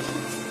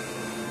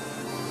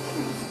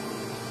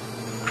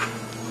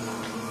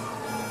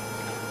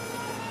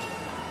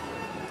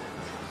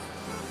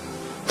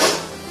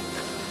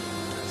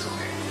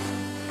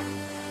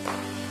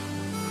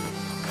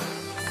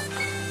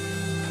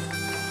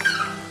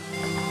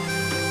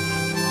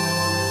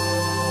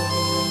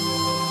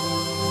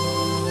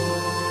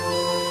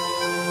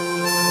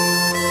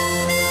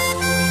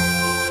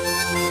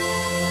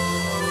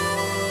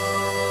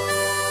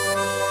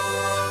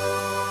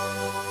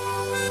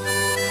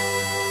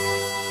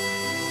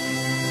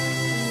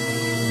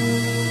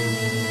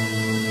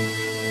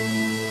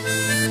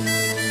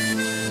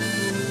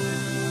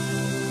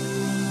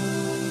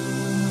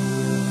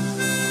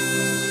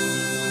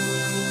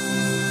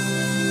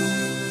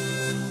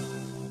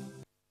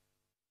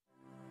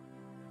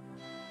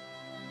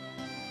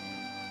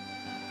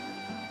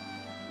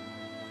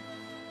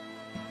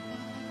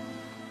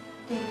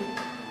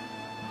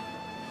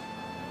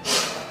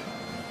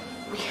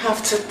 We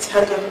have to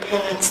tell your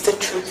parents the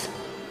truth.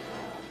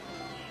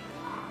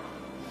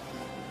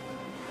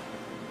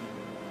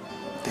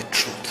 The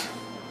truth.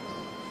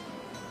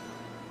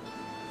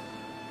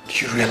 Do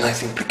you realize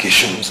the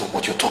implications of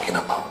what you're talking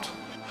about?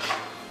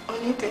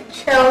 Only the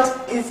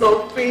child is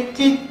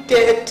already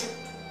dead.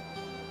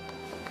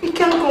 We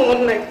can't go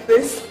on like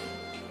this.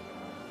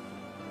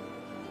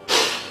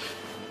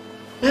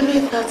 Maybe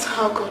that's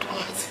how God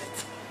wants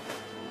it.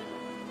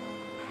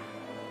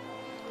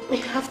 We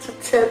have to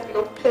tell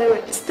your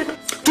parents.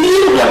 Do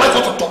you realize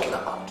what I'm talking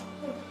about?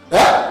 Eh?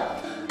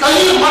 Can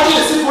you imagine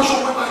a situation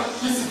whereby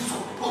this is so?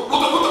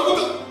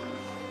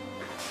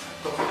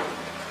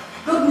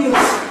 Good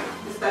news,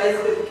 Mr.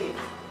 Ezeoke.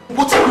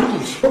 What's good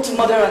news? Both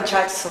mother and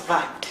child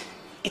survived.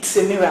 It's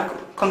a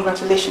miracle.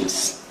 Congratulations.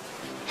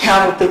 You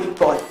have a baby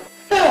boy.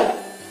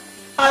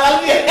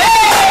 Hallelujah.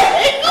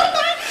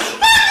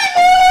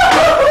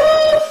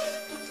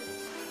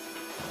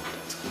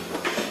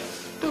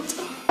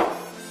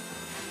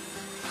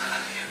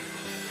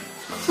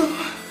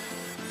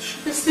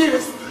 You're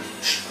serious?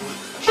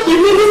 You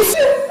mean it?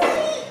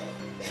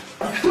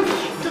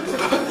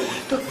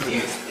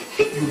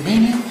 You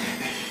mean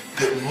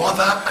the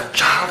mother and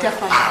child are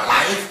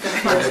alive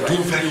and they're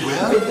doing very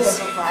well? They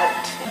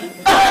survived.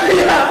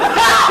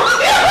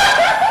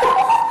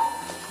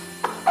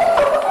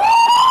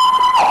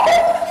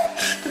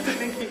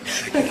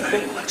 Thank you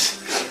very much.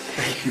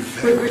 Thank you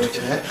very much.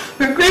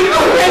 We're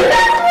grateful.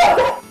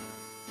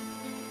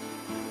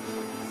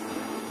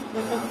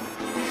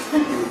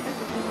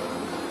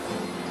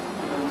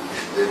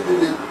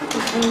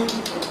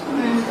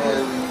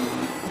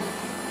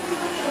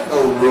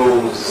 Oh,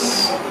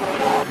 Rose.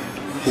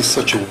 He's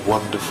such a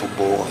wonderful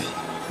boy.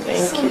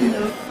 Thank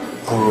you.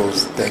 Oh,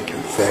 Rose, thank you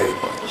very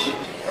much.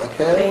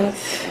 Okay?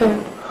 Thanks.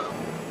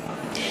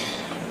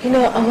 You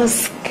know, I was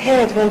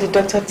scared when the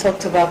doctor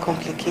talked about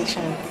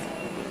complications.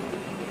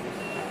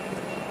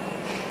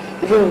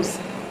 Rose,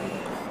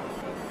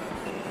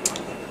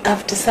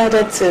 I've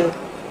decided to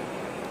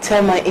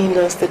tell my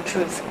in-laws the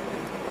truth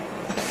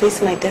and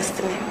face my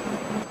destiny.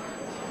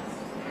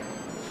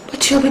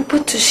 But you'll be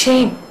put to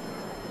shame.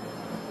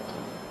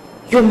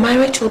 Your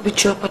marriage will be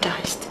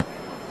jeopardized.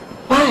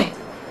 Why?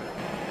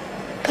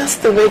 That's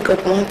the way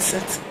God wants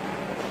it.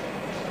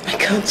 I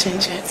can't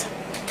change it.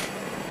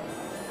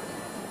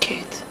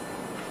 Kate,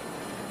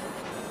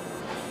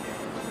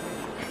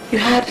 you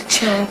had a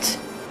chance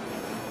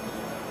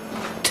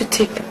to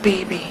take the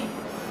baby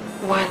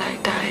while I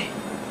die.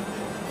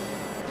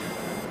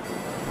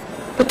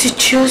 But you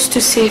chose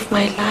to save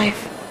my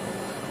life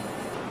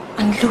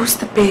and lose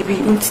the baby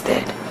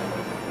instead.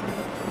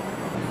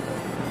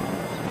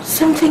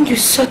 Something you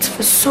sought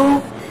for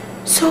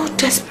so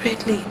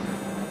desperately.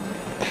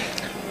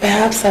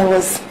 Perhaps I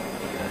was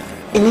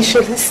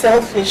initially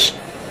selfish,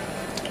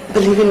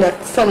 believing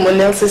that someone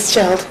else's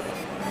child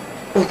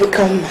will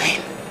become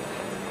mine.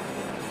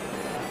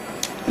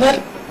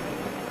 But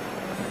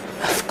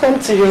I've come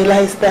to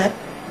realize that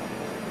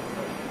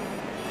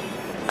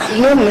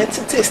I'm not meant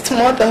to taste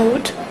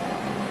motherhood.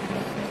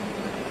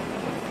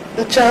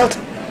 The child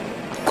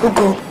could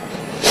go,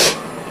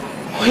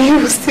 or you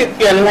will still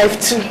be alive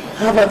to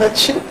have other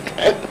children.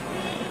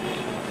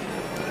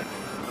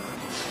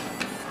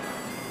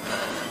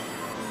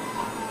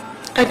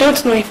 I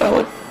don't know if I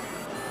would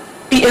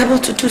be able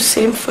to do the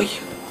same for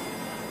you.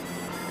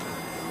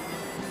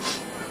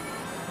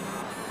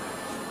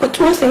 But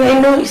one thing I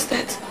know is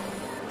that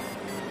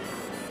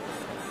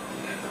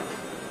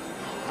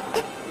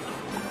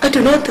I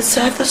do not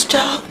deserve this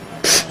child.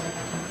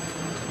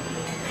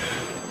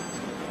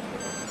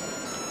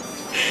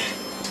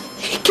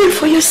 He came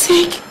for your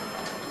sake.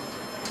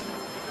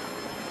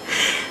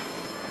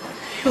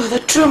 You are the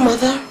true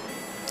mother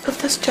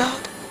of this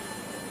child.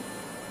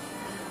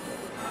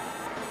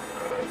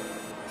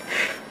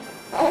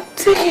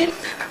 Take him.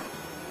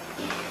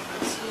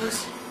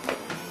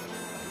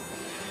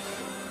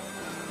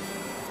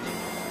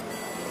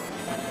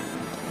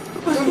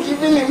 I'm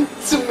giving him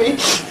to me.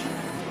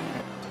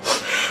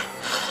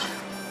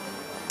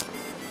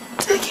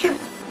 Take him.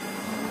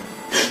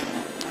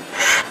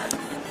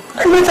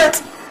 I know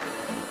that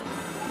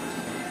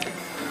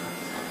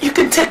you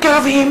can take care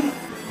of him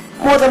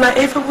more than I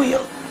ever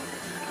will.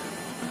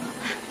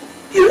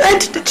 You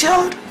and the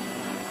child.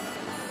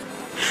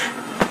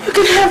 You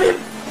can have him.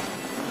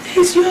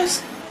 He's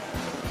yours.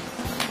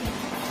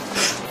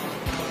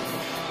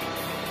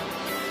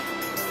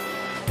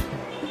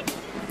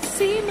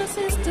 See my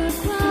sister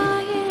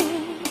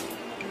crying,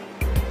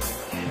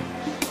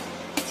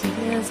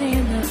 tears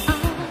in her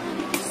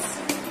eyes.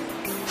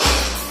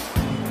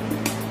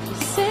 She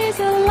says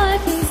her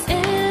life is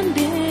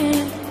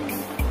ending.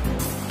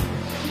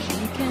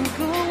 She can't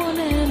go on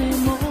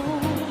anymore.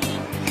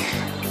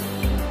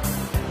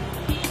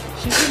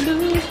 She will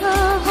lose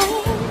her home.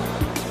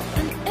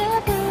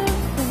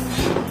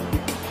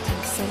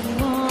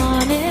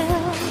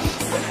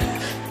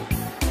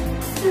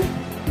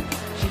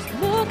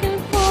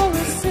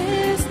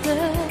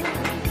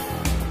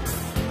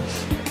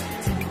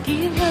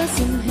 Give her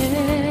some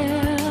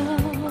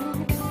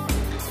help.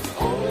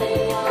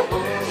 Only a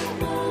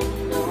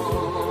woman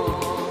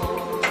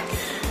knows.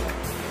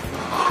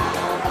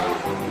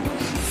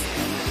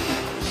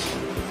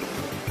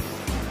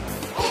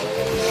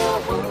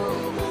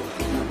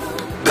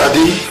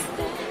 Daddy?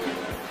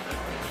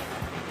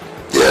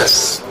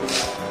 Yes.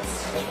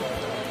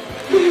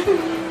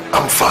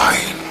 I'm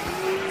fine.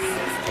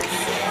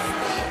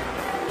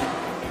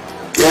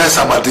 Yes,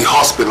 I'm at the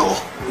hospital.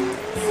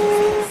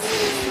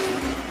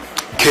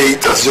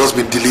 Kate has just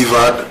been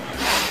delivered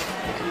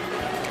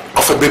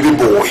of a baby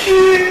boy.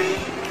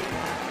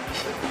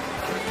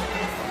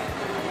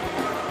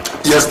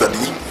 Yes,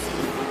 Daddy.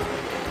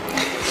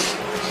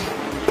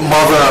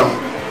 Mother and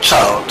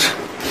child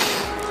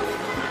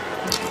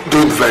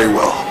doing very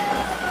well.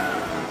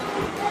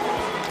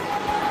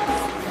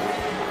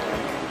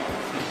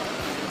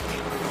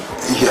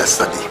 Yes,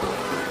 Daddy.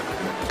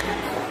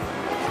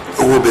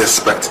 We'll be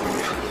expecting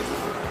you.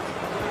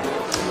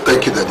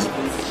 Thank you, Daddy.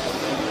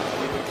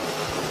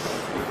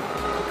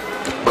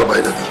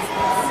 Bye-bye, Daddy.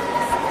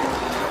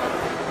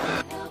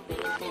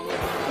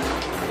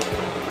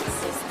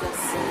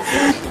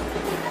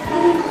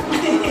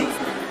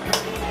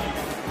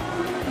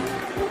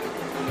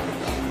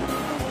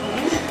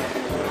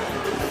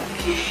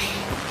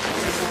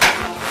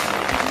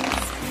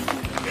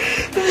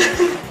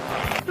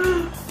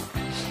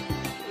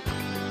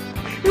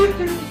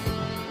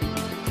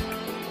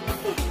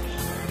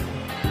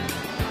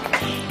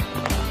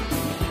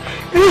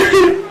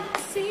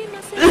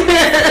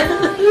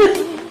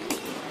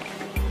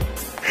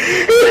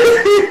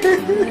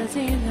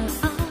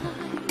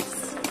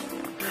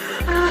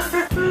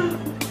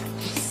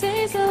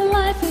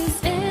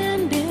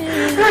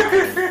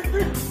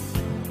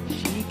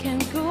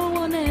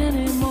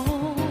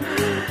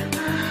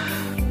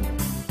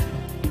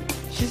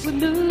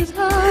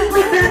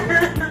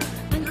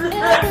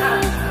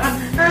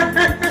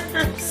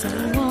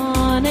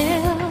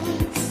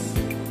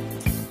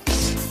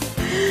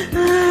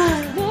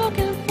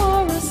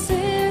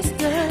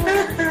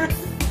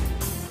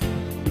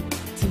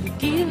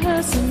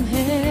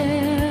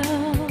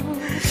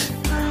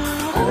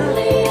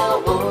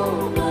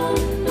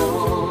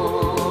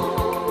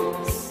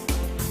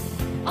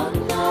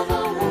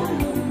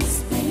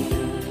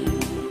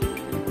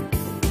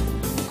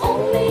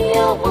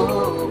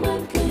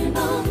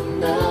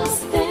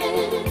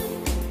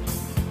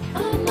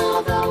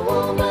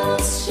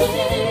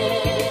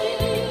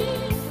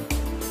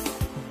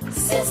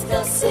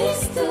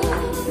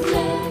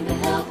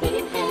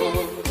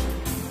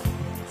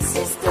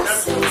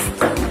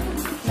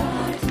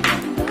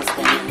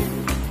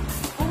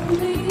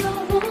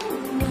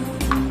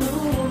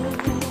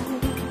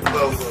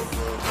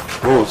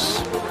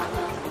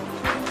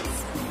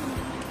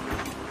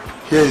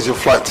 Here is your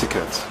flight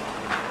ticket,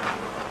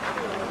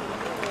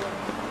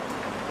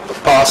 the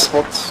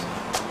passport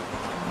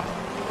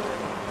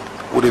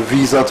with a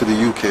visa to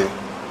the UK.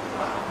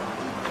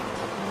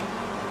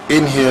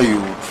 In here you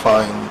will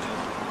find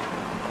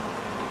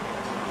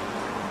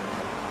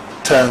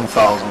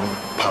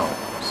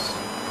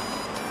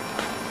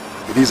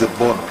 £10,000. It is a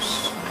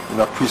bonus in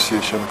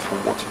appreciation for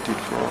what you did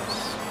for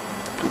us.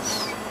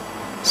 Please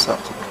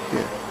accept it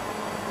here.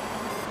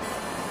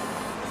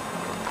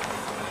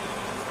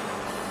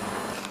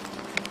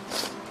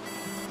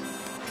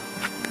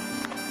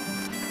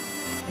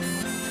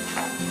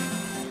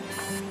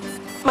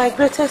 My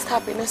greatest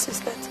happiness is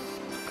that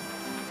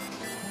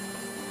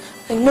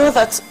I know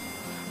that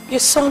your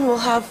son will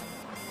have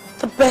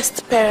the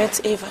best parents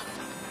ever.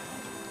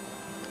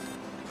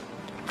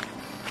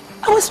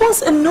 I was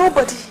once a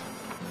nobody,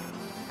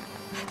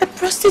 a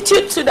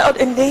prostitute without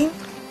a name,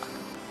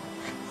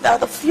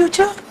 without a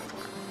future,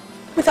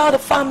 without a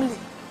family.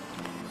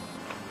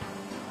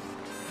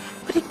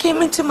 But you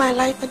came into my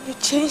life and you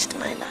changed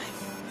my life.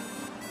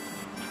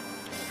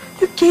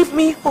 You gave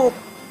me hope.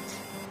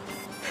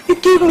 You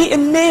gave me a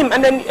name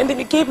and then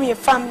you gave me a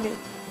family.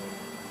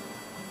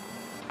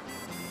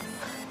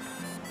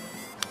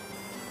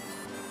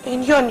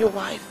 In you and your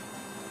wife,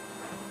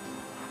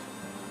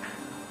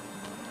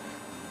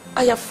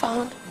 I have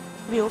found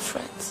real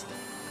friends.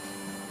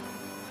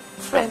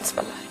 Friends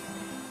for life.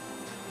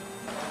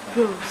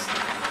 Rose,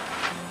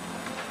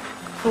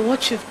 for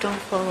what you've done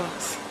for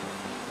us,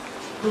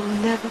 we'll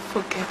never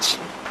forget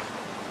you.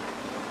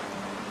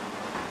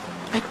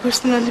 I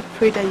personally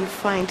pray that you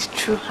find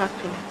true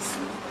happiness.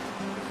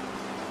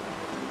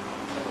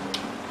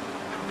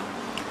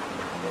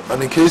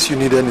 And in case you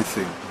need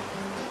anything,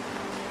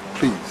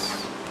 please,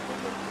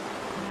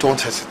 don't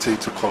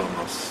hesitate to call on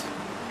us.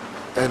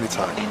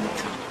 Anytime.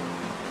 Anytime.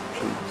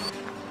 Please.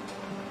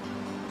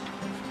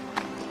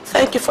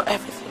 Thank you for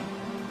everything.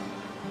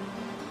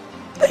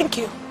 Thank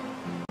you.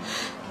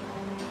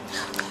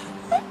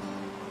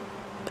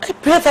 I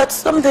pray that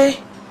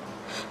someday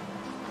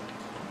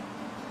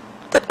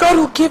that God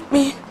will give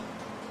me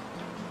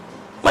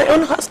my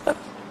own husband.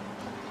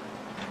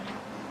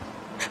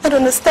 An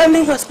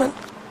understanding husband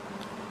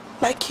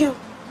like you.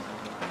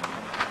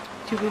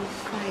 You will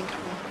find one.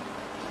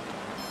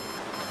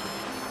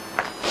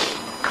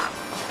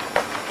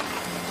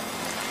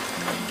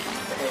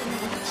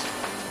 very much.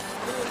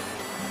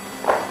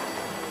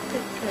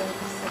 Take care of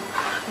yourself.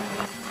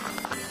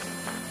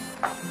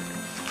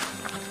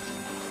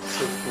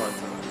 So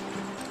flattering.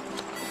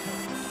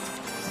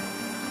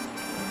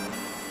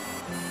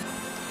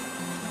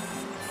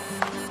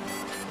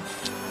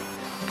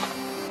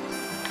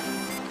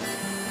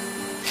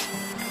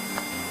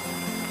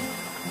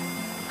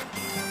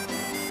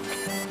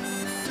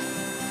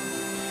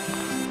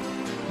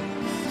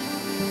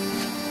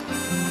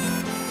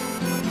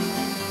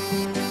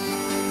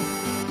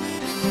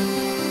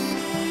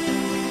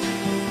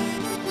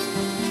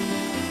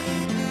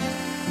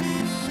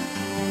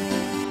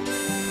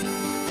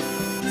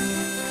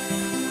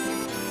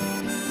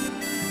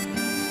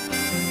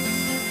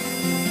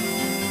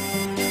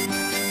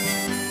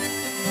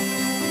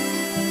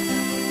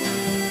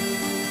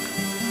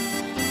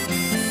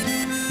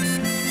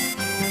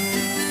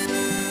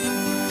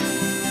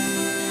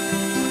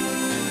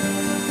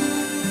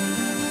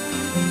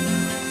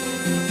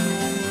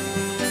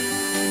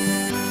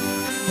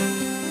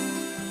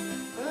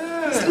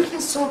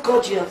 So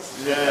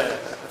gorgeous. Yeah.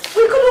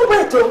 We couldn't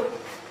wait though.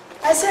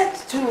 I said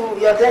to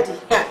your daddy,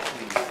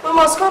 we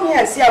must come here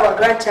and see our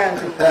grandchild.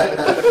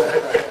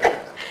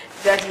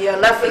 Daddy, you're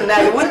laughing now.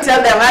 You won't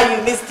tell them how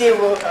you missed him.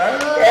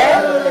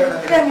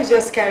 Let me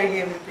just carry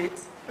him a bit.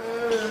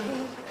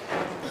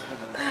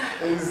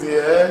 Easy,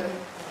 eh?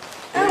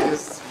 He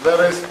is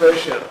very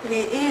special.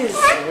 He is.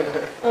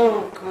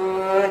 Oh,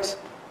 good.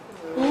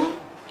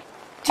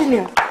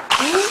 Junior.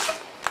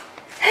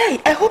 Hey,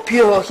 I hope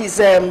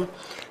he's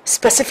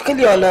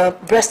specifically on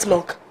breast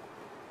milk.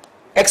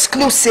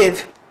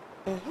 Exclusive.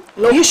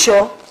 No, you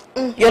sure?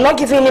 You're not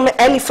giving him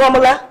any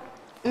formula?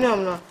 No,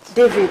 I'm not.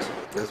 David.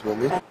 Yes,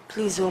 mommy.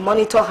 Please,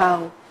 monitor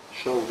her.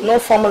 Sure. No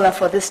formula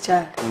for this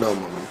child. No,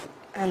 mommy.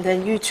 And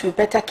then you two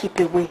better keep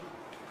away.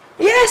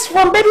 Yes,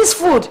 from baby's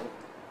food.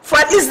 For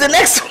at least the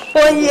next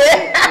 1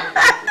 year.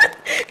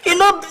 You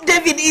know,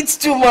 David eats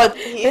too much.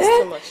 He eats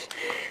too much.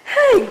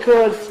 Hey,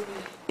 God.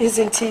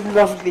 Isn't he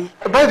lovely?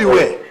 By the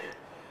way,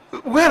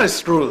 where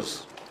is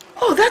Rose?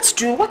 Oh, that's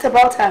true. What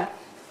about her?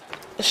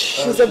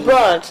 She's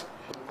abroad.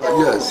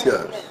 Yes.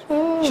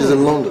 She's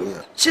in London,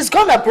 yeah. She's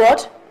gone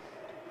abroad?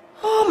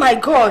 Oh, my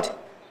God.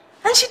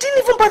 And she didn't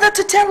even bother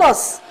to tell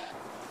us.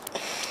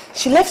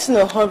 She left in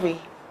a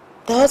hurry.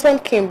 The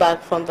husband came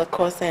back from the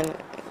course and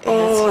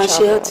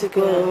she had to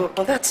go. Yeah.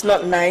 Oh, that's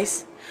not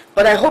nice.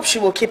 But I hope she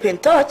will keep in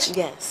touch.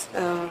 Yes.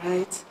 All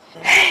right.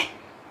 Hey,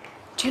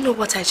 do you know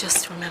what I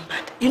just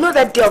remembered? You know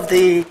that day of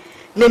the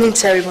naming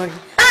ceremony?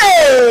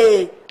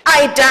 Hey!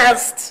 I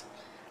danced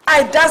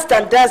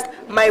and danced.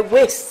 My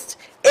waist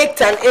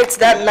ached and ached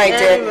that night.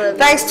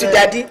 Thanks to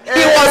Daddy. He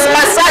was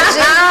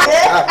massaging.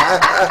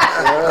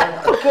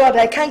 Oh, God,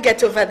 I can't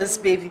get over this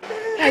baby.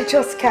 I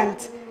just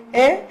can't.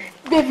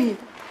 Baby.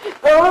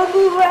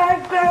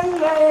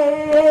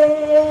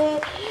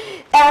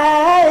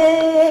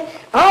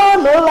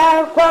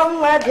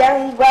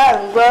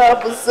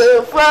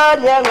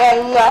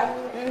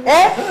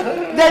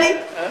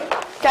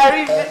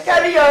 Daddy,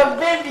 carry your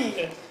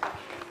baby.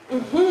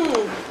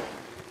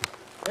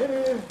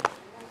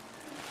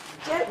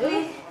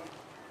 Gently.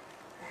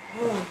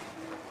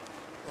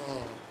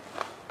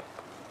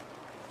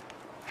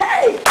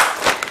 Hey!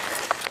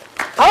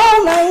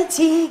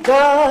 Almighty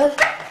God,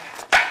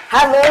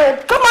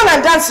 hallowed. Come on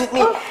and dance with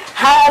me.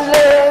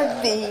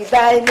 Hallowed be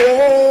thy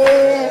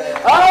name.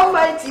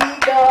 Almighty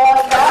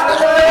God,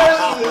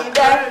 hallowed be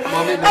thy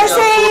name. I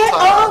say,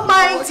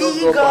 Almighty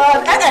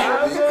God.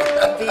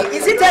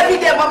 Is it every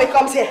day mommy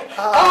comes here?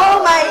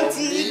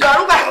 Almighty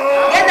God.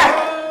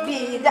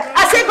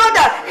 I say go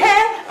down.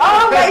 Hey,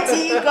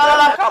 Almighty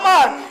God.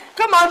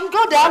 Come on,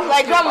 go down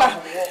like grandma.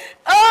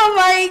 Oh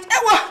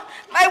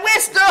my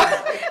waist though.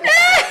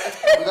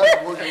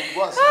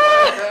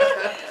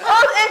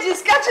 All age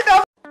is catching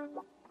up.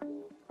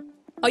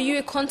 Are you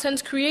a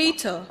content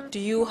creator? Do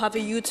you have a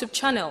YouTube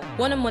channel?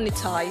 Want to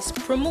monetize,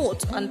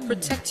 promote, and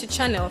protect your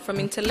channel from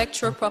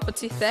intellectual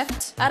property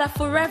theft? At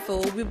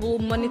AFOREVO, we will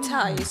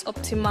monetize,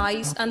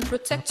 optimize, and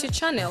protect your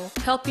channel,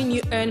 helping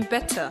you earn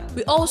better.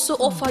 We also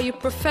offer you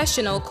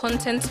professional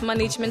content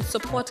management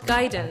support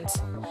guidance.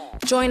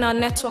 Join our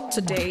network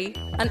today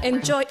and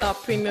enjoy our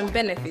premium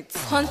benefits.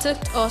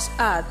 Contact us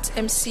at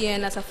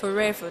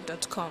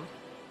mcn@aforevo.com.